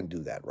 Like you can't do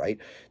that, right?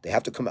 They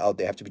have to come out.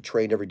 They have to be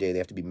trained every day. They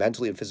have to be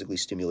mentally and physically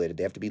stimulated.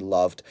 They have to be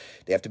loved.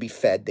 They have to be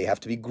fed. They have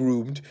to be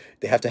groomed.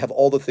 They have to have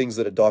all the things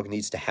that a dog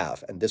needs to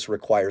have. And this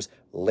requires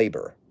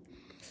labor.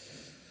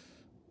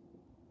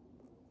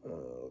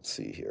 Let's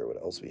see here.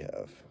 What else we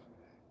have?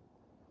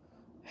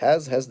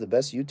 Has the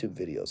best YouTube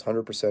videos.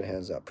 100%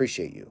 hands up.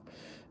 Appreciate you.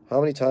 How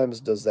many times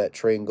does that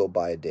train go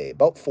by a day?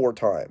 About 4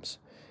 times.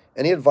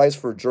 Any advice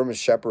for a German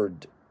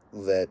Shepherd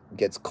that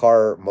gets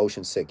car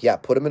motion sick? Yeah,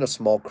 put him in a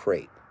small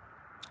crate.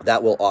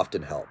 That will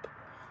often help.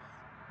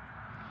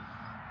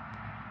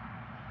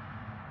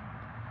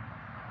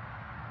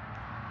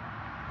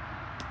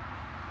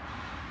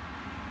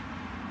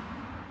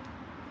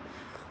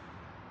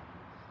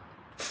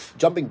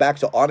 Jumping back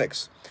to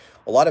Onyx,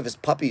 a lot of his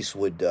puppies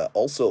would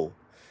also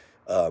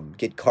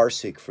get car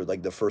sick for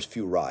like the first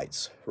few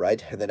rides,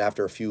 right? And then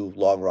after a few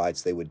long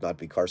rides, they would not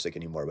be car sick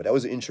anymore. But that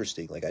was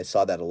interesting. Like I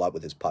saw that a lot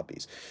with his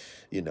puppies,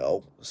 you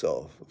know.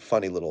 So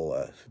funny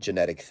little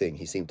genetic thing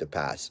he seemed to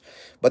pass.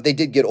 But they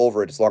did get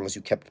over it as long as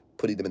you kept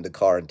putting them in the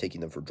car and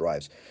taking them for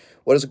drives.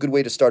 What is a good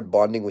way to start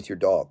bonding with your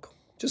dog?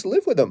 Just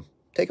live with them.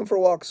 Take them for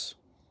walks.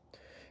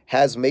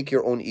 Has make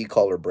your own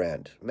e-collar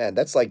brand. Man,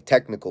 that's like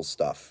technical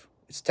stuff.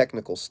 It's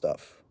technical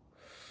stuff.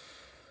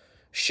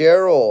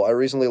 Cheryl, I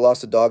recently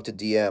lost a dog to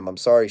DM. I'm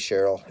sorry,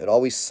 Cheryl. It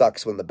always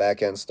sucks when the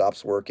back end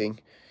stops working.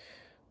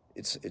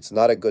 it's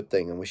not a good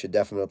thing, and we should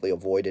definitely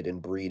avoid it in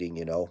breeding,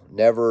 you know.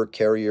 Never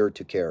carrier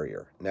to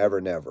carrier.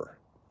 Never, never.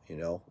 You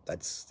know,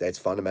 that's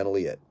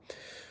fundamentally it.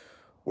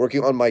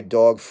 Working on my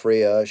dog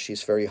Freya,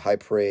 she's very high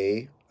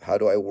prey. How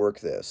do I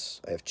work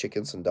this? I have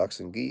chickens and ducks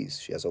and geese.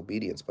 She has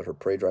obedience, but her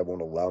prey drive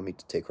won't allow me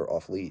to take her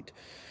off lead.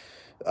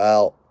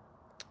 Well,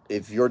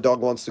 if your dog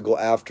wants to go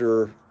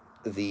after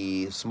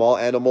the small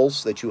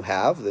animals that you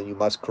have, then you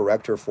must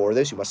correct her for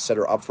this. You must set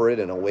her up for it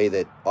in a way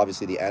that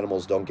obviously the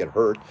animals don't get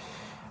hurt.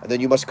 And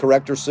then you must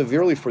correct her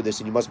severely for this,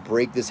 and you must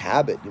break this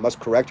habit. You must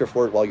correct her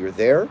for it while you're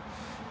there.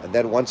 And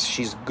then once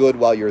she's good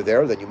while you're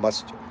there, then you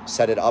must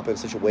set it up in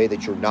such a way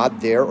that you're not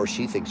there or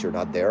she thinks you're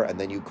not there. And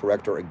then you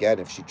correct her again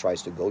if she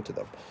tries to go to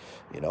them.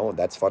 You know, and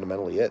that's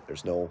fundamentally it.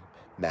 There's no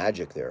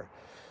magic there.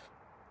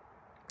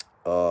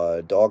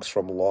 Dogs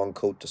from long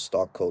coat to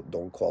stock coat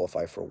don't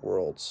qualify for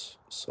worlds.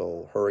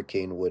 So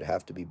Hurricane would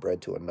have to be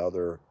bred to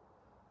another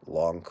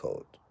long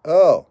coat.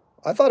 Oh,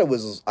 I thought it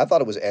was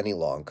any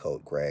long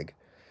coat, Greg.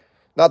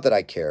 Not that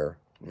I care,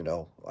 you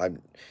know.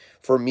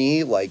 For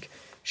me, like,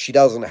 she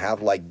doesn't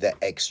have like the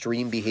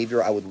extreme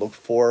behavior I would look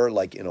for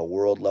like in a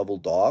world level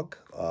dog.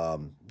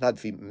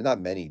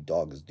 Not many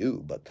dogs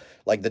do, but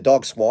like the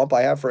dog Swamp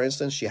I have, for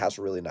instance, she has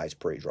a really nice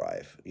prey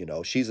drive. You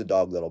know, she's a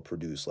dog that'll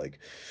produce like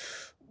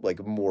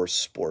more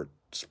sport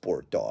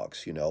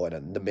dogs, you know.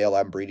 And the male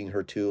I'm breeding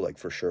her to, like,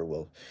 for sure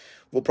we'll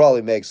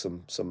probably make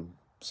some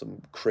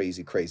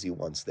crazy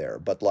ones there.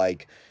 But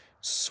like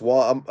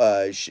Swamp,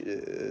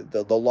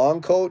 the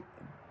long coat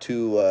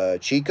to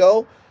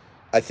Chico,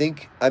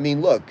 I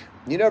mean, look,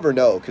 you never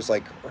know, because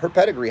like her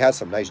pedigree has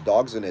some nice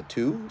dogs in it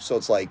too, so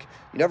it's like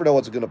you never know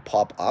what's going to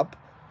pop up.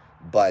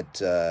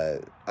 But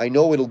I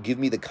know it'll give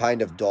me the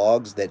kind of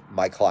dogs that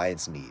my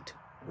clients need,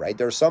 right?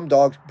 There are some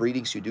dog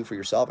breedings you do for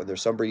yourself, and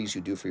there's some breedings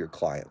you do for your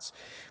clients,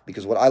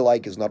 because what I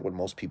like is not what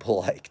most people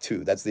like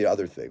too. That's the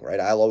other thing, right?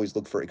 I'll always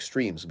look for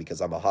extremes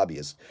because I'm a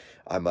hobbyist.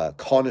 I'm a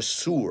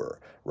connoisseur,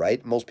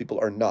 right? Most people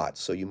are not,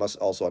 so you must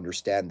also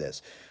understand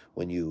this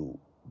when you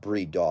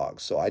breed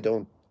dogs. So I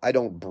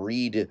don't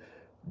breed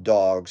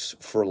dogs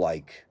for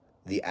like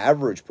the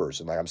average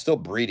person. Like, I'm still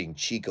breeding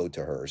Chico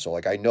to her, so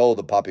like I know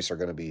the puppies are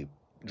going to be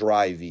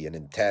drivey and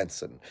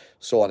intense and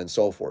so on and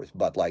so forth.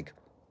 But like,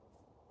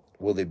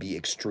 will they be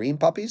extreme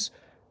puppies?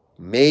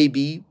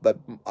 Maybe, but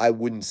I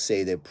wouldn't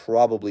say they're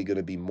probably going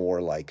to be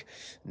more like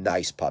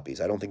nice puppies.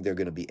 I don't think they're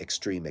going to be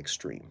extreme. Let's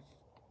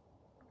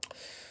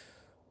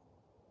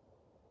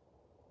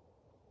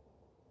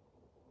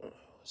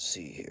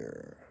see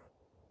here.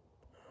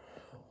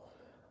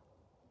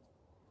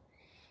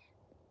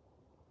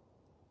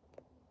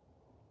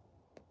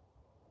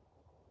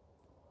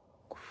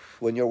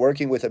 When you're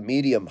working with a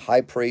medium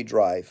high prey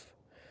drive,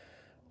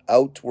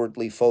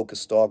 outwardly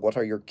focused dog, what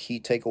are your key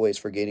takeaways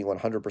for gaining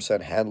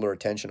 100% handler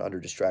attention under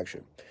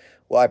distraction?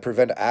 Well, I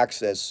prevent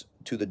access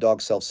to the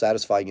dog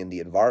self-satisfying in the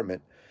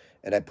environment,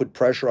 and I put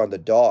pressure on the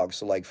dog.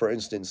 So like, for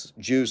instance,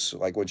 Juice,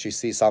 like when she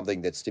sees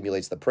something that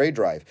stimulates the prey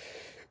drive,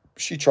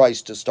 she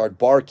tries to start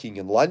barking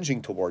and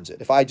lunging towards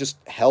it. If I just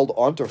held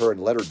onto her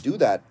and let her do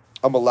that,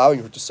 I'm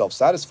allowing her to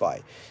self-satisfy.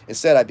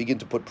 Instead, I begin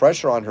to put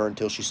pressure on her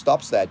until she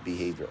stops that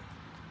behavior.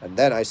 And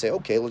then I say,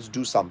 okay, let's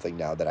do something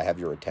now that I have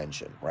your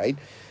attention, right?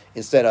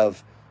 Instead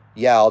of,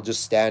 yeah, I'll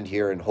just stand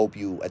here and hope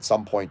you at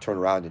some point turn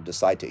around and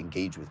decide to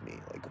engage with me.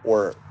 Like,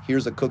 or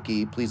here's a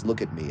cookie, please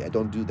look at me. I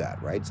don't do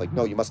that, right? It's like,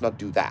 no, you must not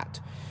do that.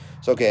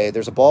 So, okay,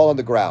 there's a ball on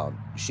the ground.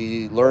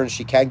 She learns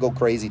she can't go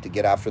crazy to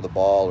get after the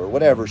ball or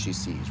whatever she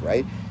sees,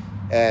 right?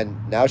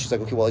 And now she's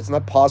like, okay, well, it's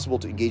not possible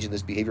to engage in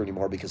this behavior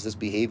anymore, because this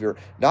behavior,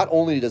 not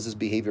only does this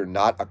behavior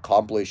not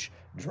accomplish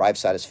drive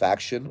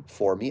satisfaction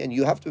for me, and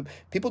you have to,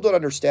 people don't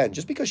understand,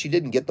 just because she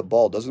didn't get the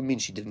ball doesn't mean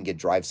she didn't get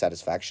drive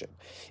satisfaction.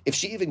 If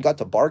she even got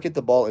to bark at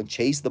the ball and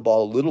chase the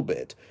ball a little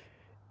bit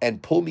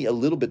and pull me a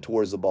little bit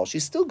towards the ball, she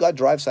still got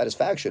drive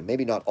satisfaction.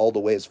 Maybe not all the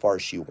way as far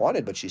as she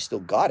wanted, but she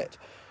still got it.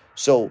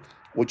 So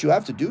what you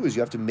have to do is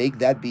you have to make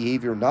that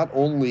behavior not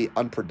only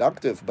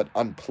unproductive, but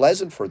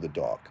unpleasant for the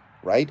dog,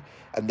 right?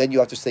 And then you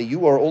have to say,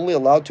 you are only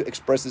allowed to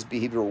express this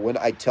behavior when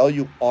I tell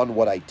you on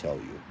what I tell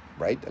you,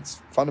 right?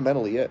 That's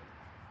fundamentally it.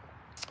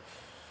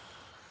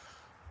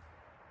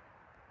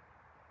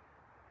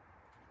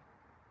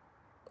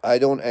 I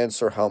don't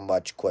answer how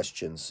much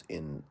questions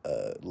in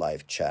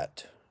live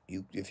chat.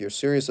 If you're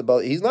serious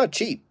about, he's not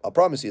cheap, I'll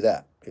promise you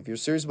that. If you're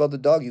serious about the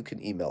dog, you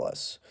can email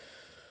us.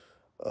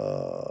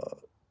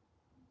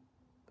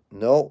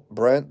 No,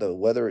 Brent, the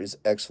weather is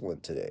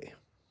excellent today.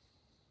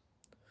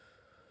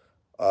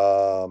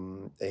 I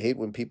hate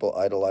when people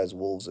idolize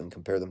wolves and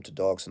compare them to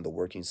dogs in the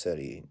working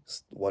setting.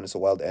 One is a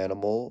wild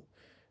animal,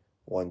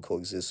 one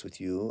coexists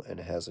with you and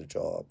has a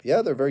job.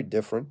 Yeah, they're very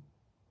different.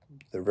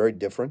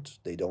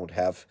 They don't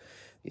have,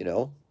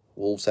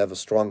 wolves have a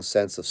strong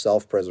sense of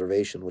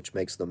self-preservation, which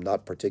makes them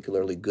not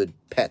particularly good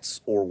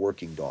pets or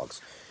working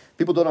dogs.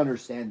 People don't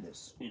understand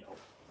this,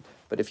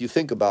 But if you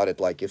think about it,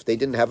 like, if they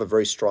didn't have a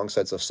very strong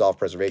sense of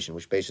self-preservation,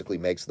 which basically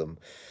makes them,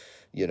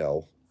 you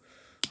know,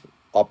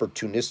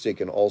 opportunistic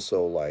and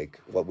also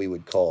like what we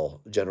would call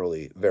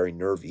generally very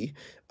nervy,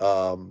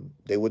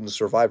 they wouldn't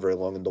survive very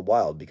long in the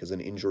wild because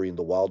an injury in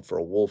the wild for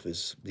a wolf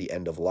is the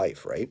end of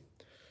life, right?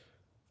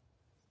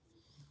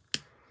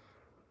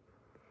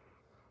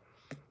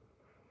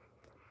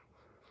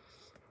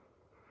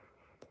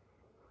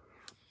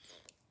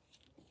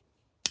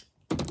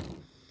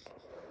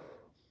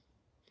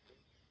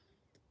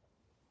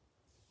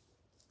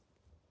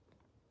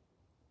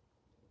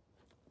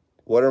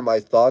 What are my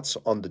thoughts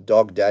on the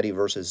Dog Daddy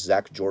versus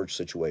Zach George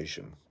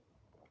situation?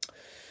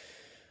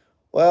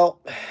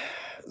 Well,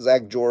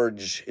 Zach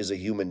George is a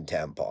human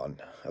tampon.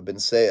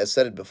 I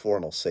said it before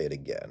and I'll say it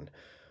again.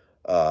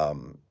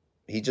 Um,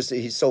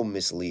 he's so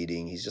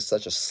misleading. He's just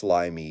such a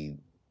slimy,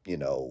 you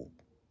know,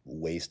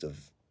 waste of.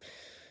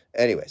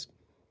 Anyways,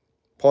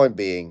 point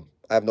being,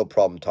 I have no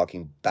problem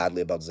talking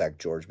badly about Zach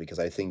George because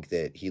I think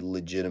that he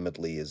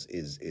legitimately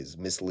is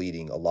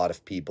misleading a lot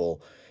of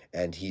people,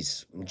 and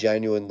he's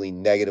genuinely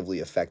negatively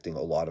affecting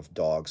a lot of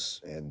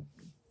dogs, and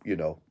you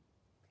know,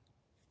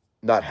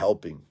 not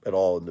helping at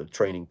all in the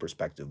training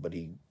perspective. But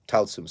he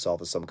touts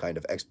himself as some kind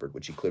of expert,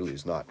 which he clearly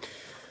is not.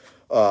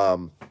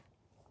 Um,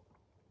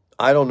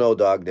 I don't know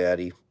Dog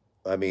Daddy.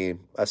 I mean,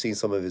 I've seen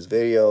some of his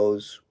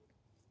videos.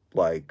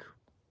 Like,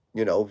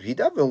 he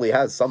definitely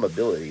has some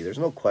ability. There's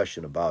no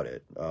question about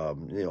it.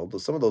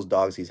 Some of those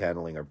dogs he's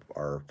handling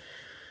are,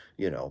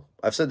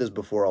 I've said this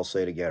before. I'll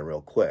say it again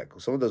real quick.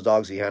 Some of those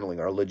dogs he's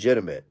handling are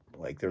legitimate.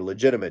 Like, they're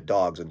legitimate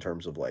dogs in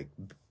terms of like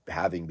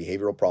having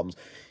behavioral problems.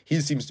 He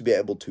seems to be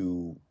able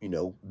to,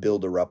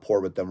 build a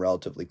rapport with them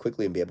relatively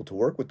quickly and be able to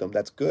work with them.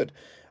 That's good.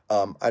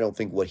 I don't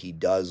think what he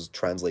does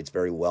translates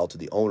very well to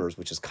the owners,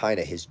 which is kind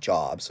of his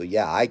job. So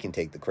yeah, I can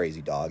take the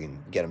crazy dog and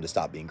get him to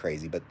stop being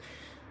crazy, but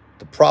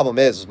the problem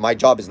is my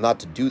job is not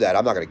to do that.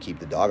 I'm not going to keep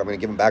the dog. I'm going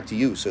to give him back to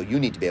you. So you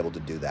need to be able to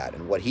do that.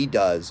 And what he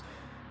does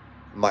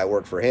might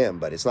work for him,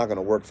 but it's not going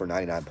to work for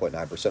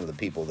 99.9% of the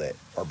people that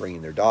are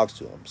bringing their dogs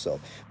to him.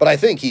 So, but I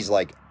think he's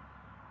like,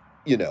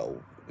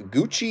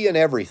 Gucci and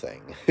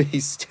everything.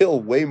 He's still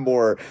way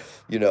more,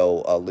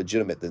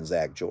 legitimate than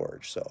Zach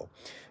George. So,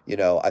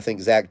 I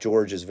think Zach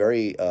George is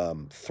very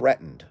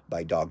threatened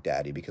by Dog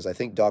Daddy because I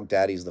think Dog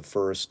Daddy's the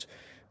first,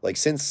 like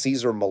since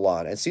Cesar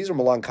Millan, and Cesar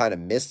Millan kind of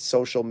missed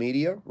social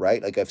media,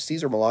 right? Like if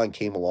Cesar Millan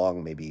came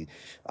along maybe,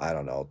 I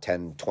don't know,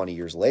 10, 20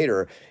 years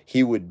later,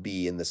 he would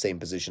be in the same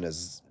position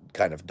as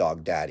kind of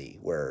Dog Daddy,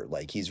 where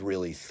like he's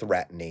really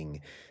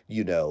threatening,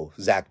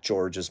 Zach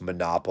George's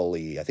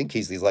monopoly. I think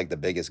he's like the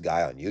biggest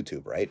guy on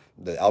YouTube, right?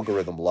 The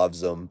algorithm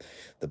loves him,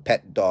 the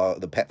pet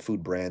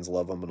food brands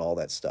love him and all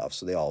that stuff.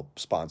 So they all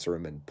sponsor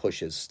him and push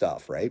his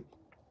stuff, right?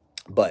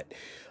 But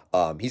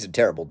he's a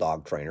terrible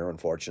dog trainer,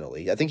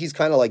 unfortunately. I think he's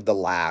kind of like the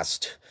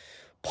last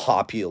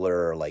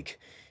popular like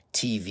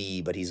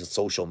TV, but he's a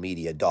social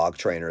media dog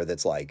trainer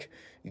that's like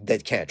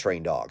that can't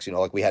train dogs.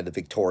 Like we had the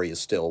Victoria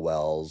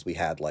Stillwells, we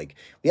had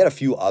a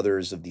few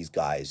others of these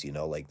guys,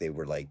 like they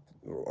were like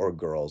or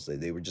girls,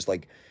 they were just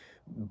like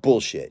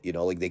bullshit,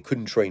 like they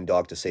couldn't train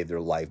dog to save their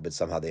life, but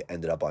somehow they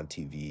ended up on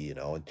TV,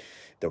 and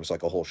there was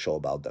like a whole show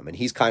about them. And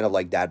he's kind of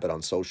like that, but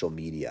on social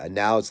media. And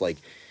now it's like,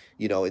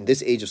 in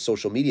this age of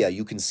social media,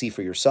 you can see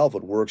for yourself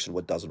what works and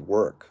what doesn't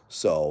work.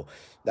 So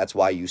that's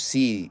why you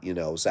see,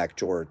 Zach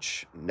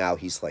George, now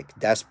he's like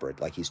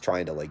desperate. Like he's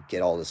trying to like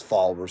get all his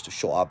followers to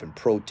show up and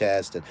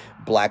protest and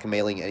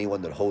blackmailing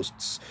anyone that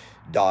hosts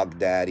Dog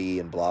Daddy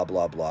and blah,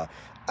 blah, blah.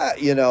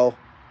 You know,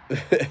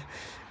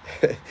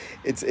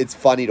 it's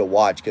funny to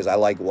watch because I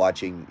like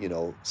watching,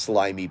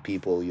 slimy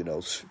people,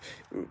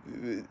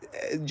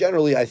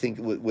 generally I think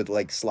with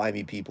like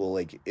slimy people,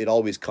 like it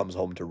always comes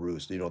home to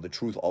roost, the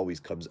truth always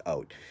comes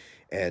out.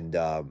 And,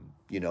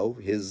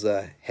 his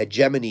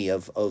hegemony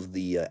of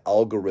the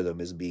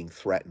algorithm is being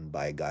threatened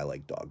by a guy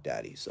like Dog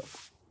Daddy. So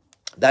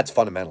that's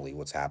fundamentally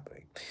what's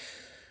happening.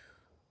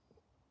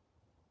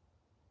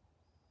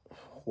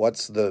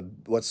 What's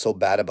so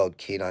bad about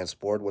canine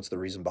sport? What's the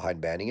reason behind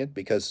banning it?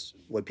 Because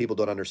what people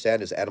don't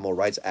understand is animal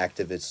rights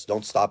activists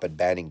don't stop at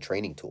banning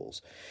training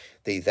tools.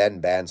 They then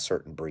ban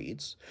certain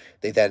breeds.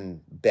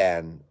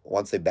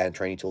 Once they ban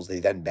training tools, they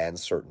then ban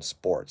certain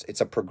sports.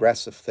 It's a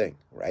progressive thing,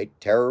 right?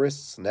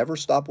 Terrorists never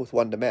stop with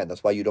one demand.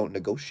 That's why you don't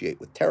negotiate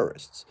with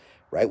terrorists,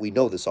 right? We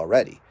know this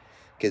already.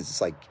 Because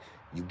it's like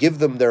you give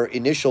them their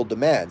initial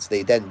demands,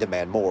 they then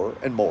demand more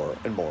and more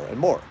and more and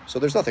more. So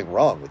there's nothing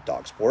wrong with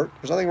dog sport.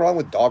 There's nothing wrong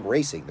with dog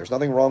racing. There's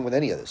nothing wrong with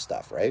any of this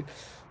stuff, right?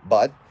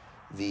 But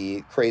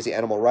the crazy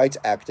animal rights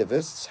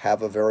activists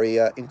have a very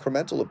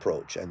incremental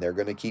approach, and they're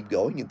going to keep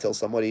going until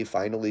somebody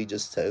finally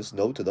just says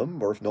no to them.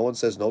 Or if no one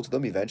says no to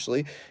them,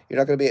 eventually you're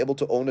not going to be able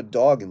to own a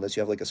dog unless you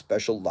have like a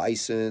special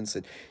license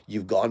and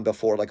you've gone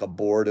before like a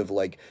board of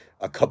like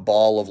a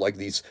cabal of like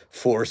these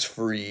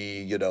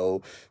force-free,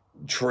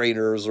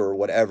 trainers or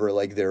whatever,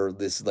 like they're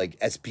this like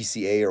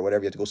SPCA or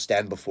whatever. You have to go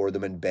stand before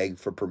them and beg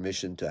for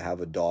permission to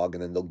have a dog,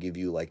 and then they'll give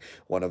you like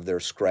one of their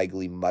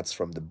scraggly mutts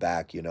from the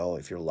back,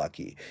 if you're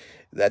lucky.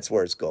 That's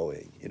where it's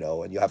going,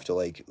 and you have to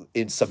like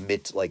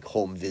submit like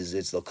home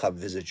visits. They'll come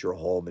visit your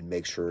home and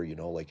make sure,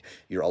 like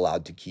you're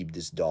allowed to keep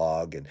this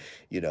dog, and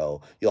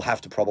you'll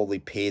have to probably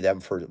pay them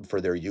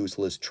for their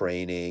useless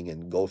training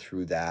and go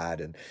through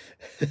that. And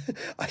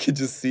I can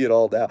just see it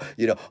all now.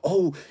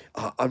 Oh,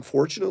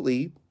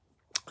 unfortunately,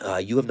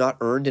 you have not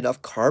earned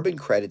enough carbon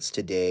credits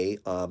today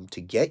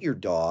to get your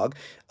dog.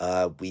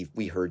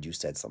 We heard you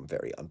said some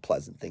very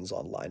unpleasant things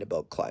online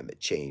about climate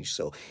change,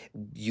 so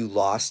you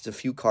lost a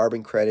few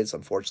carbon credits.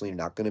 Unfortunately, you're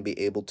not going to be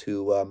able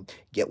to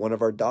get one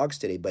of our dogs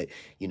today. But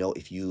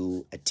if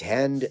you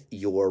attend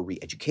your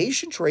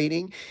re-education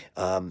training,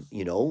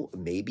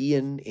 maybe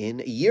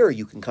in a year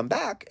you can come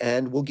back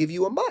and we'll give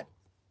you a mutt.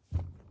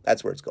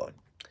 That's where it's going.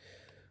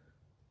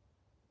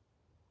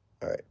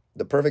 All right.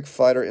 The perfect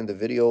fighter in the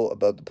video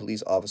about the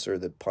police officer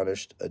that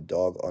punished a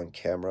dog on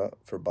camera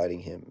for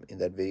biting him. In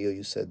that video,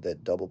 you said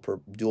that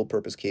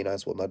dual-purpose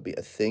canines will not be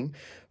a thing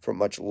for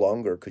much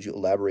longer. Could you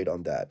elaborate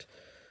on that?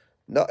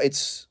 No,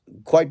 it's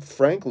quite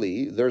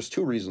frankly, there's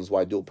two reasons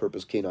why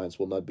dual-purpose canines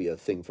will not be a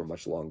thing for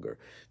much longer.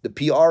 The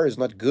PR is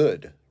not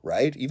good,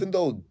 right? Even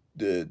though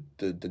the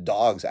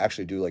dogs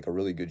actually do like a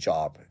really good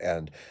job,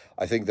 and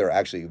I think they're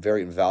actually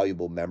very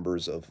invaluable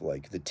members of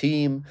like the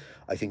team.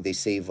 I think they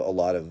save a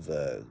lot of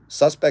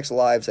suspects'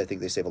 lives. I think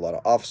they save a lot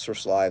of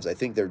officers' lives. I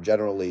think they're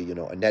generally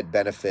a net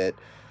benefit.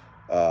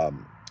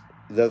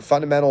 The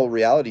fundamental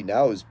reality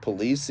now is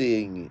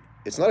policing.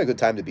 It's not a good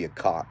time to be a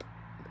cop,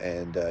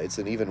 and it's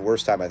an even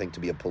worse time, I think,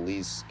 to be a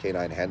police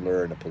canine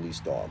handler and a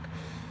police dog.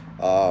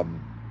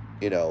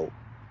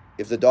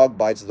 If the dog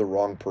bites the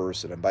wrong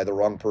person, and by the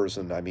wrong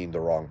person, I mean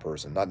the wrong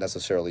person, not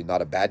necessarily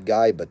not a bad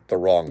guy, but the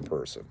wrong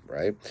person,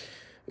 right?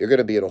 You're going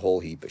to be in a whole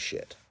heap of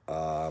shit.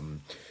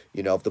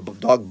 If the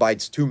dog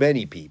bites too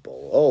many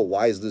people, oh,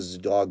 why is this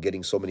dog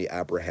getting so many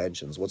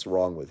apprehensions? What's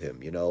wrong with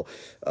him?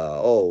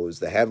 Oh, is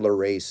the handler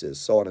racist?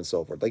 So on and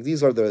so forth. Like,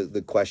 these are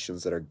the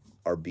questions that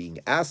are being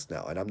asked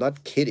now. And I'm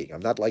not kidding. I'm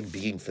not like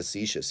being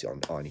facetious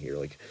on here.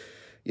 Like,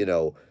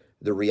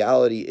 the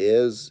reality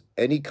is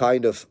any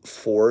kind of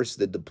force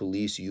that the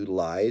police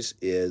utilize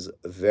is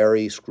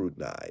very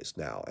scrutinized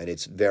now. And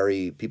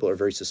people are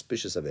very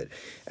suspicious of it.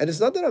 And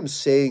it's not that I'm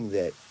saying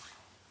that,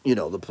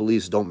 the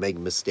police don't make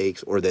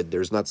mistakes or that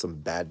there's not some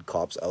bad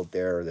cops out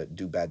there that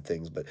do bad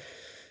things. But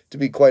to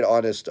be quite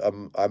honest,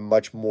 I'm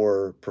much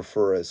more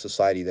prefer a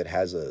society that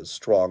has a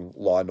strong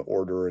law and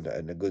order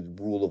and a good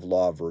rule of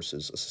law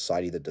versus a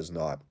society that does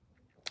not.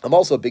 I'm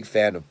also a big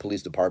fan of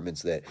police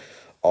departments that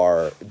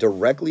are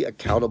directly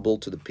accountable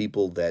to the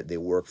people that they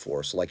work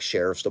for. So like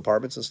sheriff's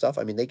departments and stuff,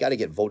 I mean, they got to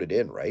get voted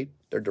in, right?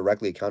 They're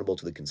directly accountable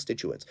to the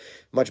constituents.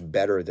 Much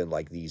better than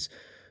like these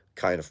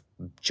kind of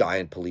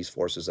giant police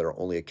forces that are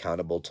only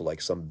accountable to like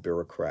some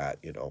bureaucrat,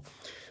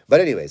 But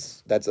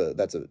anyways, that's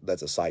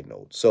a side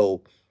note.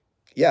 So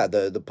yeah,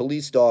 the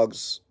police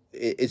dogs,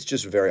 it's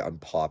just very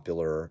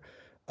unpopular.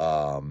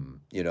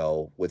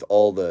 With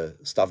all the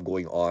stuff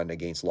going on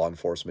against law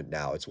enforcement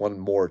now, it's one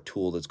more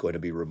tool that's going to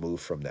be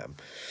removed from them,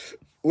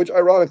 which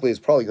ironically is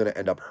probably going to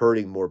end up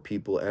hurting more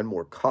people and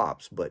more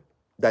cops, but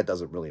that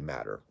doesn't really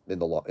matter in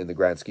the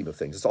grand scheme of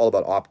things. It's all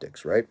about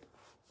optics, right?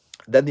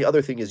 Then the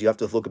other thing is you have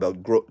to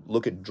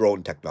look at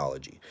drone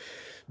technology.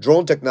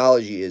 Drone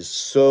technology is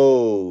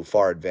so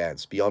far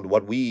advanced beyond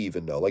what we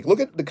even know. Like, look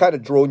at the kind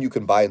of drone you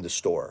can buy in the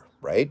store,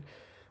 right?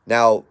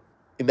 Now,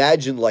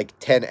 imagine like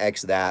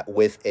 10x that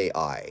with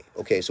AI.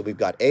 Okay, so we've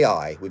got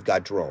AI, we've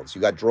got drones.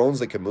 You got drones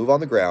that can move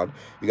on the ground.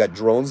 You got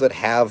drones that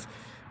have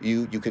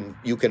you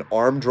can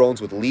arm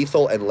drones with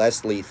lethal and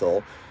less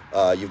lethal.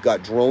 You've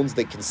got drones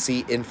that can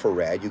see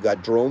infrared. You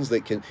got drones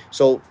that can.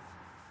 So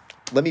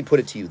let me put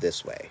it to you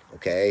this way,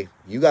 okay?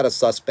 You got a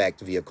suspect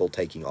vehicle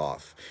taking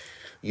off.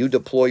 You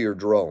deploy your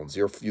drones.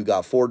 You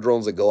got 4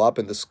 drones that go up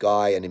in the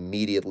sky and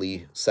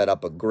immediately set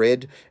up a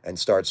grid and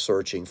start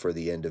searching for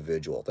the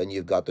individual. Then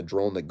you've got the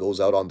drone that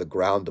goes out on the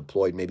ground,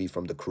 deployed maybe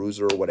from the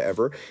cruiser or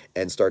whatever,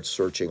 and starts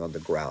searching on the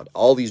ground.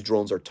 All these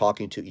drones are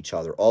talking to each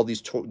other. All these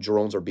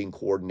drones are being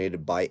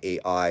coordinated by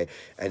AI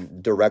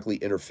and directly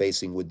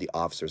interfacing with the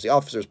officers. The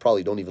officers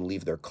probably don't even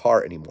leave their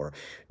car anymore.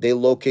 They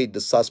locate the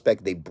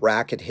suspect. They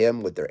bracket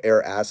him with their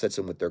air assets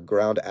and with their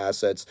ground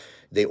assets.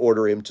 They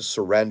order him to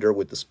surrender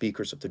with the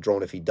speakers of the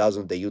drone. If he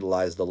doesn't, they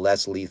utilize the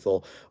less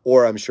lethal,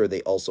 or I'm sure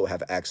they also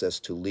have access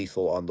to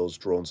lethal on those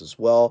drones as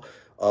well.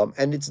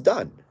 And it's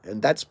done.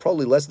 And that's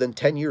probably less than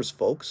 10 years,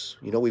 folks.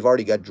 We've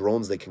already got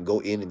drones that can go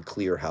in and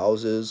clear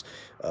houses.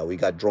 We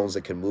got drones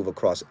that can move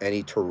across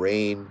any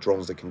terrain,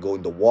 drones that can go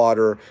into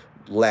water,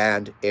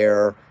 land,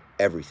 air,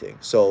 everything.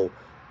 So,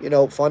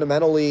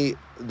 fundamentally,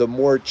 the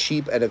more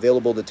cheap and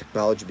available the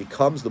technology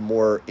becomes, the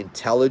more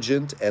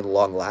intelligent and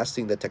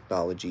long-lasting the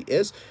technology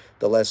is,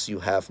 the less you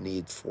have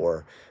need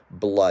for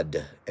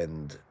blood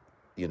and,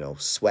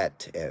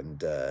 sweat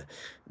and,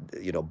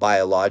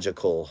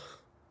 biological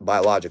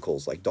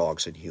biologicals like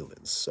dogs and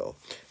humans. So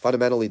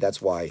fundamentally,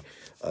 that's why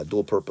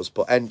dual purpose.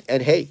 And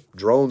hey,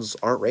 drones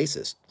aren't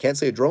racist. Can't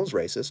say a drone's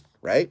racist,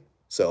 right?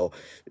 So,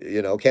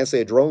 can't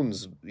say a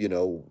drone's,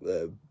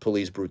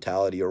 police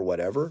brutality or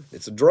whatever.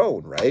 It's a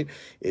drone, right?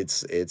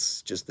 It's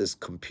just this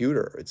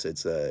computer.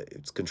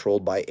 It's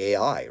controlled by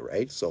AI,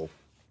 right? So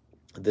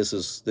this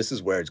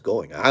is where it's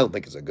going. I don't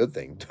think it's a good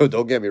thing.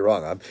 Don't get me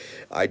wrong.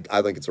 I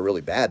think it's a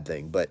really bad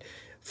thing, but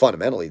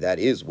fundamentally that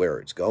is where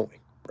it's going,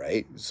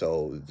 right?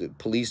 So the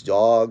police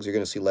dogs, you're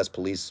going to see less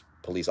police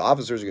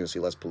officers, you're going to see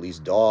less police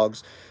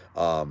dogs.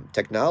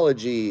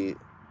 Technology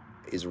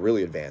is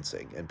really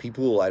advancing, and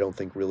people I don't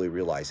think really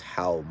realize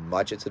how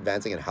much it's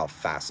advancing and how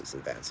fast it's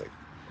advancing.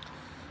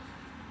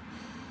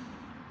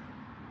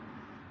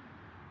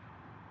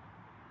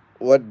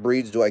 What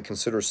breeds do I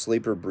consider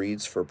sleeper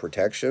breeds for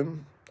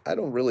protection? I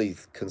don't really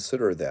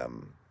consider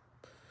them.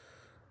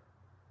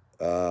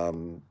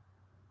 Um,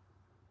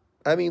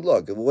 I mean,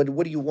 look, what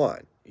do you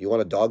want? You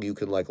want a dog you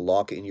can like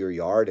lock in your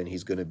yard and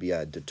he's going to be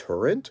a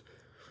deterrent?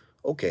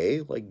 Okay,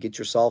 like get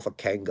yourself a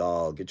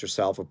Kangal, get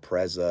yourself a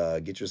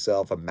Preza, get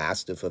yourself a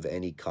Mastiff of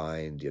any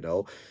kind, you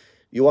know?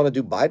 You want to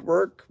do bite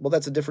work? Well,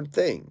 that's a different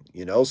thing,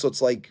 you know? So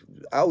it's like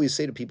I always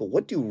say to people,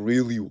 what do you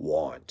really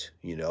want,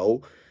 you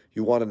know?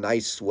 You want a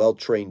nice,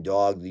 well-trained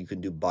dog that you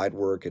can do bite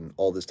work and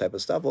all this type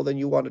of stuff. Well, then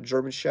you want a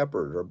German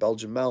Shepherd or a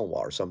Belgian Malinois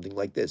or something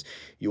like this.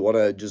 You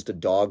want just a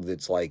dog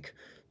that's like,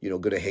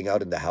 going to hang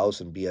out in the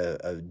house and be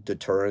a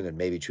deterrent and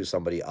maybe chew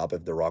somebody up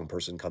if the wrong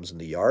person comes in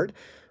the yard.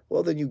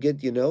 Well, then you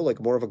get,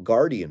 like more of a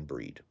guardian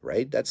breed,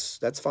 right? That's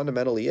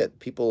fundamentally it.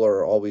 People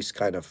are always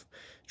kind of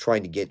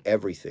trying to get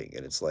everything,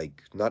 and it's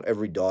like not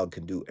every dog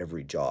can do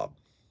every job.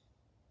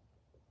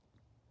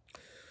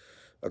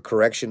 A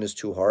correction is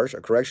too harsh.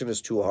 A correction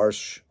is too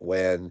harsh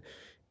when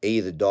A,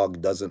 the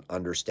dog doesn't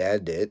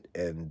understand it,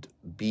 and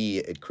B,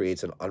 it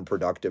creates an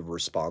unproductive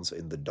response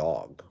in the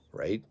dog,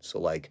 right? So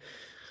like,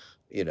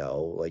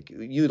 like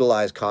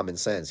utilize common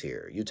sense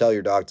here. You tell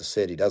your dog to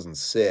sit, he doesn't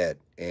sit,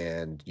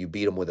 and you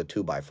beat him with a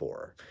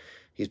 2x4.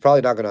 He's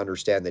probably not going to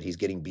understand that he's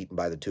getting beaten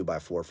by the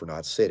 2x4 for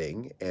not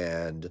sitting.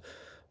 And,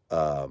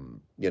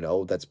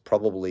 that's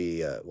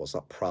probably, well, it's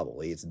not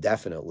probably, it's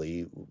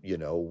definitely,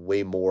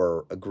 way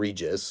more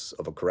egregious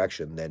of a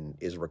correction than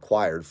is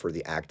required for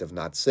the act of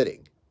not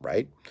sitting,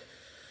 right?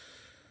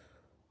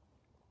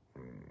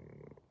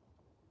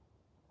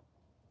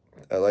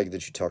 I like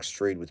that you talk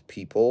straight with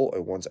people. I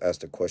once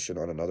asked a question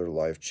on another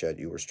live chat.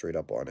 You were straight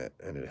up on it,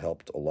 and it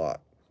helped a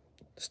lot.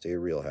 Stay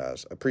real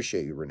has. I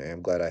appreciate you, Renee.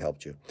 I'm glad I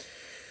helped you.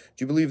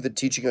 Do you believe that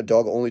teaching a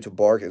dog only to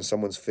bark in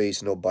someone's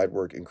face, no bite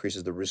work,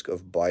 increases the risk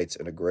of bites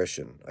and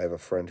aggression? I have a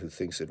friend who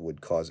thinks it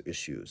would cause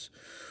issues.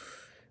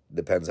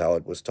 Depends how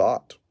it was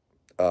taught.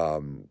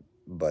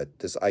 But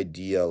this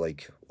idea,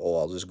 like, oh,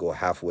 I'll just go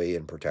halfway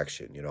in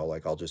protection,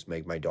 like I'll just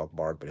make my dog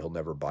bark, but he'll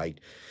never bite.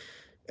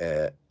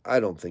 I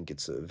don't think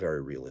it's a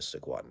very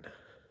realistic one.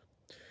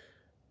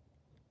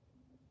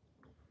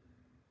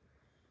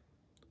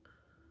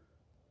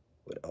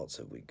 What else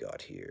have we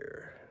got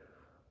here?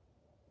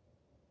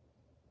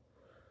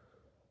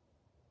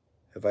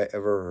 Have I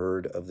ever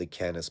heard of the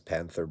Canis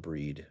Panther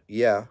breed?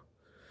 Yeah,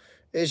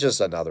 it's just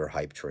another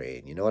hype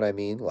train. You know what I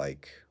mean?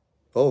 Like,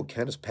 oh,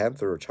 Canis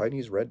Panther or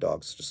Chinese Red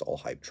Dogs, just all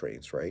hype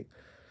trains, right?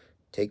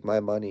 Take my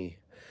money.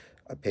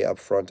 I pay up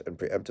front and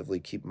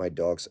preemptively keep my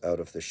dogs out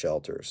of the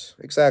shelters.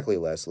 Exactly,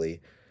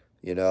 Leslie.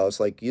 It's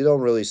like you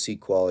don't really see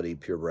quality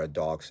purebred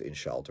dogs in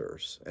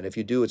shelters. And if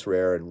you do, it's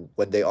rare. And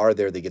when they are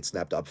there, they get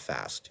snapped up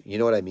fast. You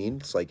know what I mean?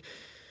 It's like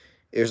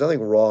there's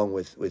nothing wrong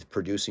with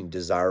producing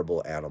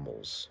desirable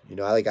animals.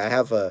 I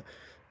have a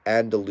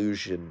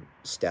Andalusian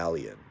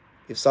stallion.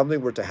 If something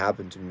were to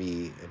happen to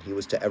me and he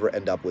was to ever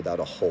end up without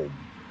a home,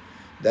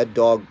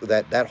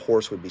 that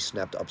horse would be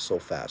snapped up so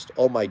fast.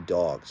 All my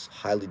dogs,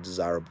 highly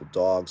desirable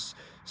dogs,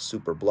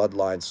 super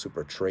bloodlines,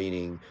 super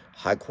training,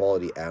 high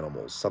quality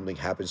animals. Something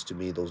happens to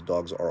me, those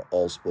dogs are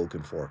all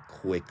spoken for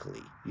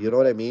quickly. You know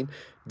what I mean?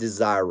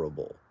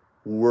 Desirable,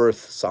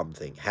 worth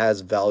something,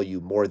 has value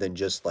more than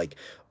just like,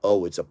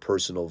 oh, it's a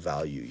personal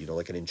value,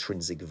 like an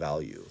intrinsic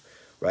value,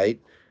 right?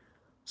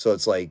 So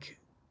it's like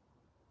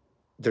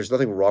there's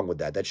nothing wrong with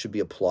that. That should be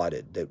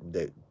applauded.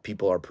 That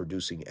people are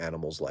producing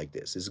animals like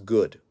this is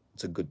good.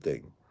 It's a good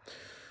thing.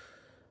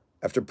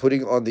 After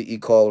putting on the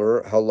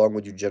e-collar, how long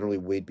would you generally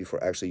wait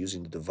before actually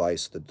using the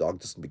device so the dog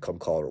doesn't become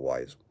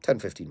collar-wise? 10,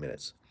 15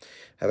 minutes.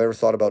 Have I ever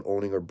thought about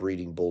owning or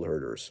breeding bull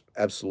herders?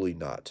 Absolutely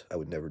not. I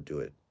would never do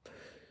it.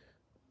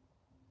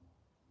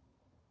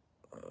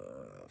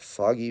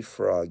 Foggy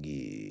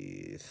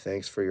Froggy,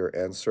 thanks for your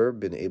answer.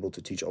 Been able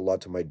to teach a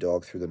lot to my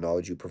dog through the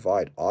knowledge you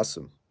provide.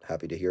 Awesome.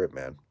 Happy to hear it,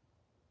 man.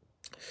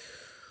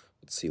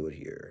 Let's see what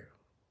here.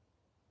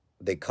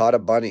 They caught a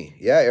bunny.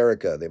 Yeah,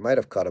 Erica, they might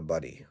have caught a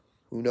bunny.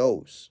 Who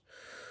knows?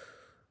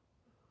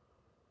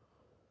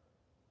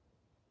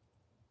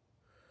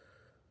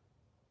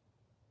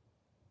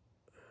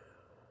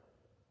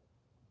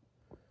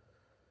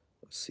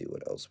 Let's see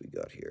what else we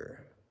got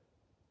here.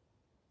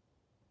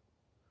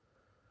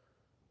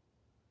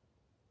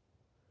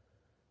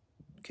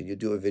 Can you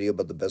do a video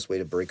about the best way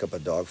to break up a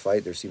dog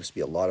fight? There seems to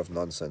be a lot of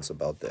nonsense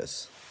about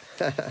this.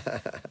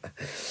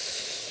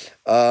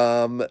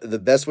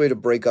 The best way to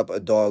break up a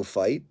dog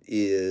fight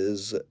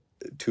is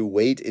to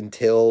wait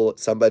until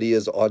somebody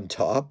is on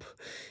top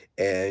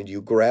and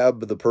you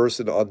grab the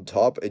person on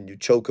top and you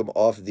choke him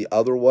off the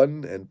other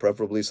one, and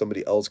preferably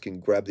somebody else can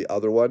grab the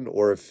other one,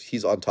 or if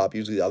he's on top,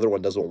 usually the other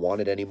one doesn't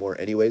want it anymore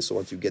anyway, so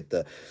once you get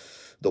the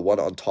one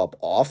on top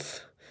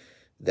off,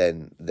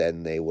 then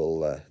they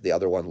will the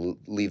other one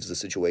leaves the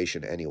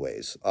situation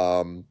anyways.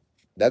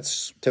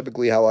 That's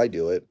typically how I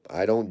do it.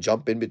 I don't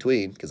jump in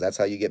between because that's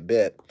how you get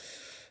bit.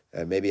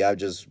 And maybe I've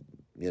just,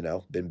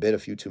 been bit a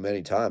few too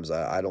many times.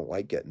 I don't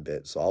like getting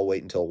bit, so I'll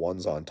wait until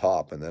one's on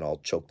top and then I'll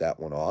choke that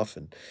one off,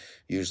 and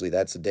usually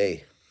that's a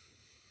day.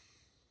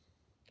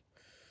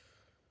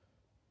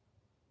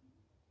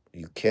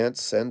 You can't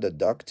send a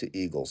duck to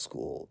eagle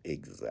school.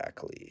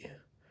 Exactly.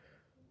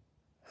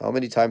 How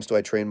many times do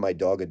I train my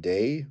dog a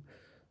day?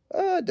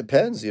 It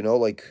depends,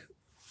 like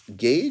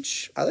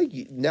Gage.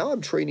 Now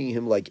I'm training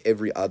him like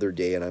every other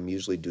day, and I'm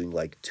usually doing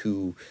like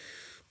two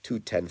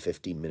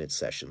 10-15 minute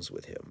sessions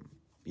with him.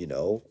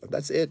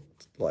 That's it.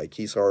 Like,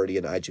 he's already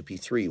an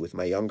IGP3. With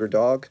my younger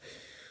dog,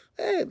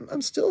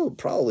 I'm still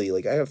probably,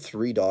 like, I have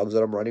 3 dogs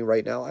that I'm running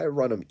right now. I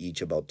run them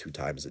each about 2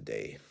 times a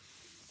day.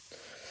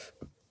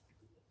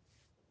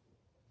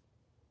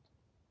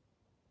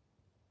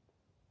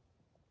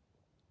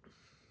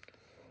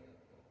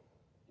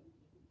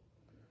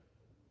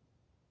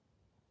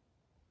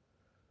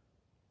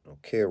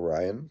 Okay,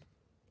 Ryan.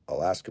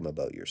 I'll ask him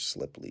about your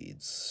slip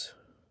leads.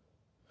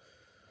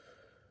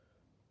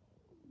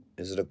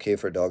 Is it okay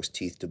for a dog's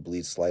teeth to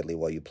bleed slightly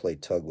while you play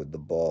tug with the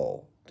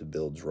ball to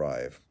build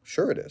drive?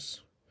 Sure it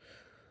is.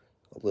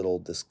 A little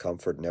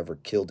discomfort never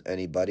killed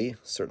anybody,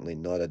 certainly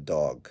not a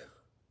dog.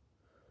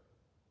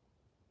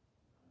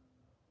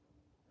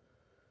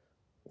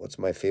 What's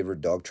my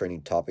favorite dog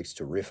training topics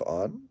to riff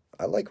on?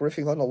 I like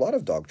riffing on a lot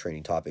of dog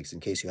training topics,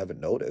 in case you haven't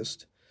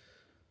noticed.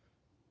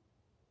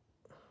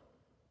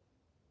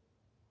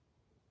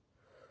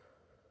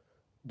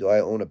 Do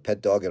I own a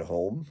pet dog at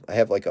home? I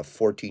have like a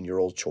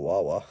 14-year-old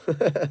Chihuahua.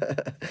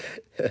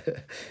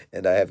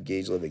 And I have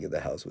Gage living in the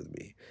house with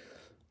me.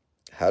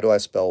 How do I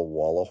spell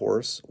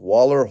Wallerhorse?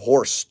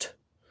 Wallerhorst.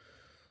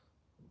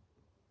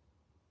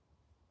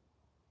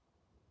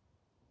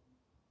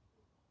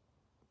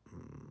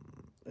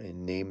 I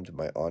named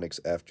my Onyx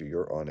after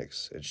your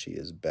Onyx, and she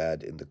is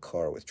bad in the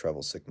car with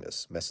travel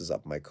sickness. Messes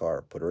up my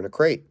car. Put her in a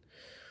crate.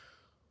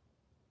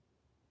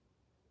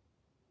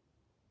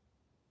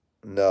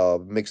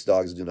 No, mixed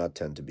dogs do not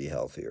tend to be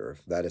healthier.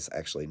 That is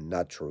actually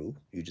not true.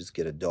 You just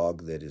get a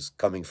dog that is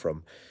coming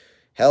from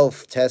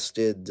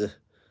health-tested,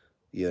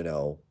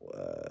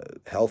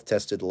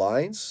 health-tested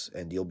lines,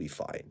 and you'll be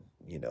fine.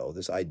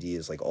 This idea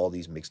is like all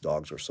these mixed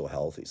dogs are so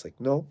healthy. It's like,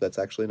 no, that's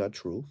actually not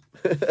true.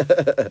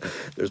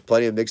 There's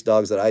plenty of mixed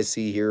dogs that I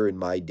see here in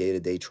my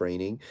day-to-day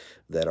training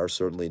that are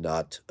certainly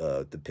not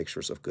the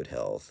pictures of good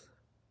health.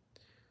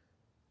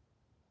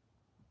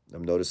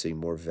 I'm noticing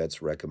more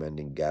vets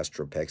recommending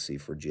gastropexy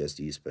for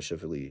GSD,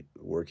 specifically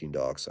working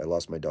dogs. I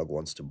lost my dog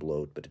once to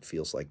bloat, but it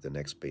feels like the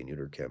next spay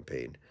neuter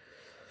campaign.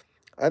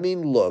 I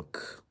mean,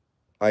 look,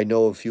 I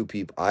know a few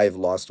people. I've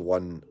lost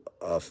one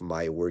of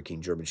my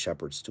working German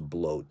Shepherds to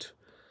bloat.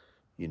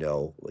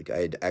 Like, I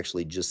had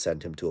actually just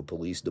sent him to a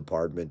police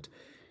department,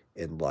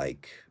 and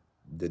like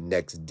the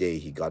next day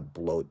he got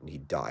bloat and he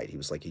died. He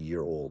was like a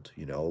year old.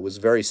 It was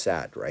very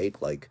sad,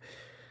 right? Like,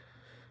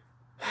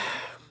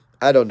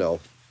 I don't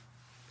know.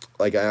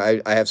 Like, I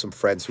have some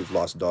friends who've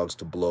lost dogs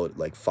to bloat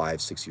like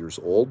 5-6 years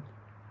old.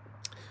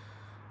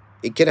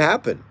 It can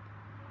happen.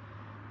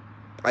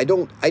 I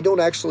don't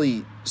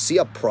actually see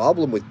a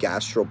problem with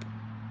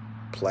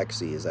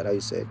gastroplexy. Is that how you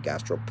say it?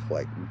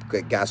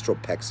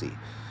 Gastropexy.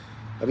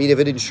 I mean,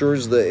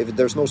 if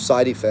there's no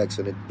side effects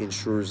and it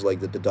ensures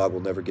like that the dog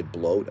will never get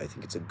bloat, I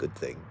think it's a good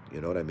thing.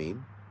 You know what I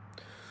mean?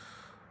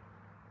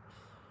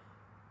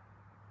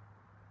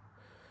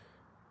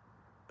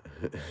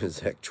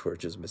 Zach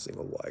George is missing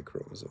a Y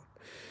chromosome.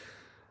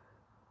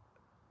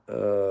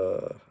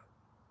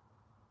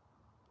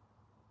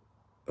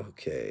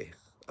 Okay.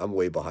 I'm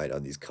way behind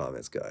on these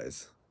comments,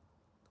 guys.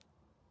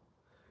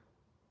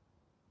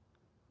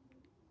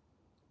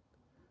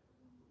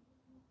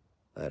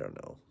 I don't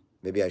know.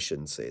 Maybe I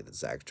shouldn't say that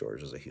Zach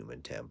George is a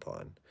human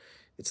tampon.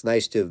 It's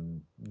nice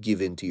to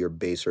give in to your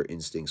baser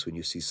instincts when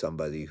you see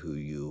somebody who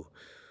you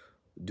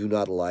do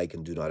not like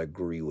and do not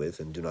agree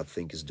with and do not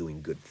think is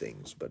doing good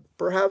things. But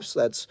perhaps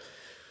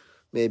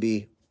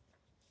maybe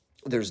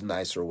there's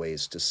nicer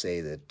ways to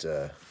say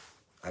that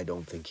I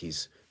don't think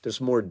there's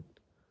more,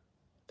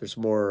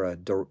 I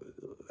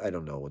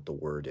don't know what the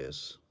word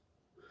is.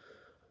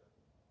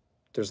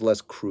 There's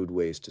less crude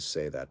ways to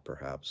say that,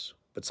 perhaps.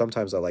 But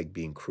sometimes I like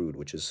being crude,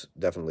 which is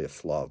definitely a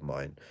flaw of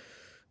mine.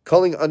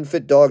 Culling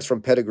unfit dogs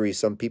from pedigree.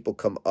 Some people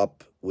come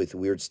up with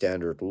weird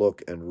standard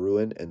look and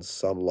ruin, and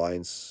some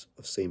lines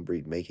of same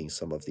breed making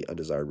some of the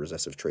undesired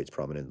recessive traits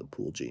prominent in the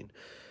pool gene.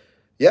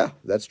 Yeah,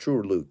 that's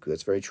true, Luke.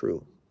 That's very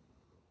true.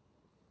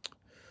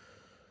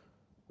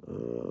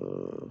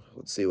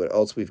 Let's see what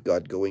else we've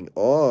got going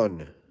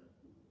on.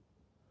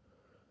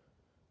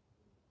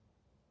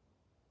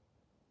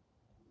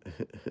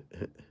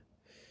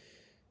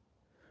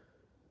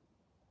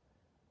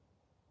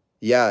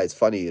 Yeah, it's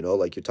funny,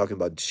 like you're talking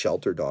about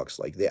shelter dogs.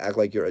 Like they act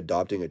like you're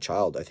adopting a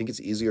child. I think it's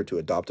easier to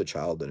adopt a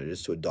child than it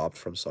is to adopt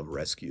from some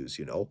rescues.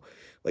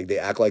 Like they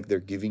act like they're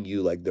giving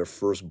you like their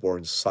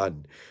firstborn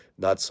son,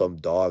 not some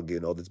dog,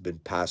 that's been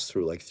passed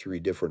through like three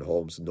different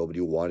homes and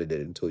nobody wanted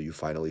it until you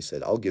finally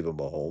said, I'll give him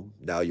a home.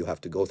 Now you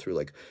have to go through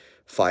like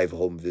five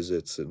home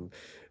visits and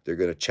they're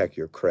gonna check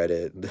your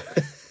credit.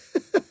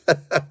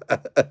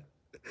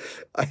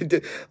 I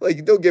did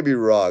like don't get me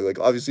wrong. Like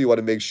obviously you want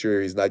to make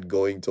sure he's not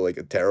going to like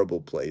a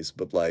terrible place,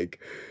 but like,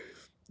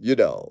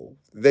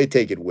 they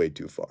take it way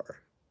too far.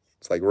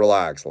 It's like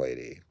relax,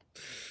 lady.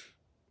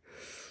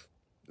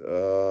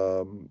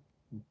 Um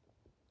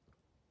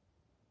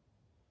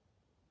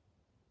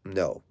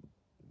no.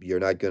 You're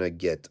not gonna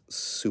get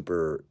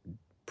super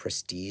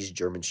prestige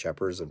German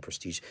shepherds and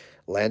prestige.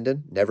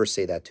 Landon, never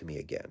say that to me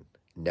again.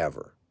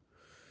 Never.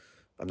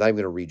 I'm not even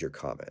gonna read your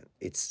comment.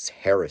 It's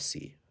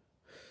heresy.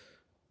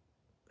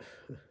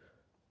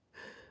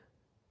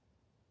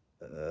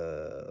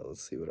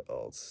 Let's see what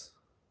else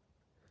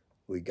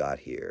we got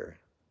here.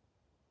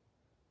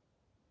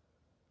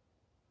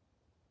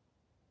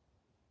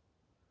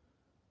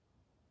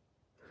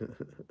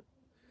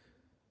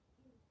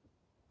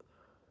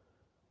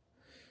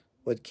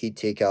 What key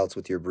takeouts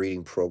with your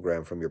breeding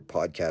program from your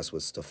podcast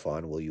with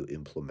Stefan will you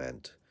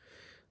implement?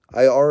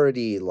 I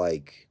already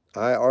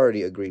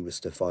agreed with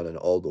Stefan on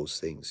all those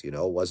things. It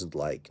wasn't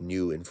like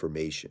new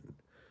information.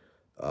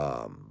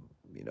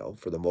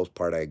 For the most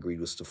part I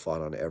agreed with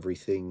Stefan on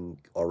everything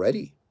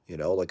already.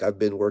 Like I've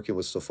been working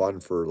with Stefan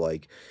for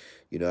like,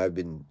 I've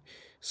been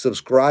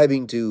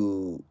subscribing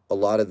to a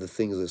lot of the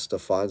things that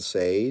Stefan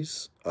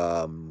says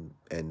and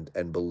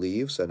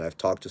believes, and I've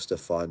talked to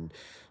Stefan,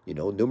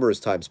 numerous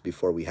times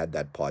before we had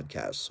that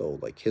podcast. So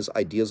like his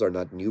ideas are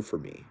not new for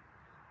me.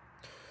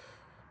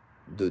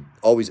 The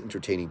always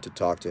entertaining to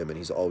talk to him, and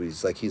he's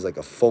like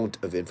a font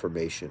of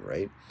information,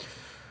 right?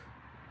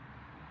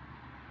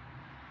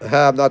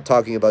 I'm not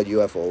talking about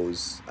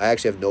UFOs. I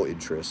actually have no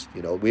interest.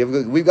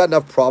 We've got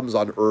enough problems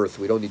on Earth.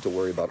 We don't need to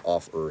worry about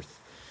off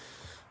Earth.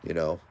 You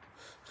know.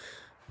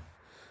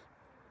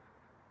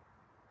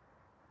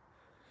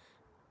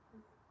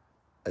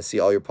 I see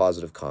all your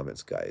positive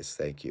comments, guys.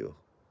 Thank you.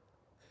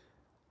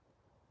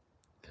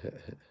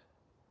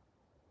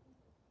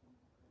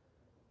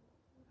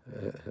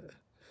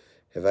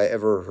 Have I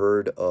ever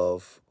heard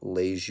of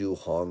Leju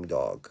Hong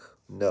Dog?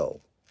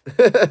 No.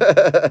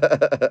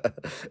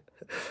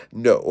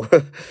 No.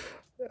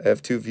 I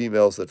have two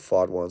females that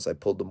fought once. I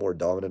pulled the more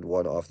dominant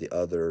one off the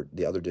other.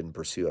 The other didn't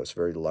pursue. I was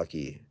very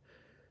lucky.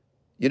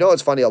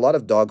 It's funny. A lot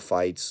of dog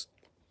fights,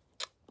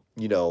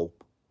 you know,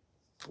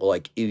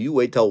 like if you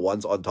wait till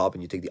one's on top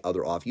and you take the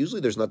other off,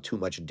 usually there's not too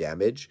much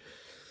damage.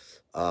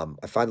 I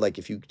find like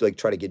if you like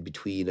try to get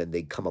between and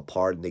they come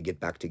apart and they get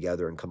back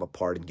together and come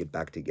apart and get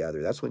back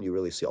together, that's when you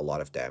really see a lot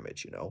of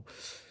damage.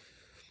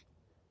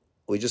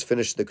 We just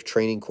finished the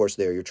training course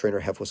there. Your trainer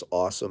Hef was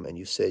awesome, and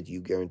you said you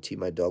guarantee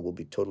my dog will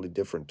be totally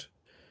different.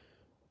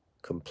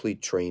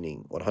 Complete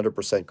training.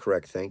 100%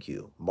 correct. Thank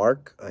you.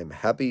 Mark, I'm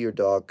happy your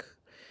dog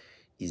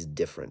is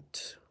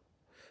different.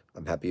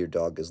 I'm happy your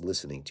dog is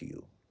listening to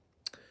you.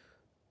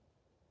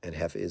 And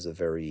Hef is a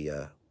very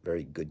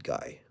good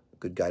guy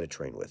to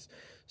train with.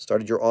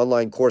 Started your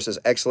online courses.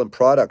 Excellent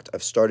product.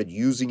 I've started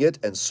using it,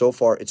 and so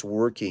far it's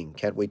working.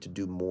 Can't wait to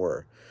do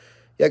more.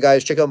 Yeah,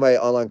 guys, check out my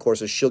online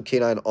courses,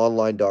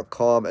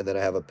 shieldk9online.com, and then I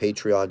have a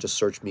Patreon. Just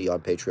search me on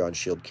Patreon,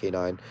 Shield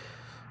K9,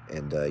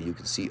 and you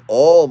can see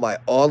all my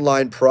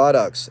online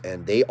products,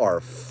 and they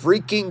are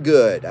freaking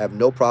good. I have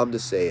no problem to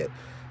say it.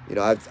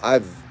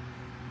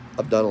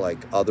 I've done like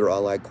other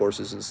online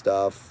courses and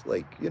stuff,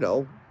 like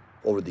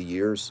over the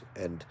years,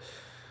 and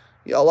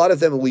a lot of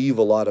them leave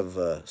a lot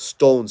of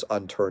stones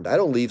unturned. I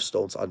don't leave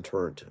stones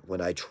unturned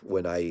when I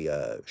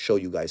show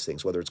you guys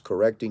things, whether it's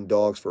correcting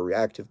dogs for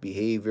reactive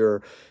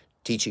behavior,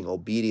 teaching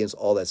obedience,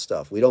 all that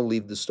stuff. We don't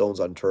leave the stones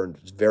unturned.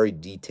 It's very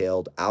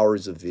detailed,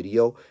 hours of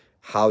video,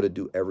 how to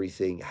do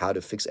everything, how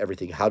to fix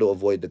everything, how to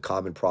avoid the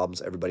common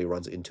problems everybody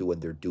runs into when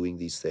they're doing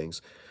these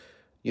things.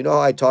 You know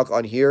how I talk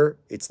on here?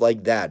 It's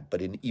like that,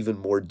 but in even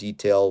more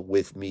detail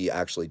with me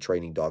actually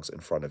training dogs in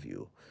front of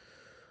you.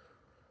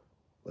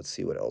 Let's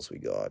see what else we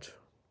got.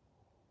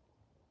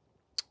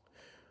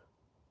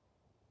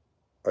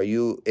 Are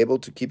you able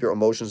to keep your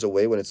emotions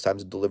away when it's time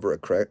to deliver a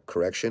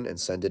correction and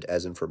send it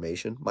as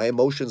information? My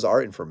emotions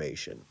are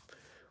information.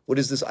 What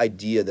is this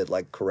idea that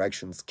like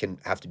corrections can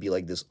have to be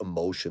like this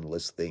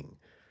emotionless thing?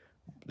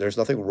 There's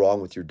nothing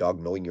wrong with your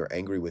dog knowing you're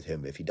angry with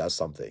him if he does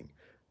something,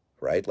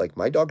 right? Like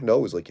my dog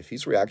knows, like if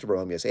he's reactive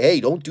around me, I say,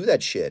 hey, don't do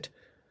that shit.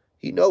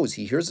 He knows.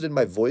 He hears it in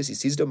my voice. He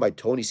sees it in my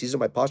tone. He sees it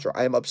in my posture.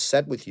 I am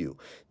upset with you.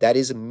 That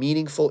is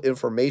meaningful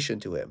information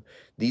to him.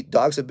 The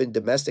dogs have been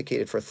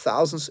domesticated for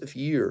thousands of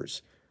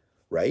years,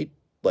 right?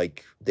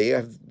 Like they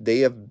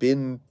have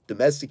been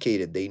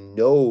domesticated. They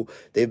know,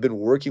 they've been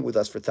working with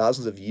us for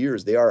thousands of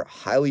years. They are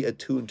highly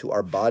attuned to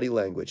our body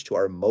language, to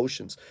our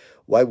emotions.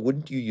 Why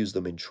wouldn't you use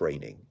them in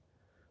training?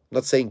 I'm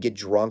not saying get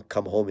drunk,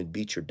 come home and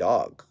beat your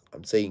dog.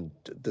 I'm saying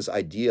this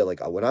idea, like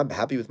when I'm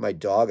happy with my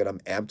dog and I'm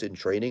amped in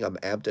training, I'm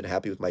amped and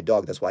happy with my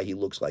dog. That's why he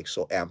looks like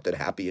so amped and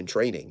happy in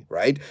training,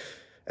 right?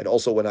 And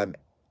also when I'm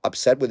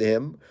upset with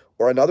him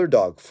or another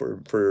dog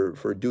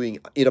for doing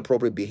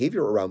inappropriate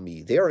behavior around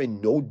me, they are in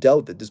no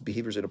doubt that this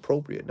behavior is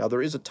inappropriate. Now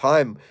there is a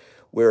time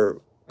where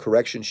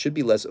correction should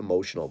be less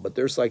emotional, but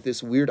there's like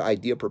this weird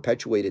idea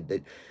perpetuated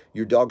that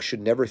your dog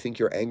should never think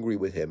you're angry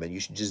with him and you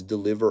should just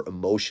deliver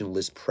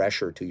emotionless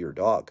pressure to your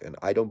dog. And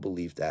I don't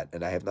believe that,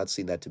 and I have not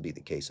seen that to be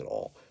the case at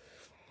all.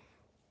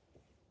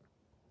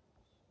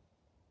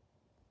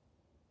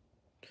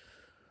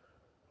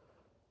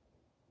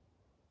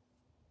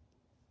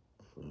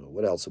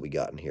 What else have we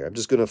got in here? I'm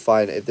just going to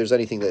find if there's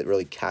anything that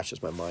really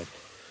catches my mind.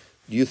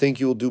 Do you think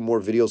you will do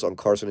more videos on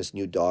Carson, his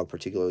new dog,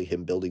 particularly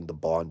him building the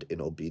bond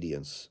in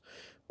obedience?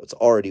 It's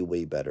already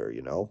way better,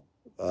 you know?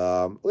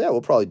 Yeah,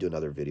 we'll probably do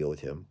another video with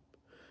him.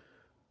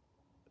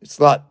 It's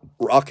not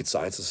rocket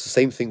science. It's the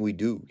same thing we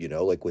do, you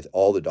know, like with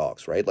all the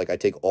dogs, right? Like I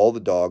take all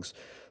the dogs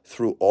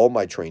through all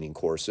my training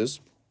courses.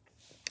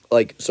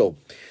 Like, so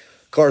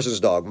Carson's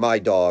dog, my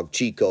dog,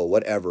 Chico,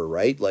 whatever,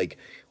 right? Like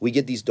we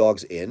get these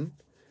dogs in,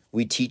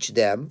 we teach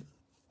them,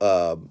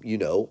 you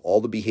know,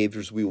 all the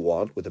behaviors we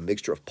want with a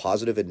mixture of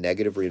positive and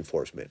negative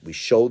reinforcement. We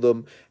show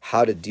them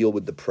how to deal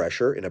with the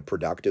pressure in a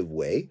productive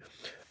way.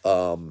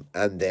 And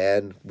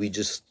then we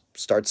just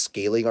start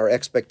scaling our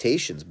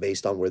expectations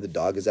based on where the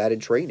dog is at in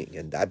training,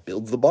 and that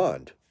builds the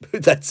bond.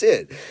 That's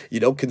it. You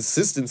know,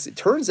 consistency. It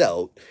turns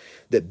out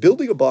that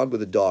building a bond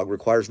with a dog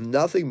requires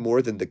nothing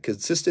more than the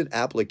consistent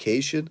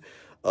application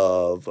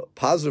of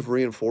positive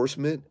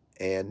reinforcement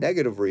and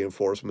negative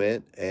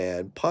reinforcement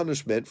and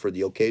punishment for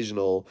the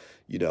occasional,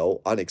 you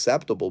know,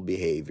 unacceptable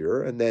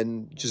behavior, and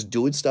then just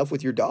doing stuff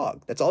with your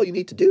dog. That's all you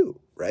need to do,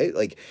 right?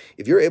 Like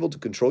if you're able to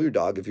control your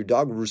dog, if your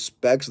dog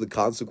respects the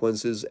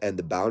consequences and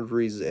the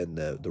boundaries and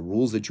the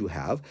rules that you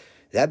have,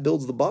 that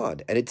builds the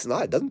bond. And it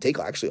doesn't take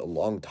actually a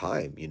long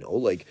time, you know,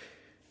 like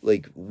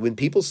when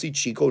people see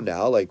Chico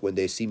now, like when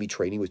they see me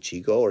training with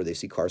Chico or they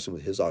see Carson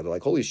with his dog, they're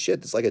like, holy shit,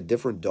 it's like a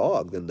different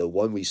dog than the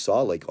one we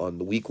saw like on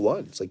the week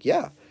one. It's like,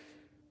 yeah,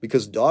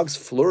 because dogs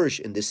flourish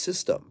in this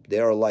system. They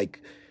are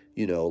like,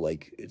 you know,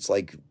 like it's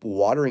like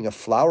watering a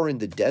flower in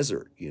the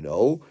desert, you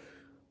know,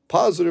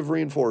 positive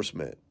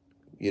reinforcement,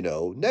 you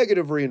know,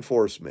 negative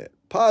reinforcement,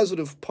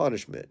 positive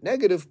punishment,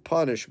 negative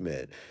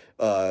punishment,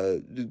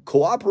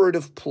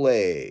 cooperative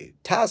play,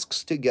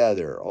 tasks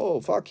together.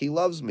 Oh, fuck, he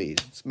loves me.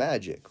 It's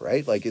magic,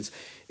 right? Like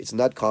it's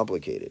not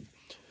complicated.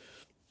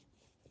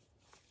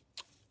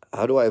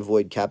 How do I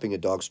avoid capping a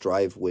dog's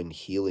drive when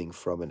healing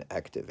from an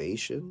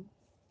activation?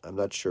 I'm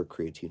not sure,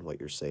 Creatine, what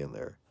you're saying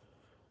there.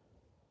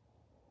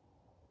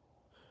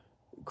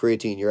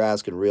 Creatine, you're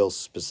asking real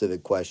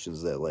specific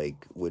questions that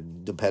like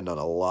would depend on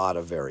a lot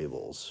of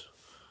variables.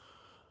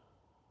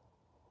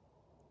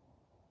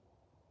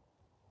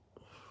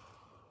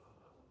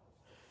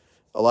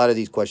 A lot of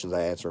these questions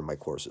I answer in my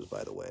courses,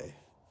 by the way.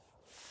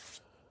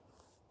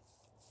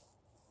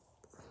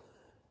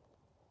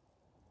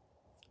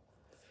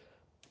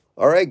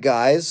 All right,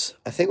 guys.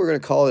 I think we're gonna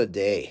call it a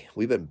day.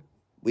 We've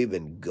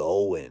been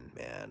going,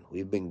 man.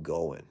 We've been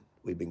going.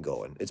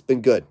 It's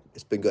been good.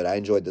 It's been good. I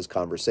enjoyed this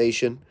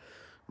conversation.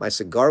 My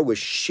cigar was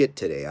shit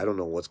today. I don't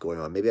know what's going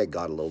on. Maybe I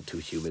got a little too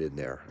humid in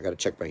there. I got to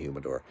check my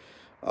humidor.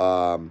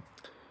 Um,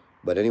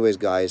 but anyways,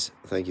 guys,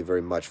 thank you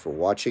very much for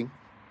watching.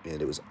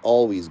 And it was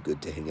always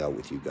good to hang out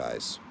with you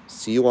guys.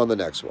 See you on the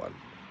next one.